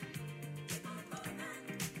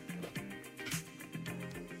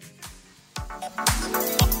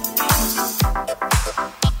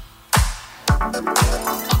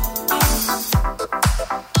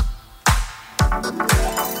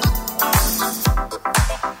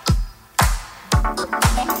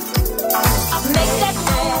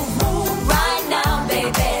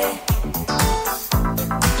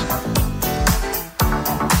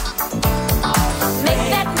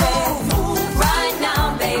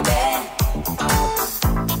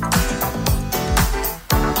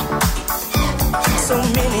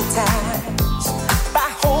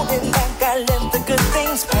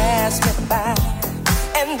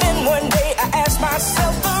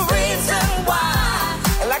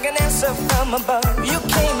 You're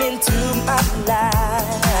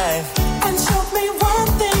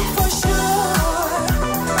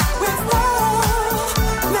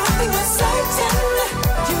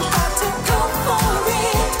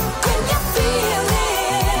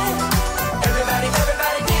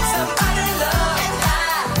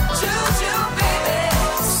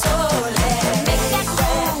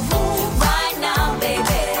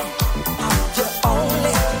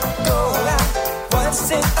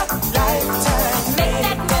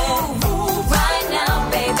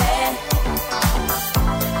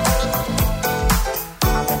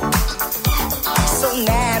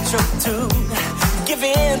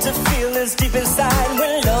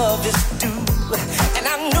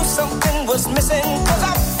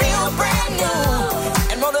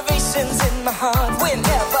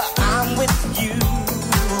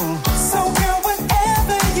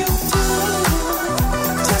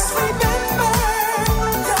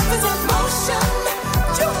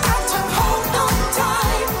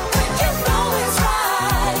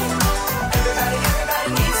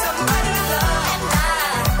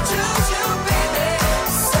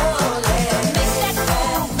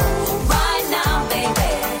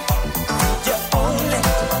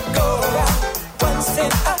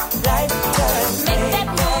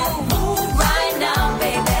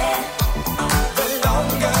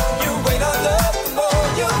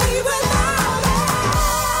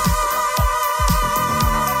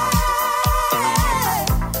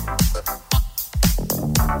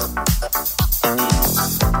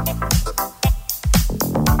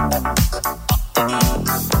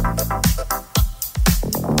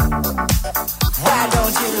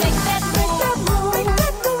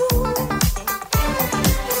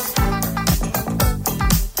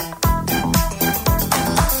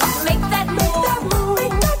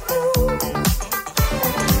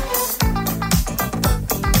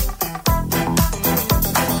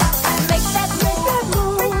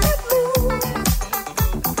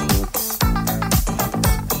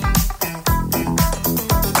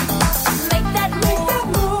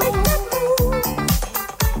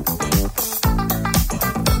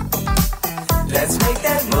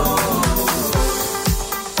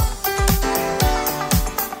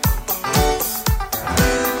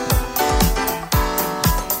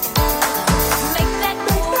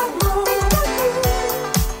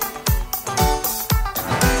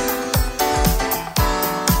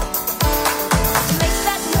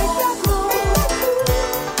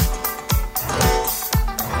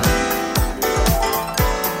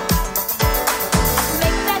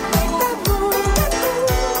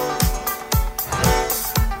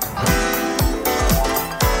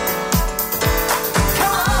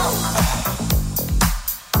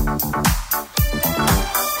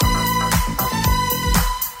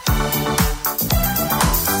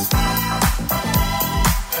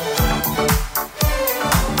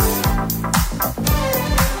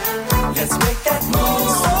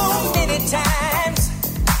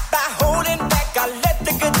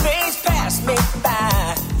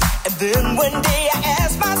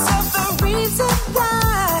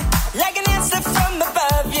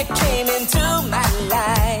came into my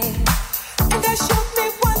life. And that showed me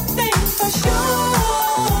one thing for sure.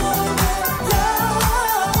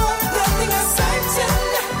 Love, nothing is certain.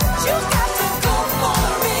 You got to go for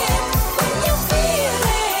it when you feel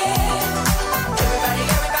it.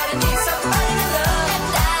 Everybody needs somebody to love. And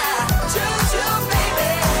I choose you,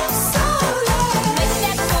 baby. So love. Make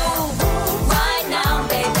that move right now,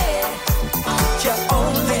 baby. You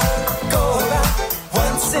only go around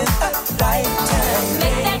once in a lifetime.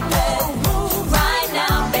 Make that move right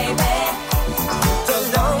now, baby. The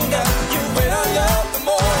longer you wait on love, the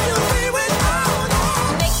more you'll be without.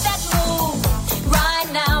 Make that move right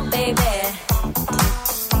now, baby.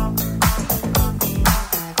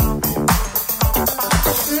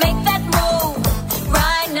 Make that move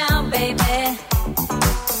right now, baby.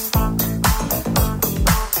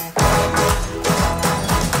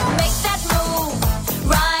 Make that move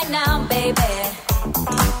right now, baby.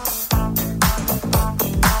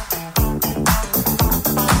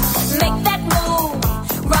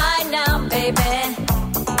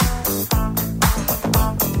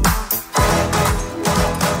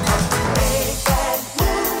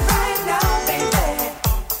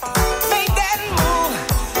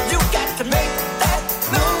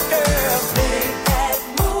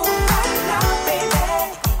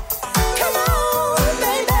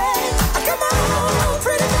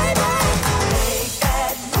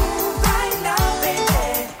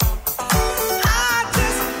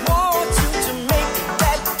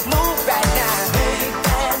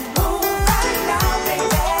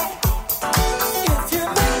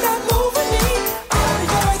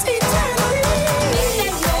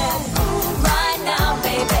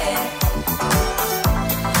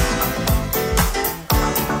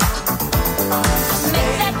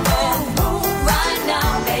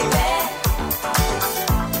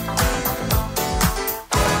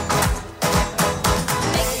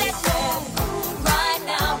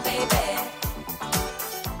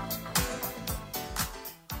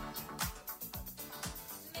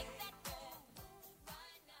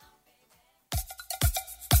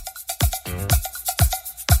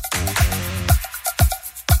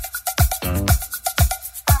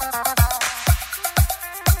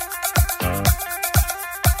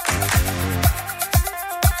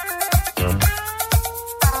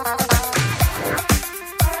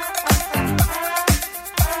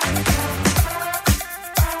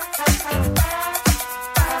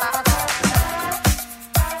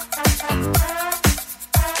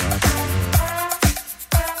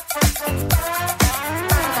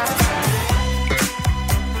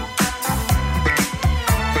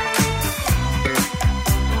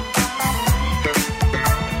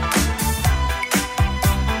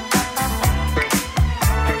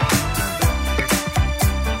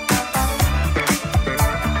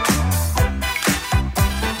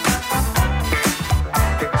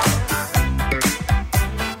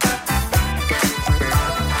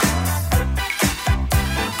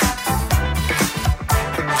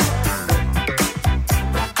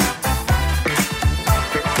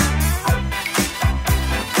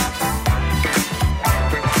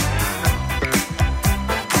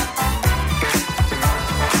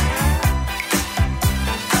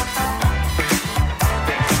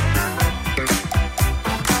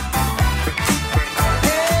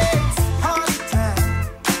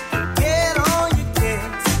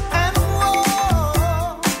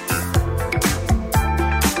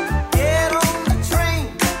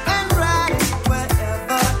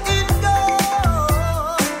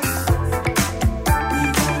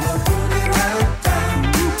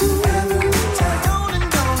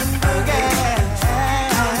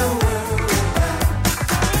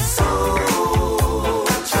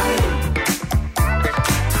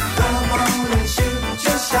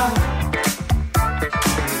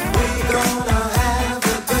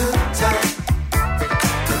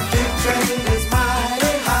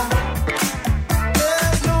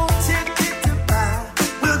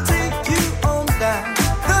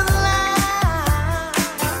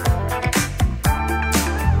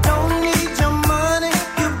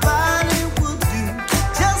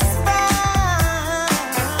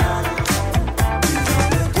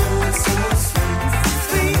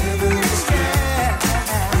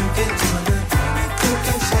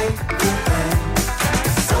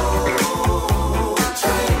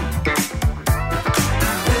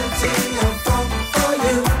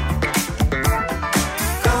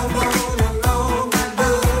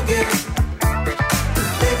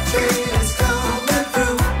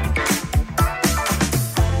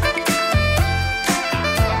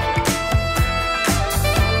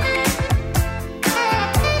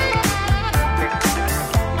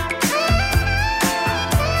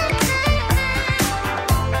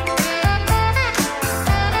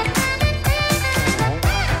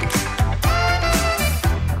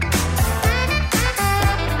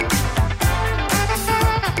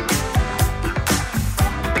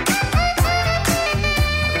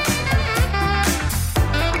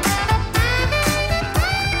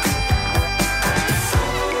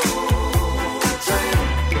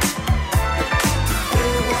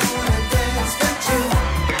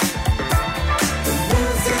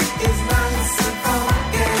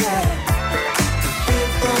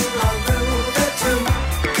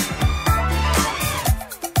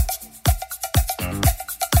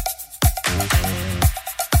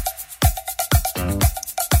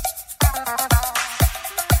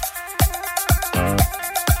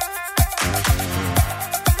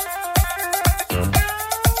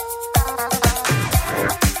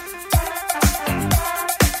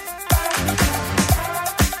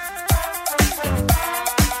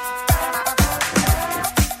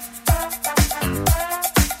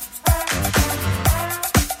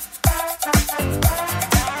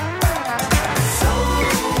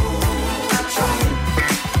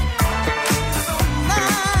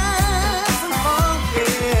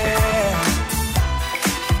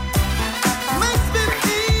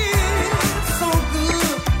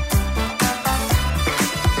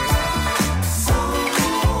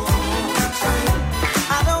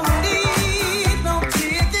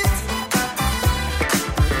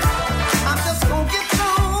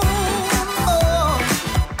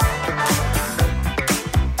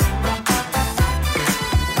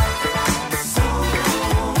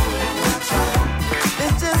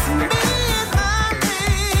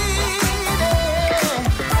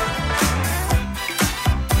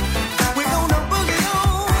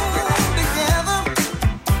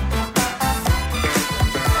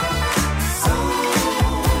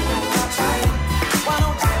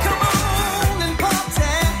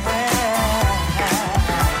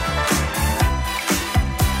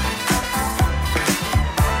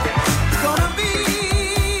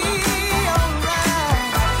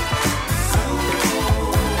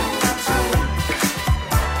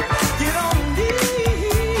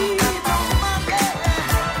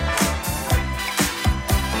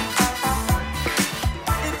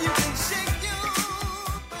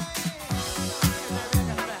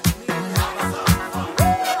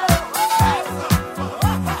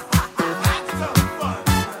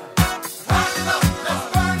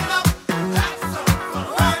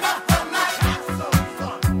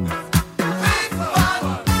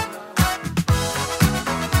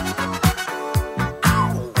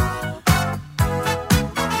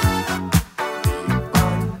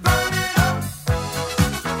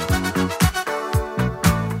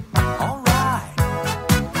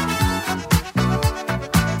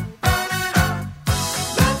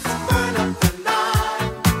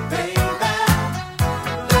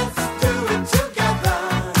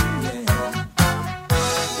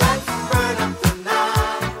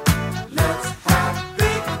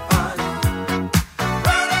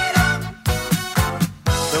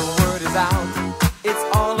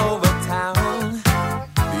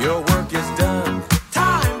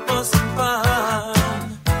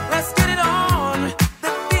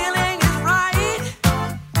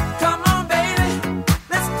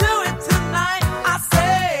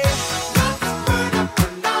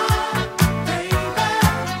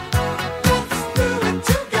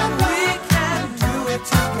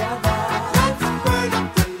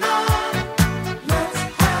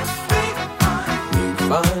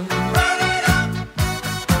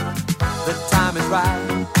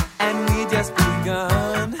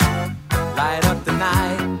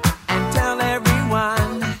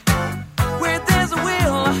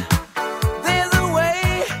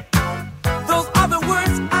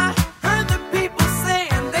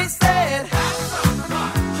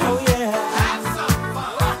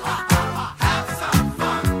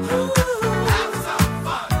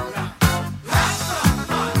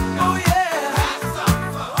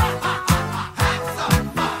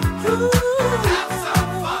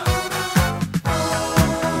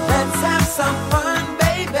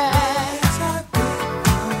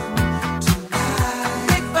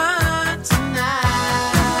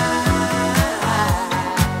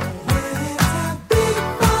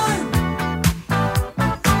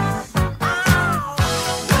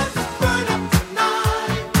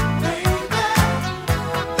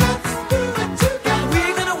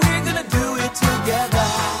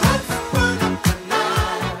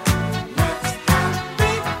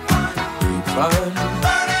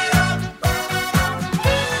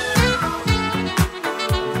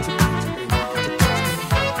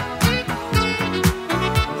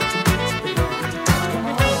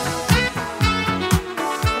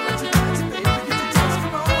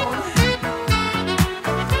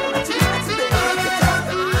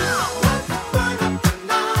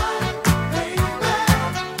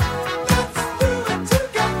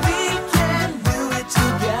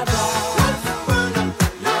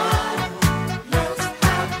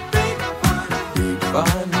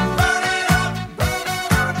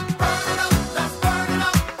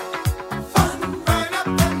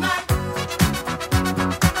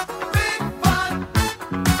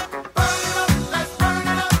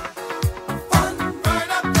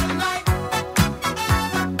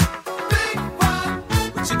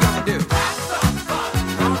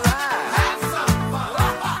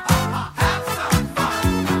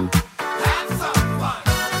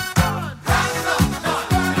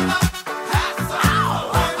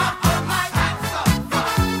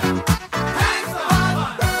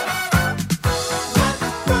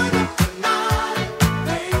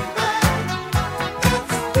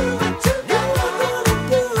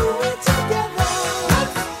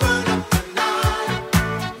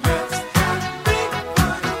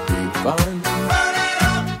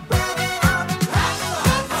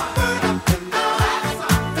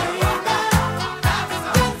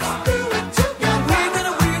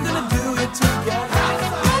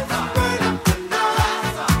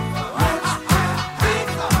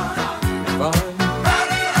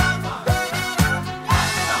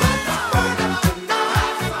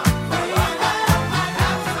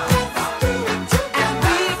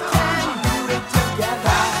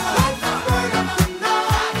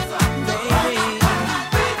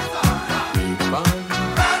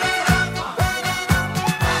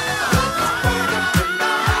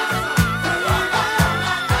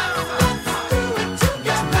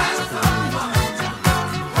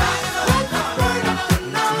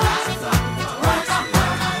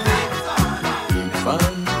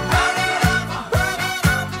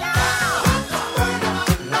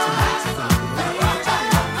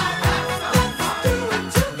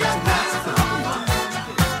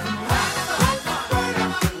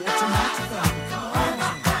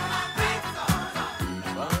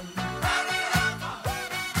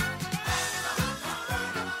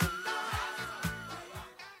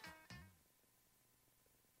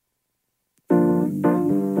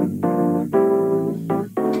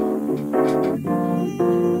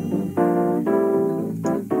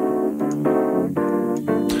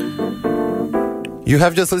 You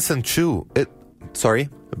have just listened to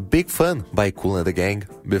Big Fun by Kool and the Gang.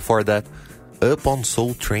 Before that, Up on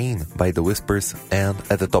Soul Train by The Whispers, and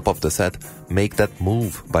at the top of the set, Make That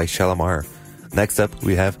Move by Shalamar. Next up,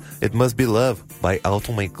 we have It Must Be Love by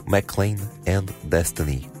Alton McLean and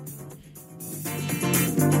Destiny.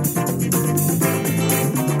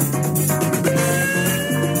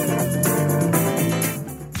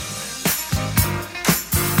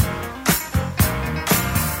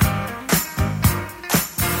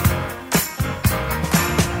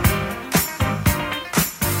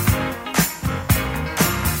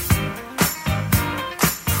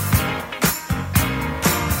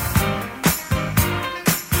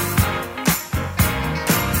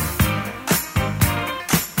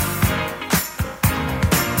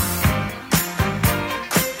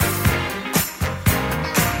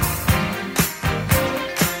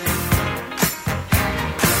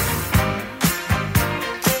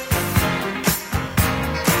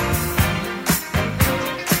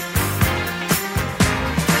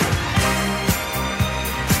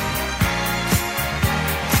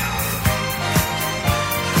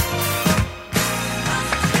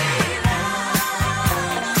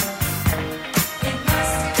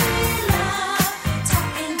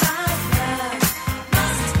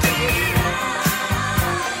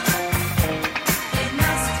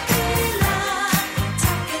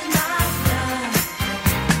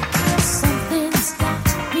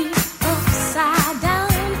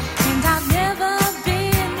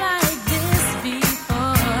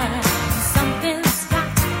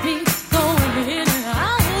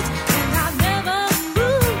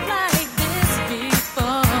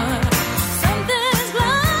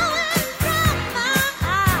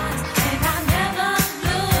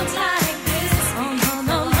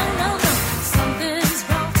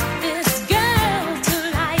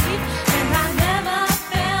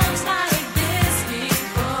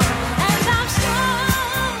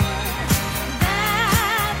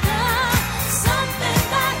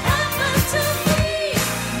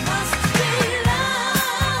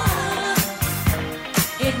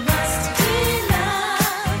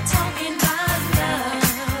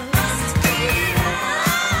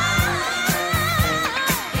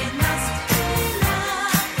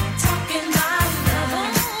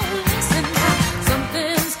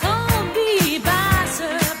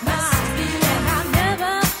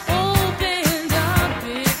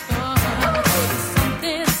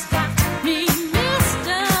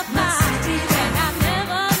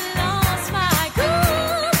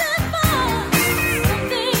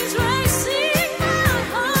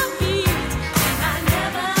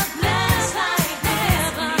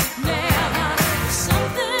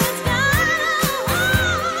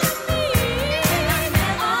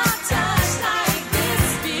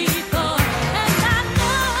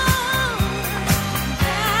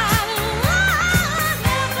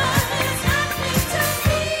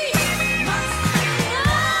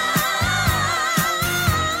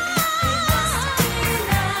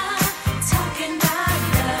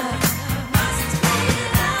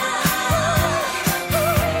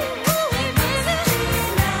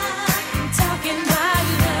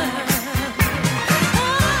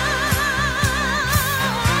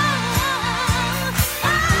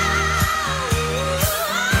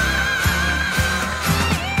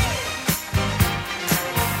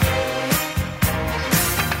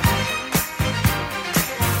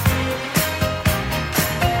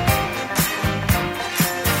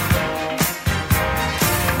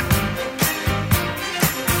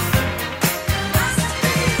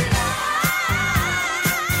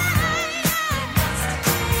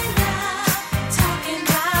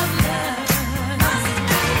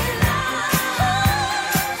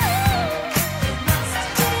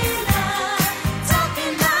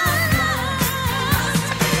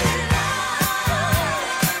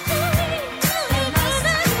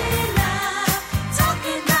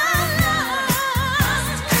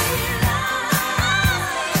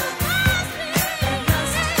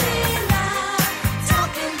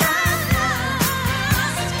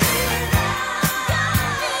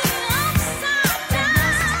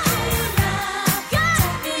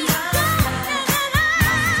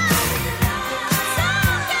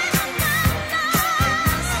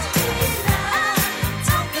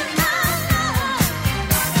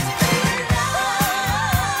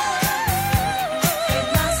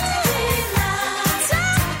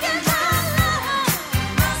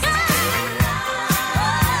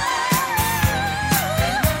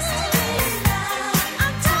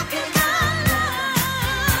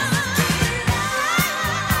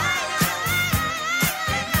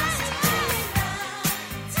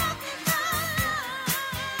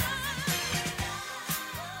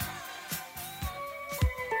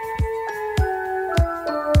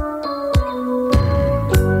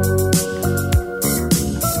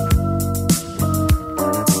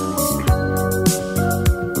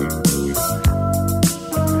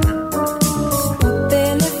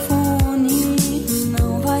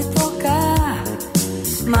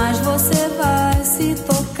 vai se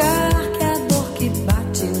tocar que a dor que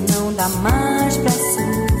bate não dá mais pra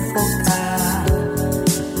sufocar.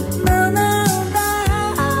 Não, não dá.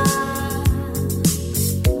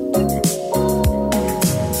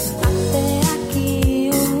 Até aqui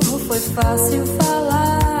foi fácil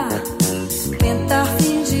falar, tentar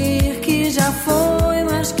fingir que já foi,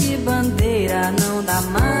 mas que bandeira não dá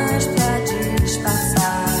mais pra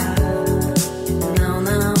disfarçar. Não,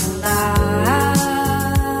 não dá.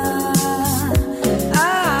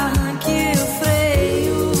 Arranque o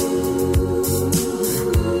freio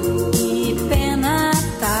e pena a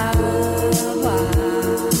tábua.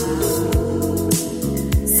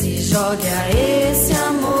 Se jogue a esse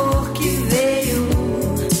amor que veio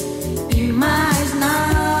e mais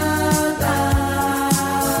nada.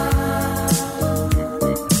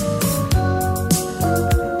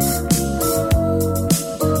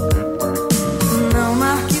 Não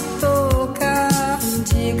marque toca,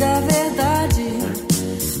 diga a verdade,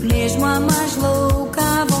 mesmo a mais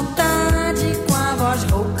louca vontade, com a voz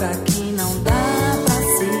rouca que não dá pra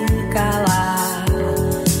se calar.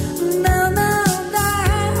 Não, não dá.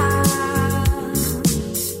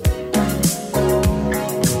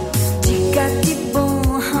 Diga que bom,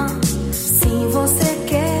 sim você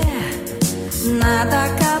quer, nada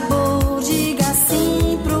acabou, diga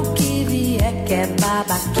sim pro que vier, que é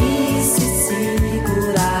babaquice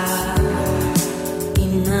segurar. E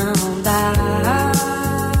não dá.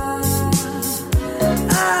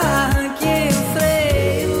 Arranque o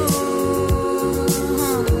freio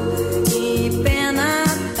e pena a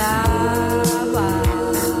tábua.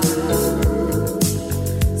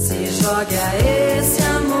 Se jogue a esse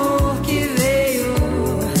amor que veio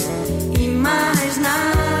e mais nada.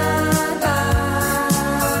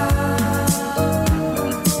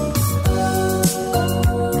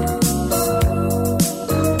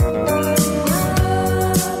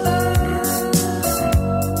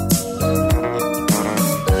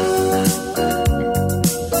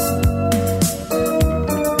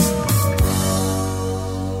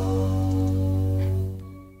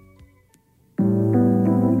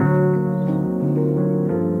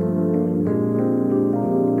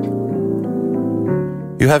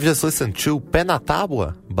 You have just listened to Pé na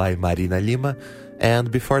Tábua by Marina Lima,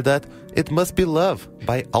 and before that, It Must Be Love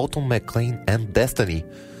by Alton McClain and Destiny.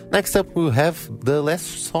 Next up, we'll have the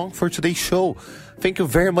last song for today's show. Thank you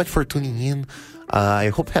very much for tuning in. I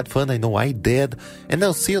hope you had fun. I know I did. And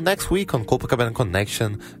I'll see you next week on Copacabana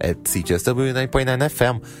Connection at CJSW 9.9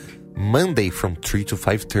 FM. Monday from 3 to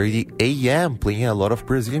 5:30 a.m. playing a lot of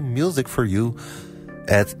Brazilian music for you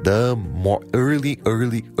at the more early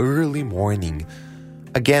morning.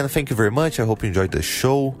 Again, thank you very much. I hope you enjoyed the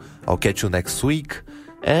show. I'll catch you next week.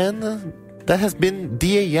 And that has been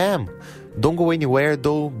DAM. Don't go anywhere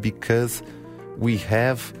though, because we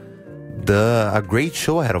have a great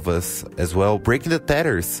show ahead of us as well, Breaking the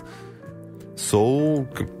Tethers. So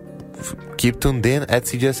keep tuned in at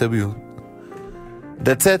CJSW.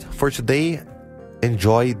 That's it for today.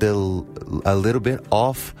 Enjoy a little bit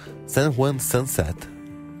of San Juan Sunset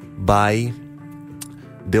by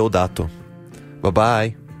Deodato.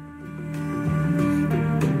 Bye-bye.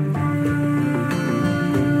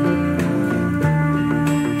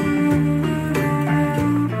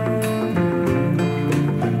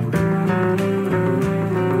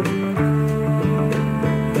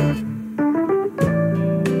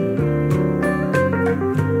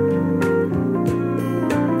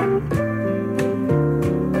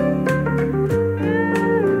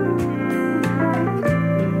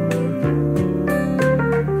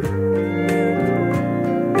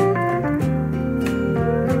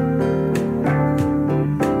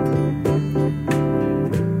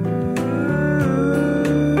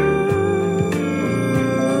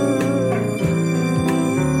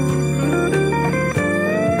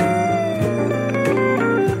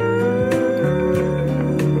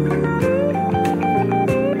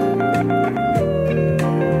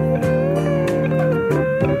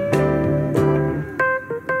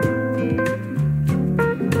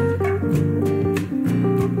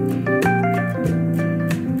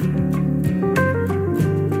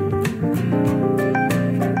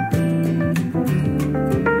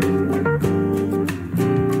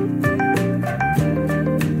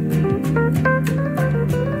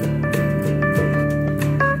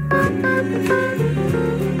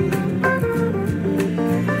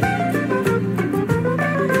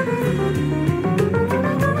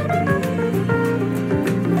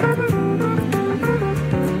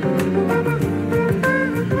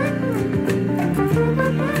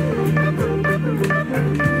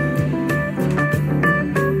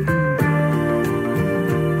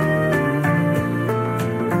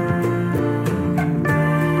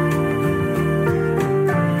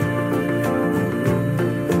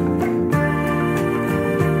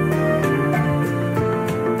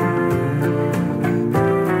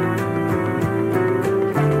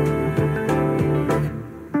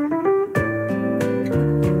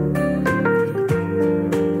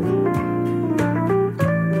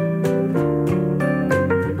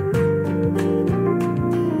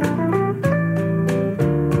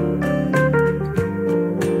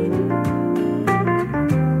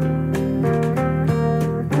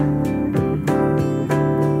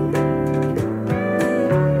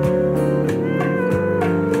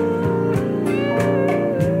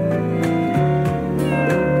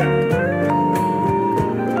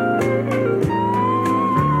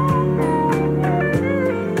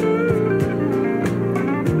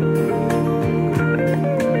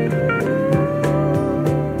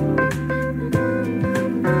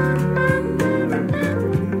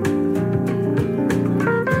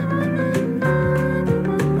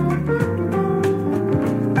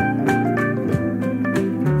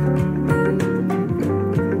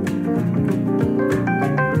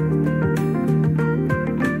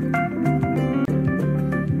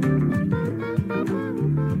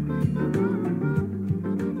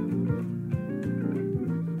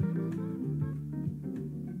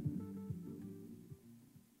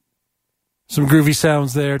 Some groovy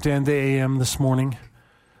sounds there to end the AM this morning.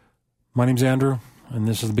 My name's Andrew, and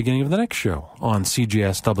this is the beginning of the next show on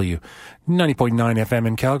CJSW 90.9 FM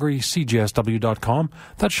in Calgary, CJSW.com.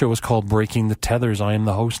 That show is called Breaking the Tethers. I am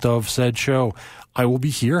the host of said show. I will be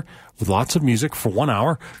here with lots of music for 1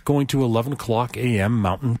 hour, going to 11 o'clock a.m.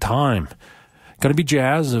 Mountain Time. Going to be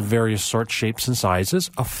jazz of various sorts, shapes, and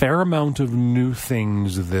sizes. A fair amount of new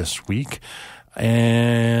things this week,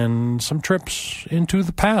 and some trips into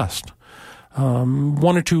the past.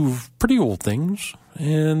 One or two pretty old things,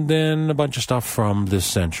 and then a bunch of stuff from this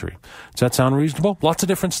century. Does that sound reasonable? Lots of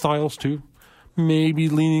different styles, too. Maybe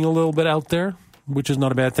leaning a little bit out there, which is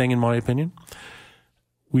not a bad thing in my opinion.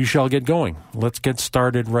 We shall get going. Let's get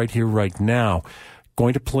started right here, right now.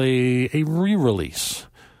 Going to play a re-release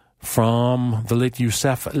from the late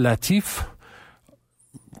Yusef Lateef,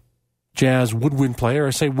 jazz woodwind player. I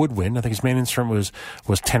say woodwind. I think his main instrument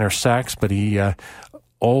was tenor sax, but he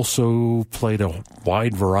also played a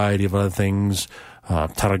wide variety of other things,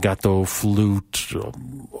 taragato, flute,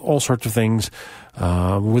 all sorts of things,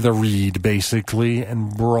 with a reed, basically,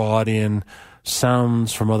 and brought in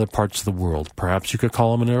sounds from other parts of the world. Perhaps you could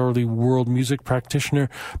call him an early world music practitioner,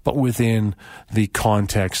 but within the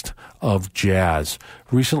context of jazz.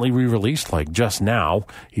 Recently re-released, like just now,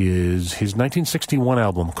 is his 1961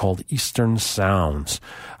 album called Eastern Sounds.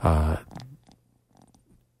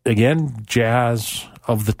 Again, jazz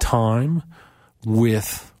of the time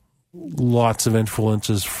with lots of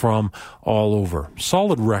influences from all over.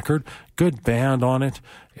 Solid record, good band on it.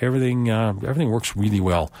 Everything works really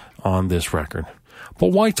well on this record. But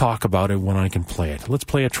why talk about it when I can play it? Let's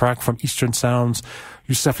play a track from Eastern Sounds,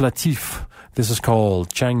 Yusef Lateef. This is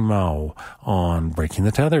called Chang Mao on Breaking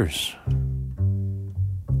the Tethers.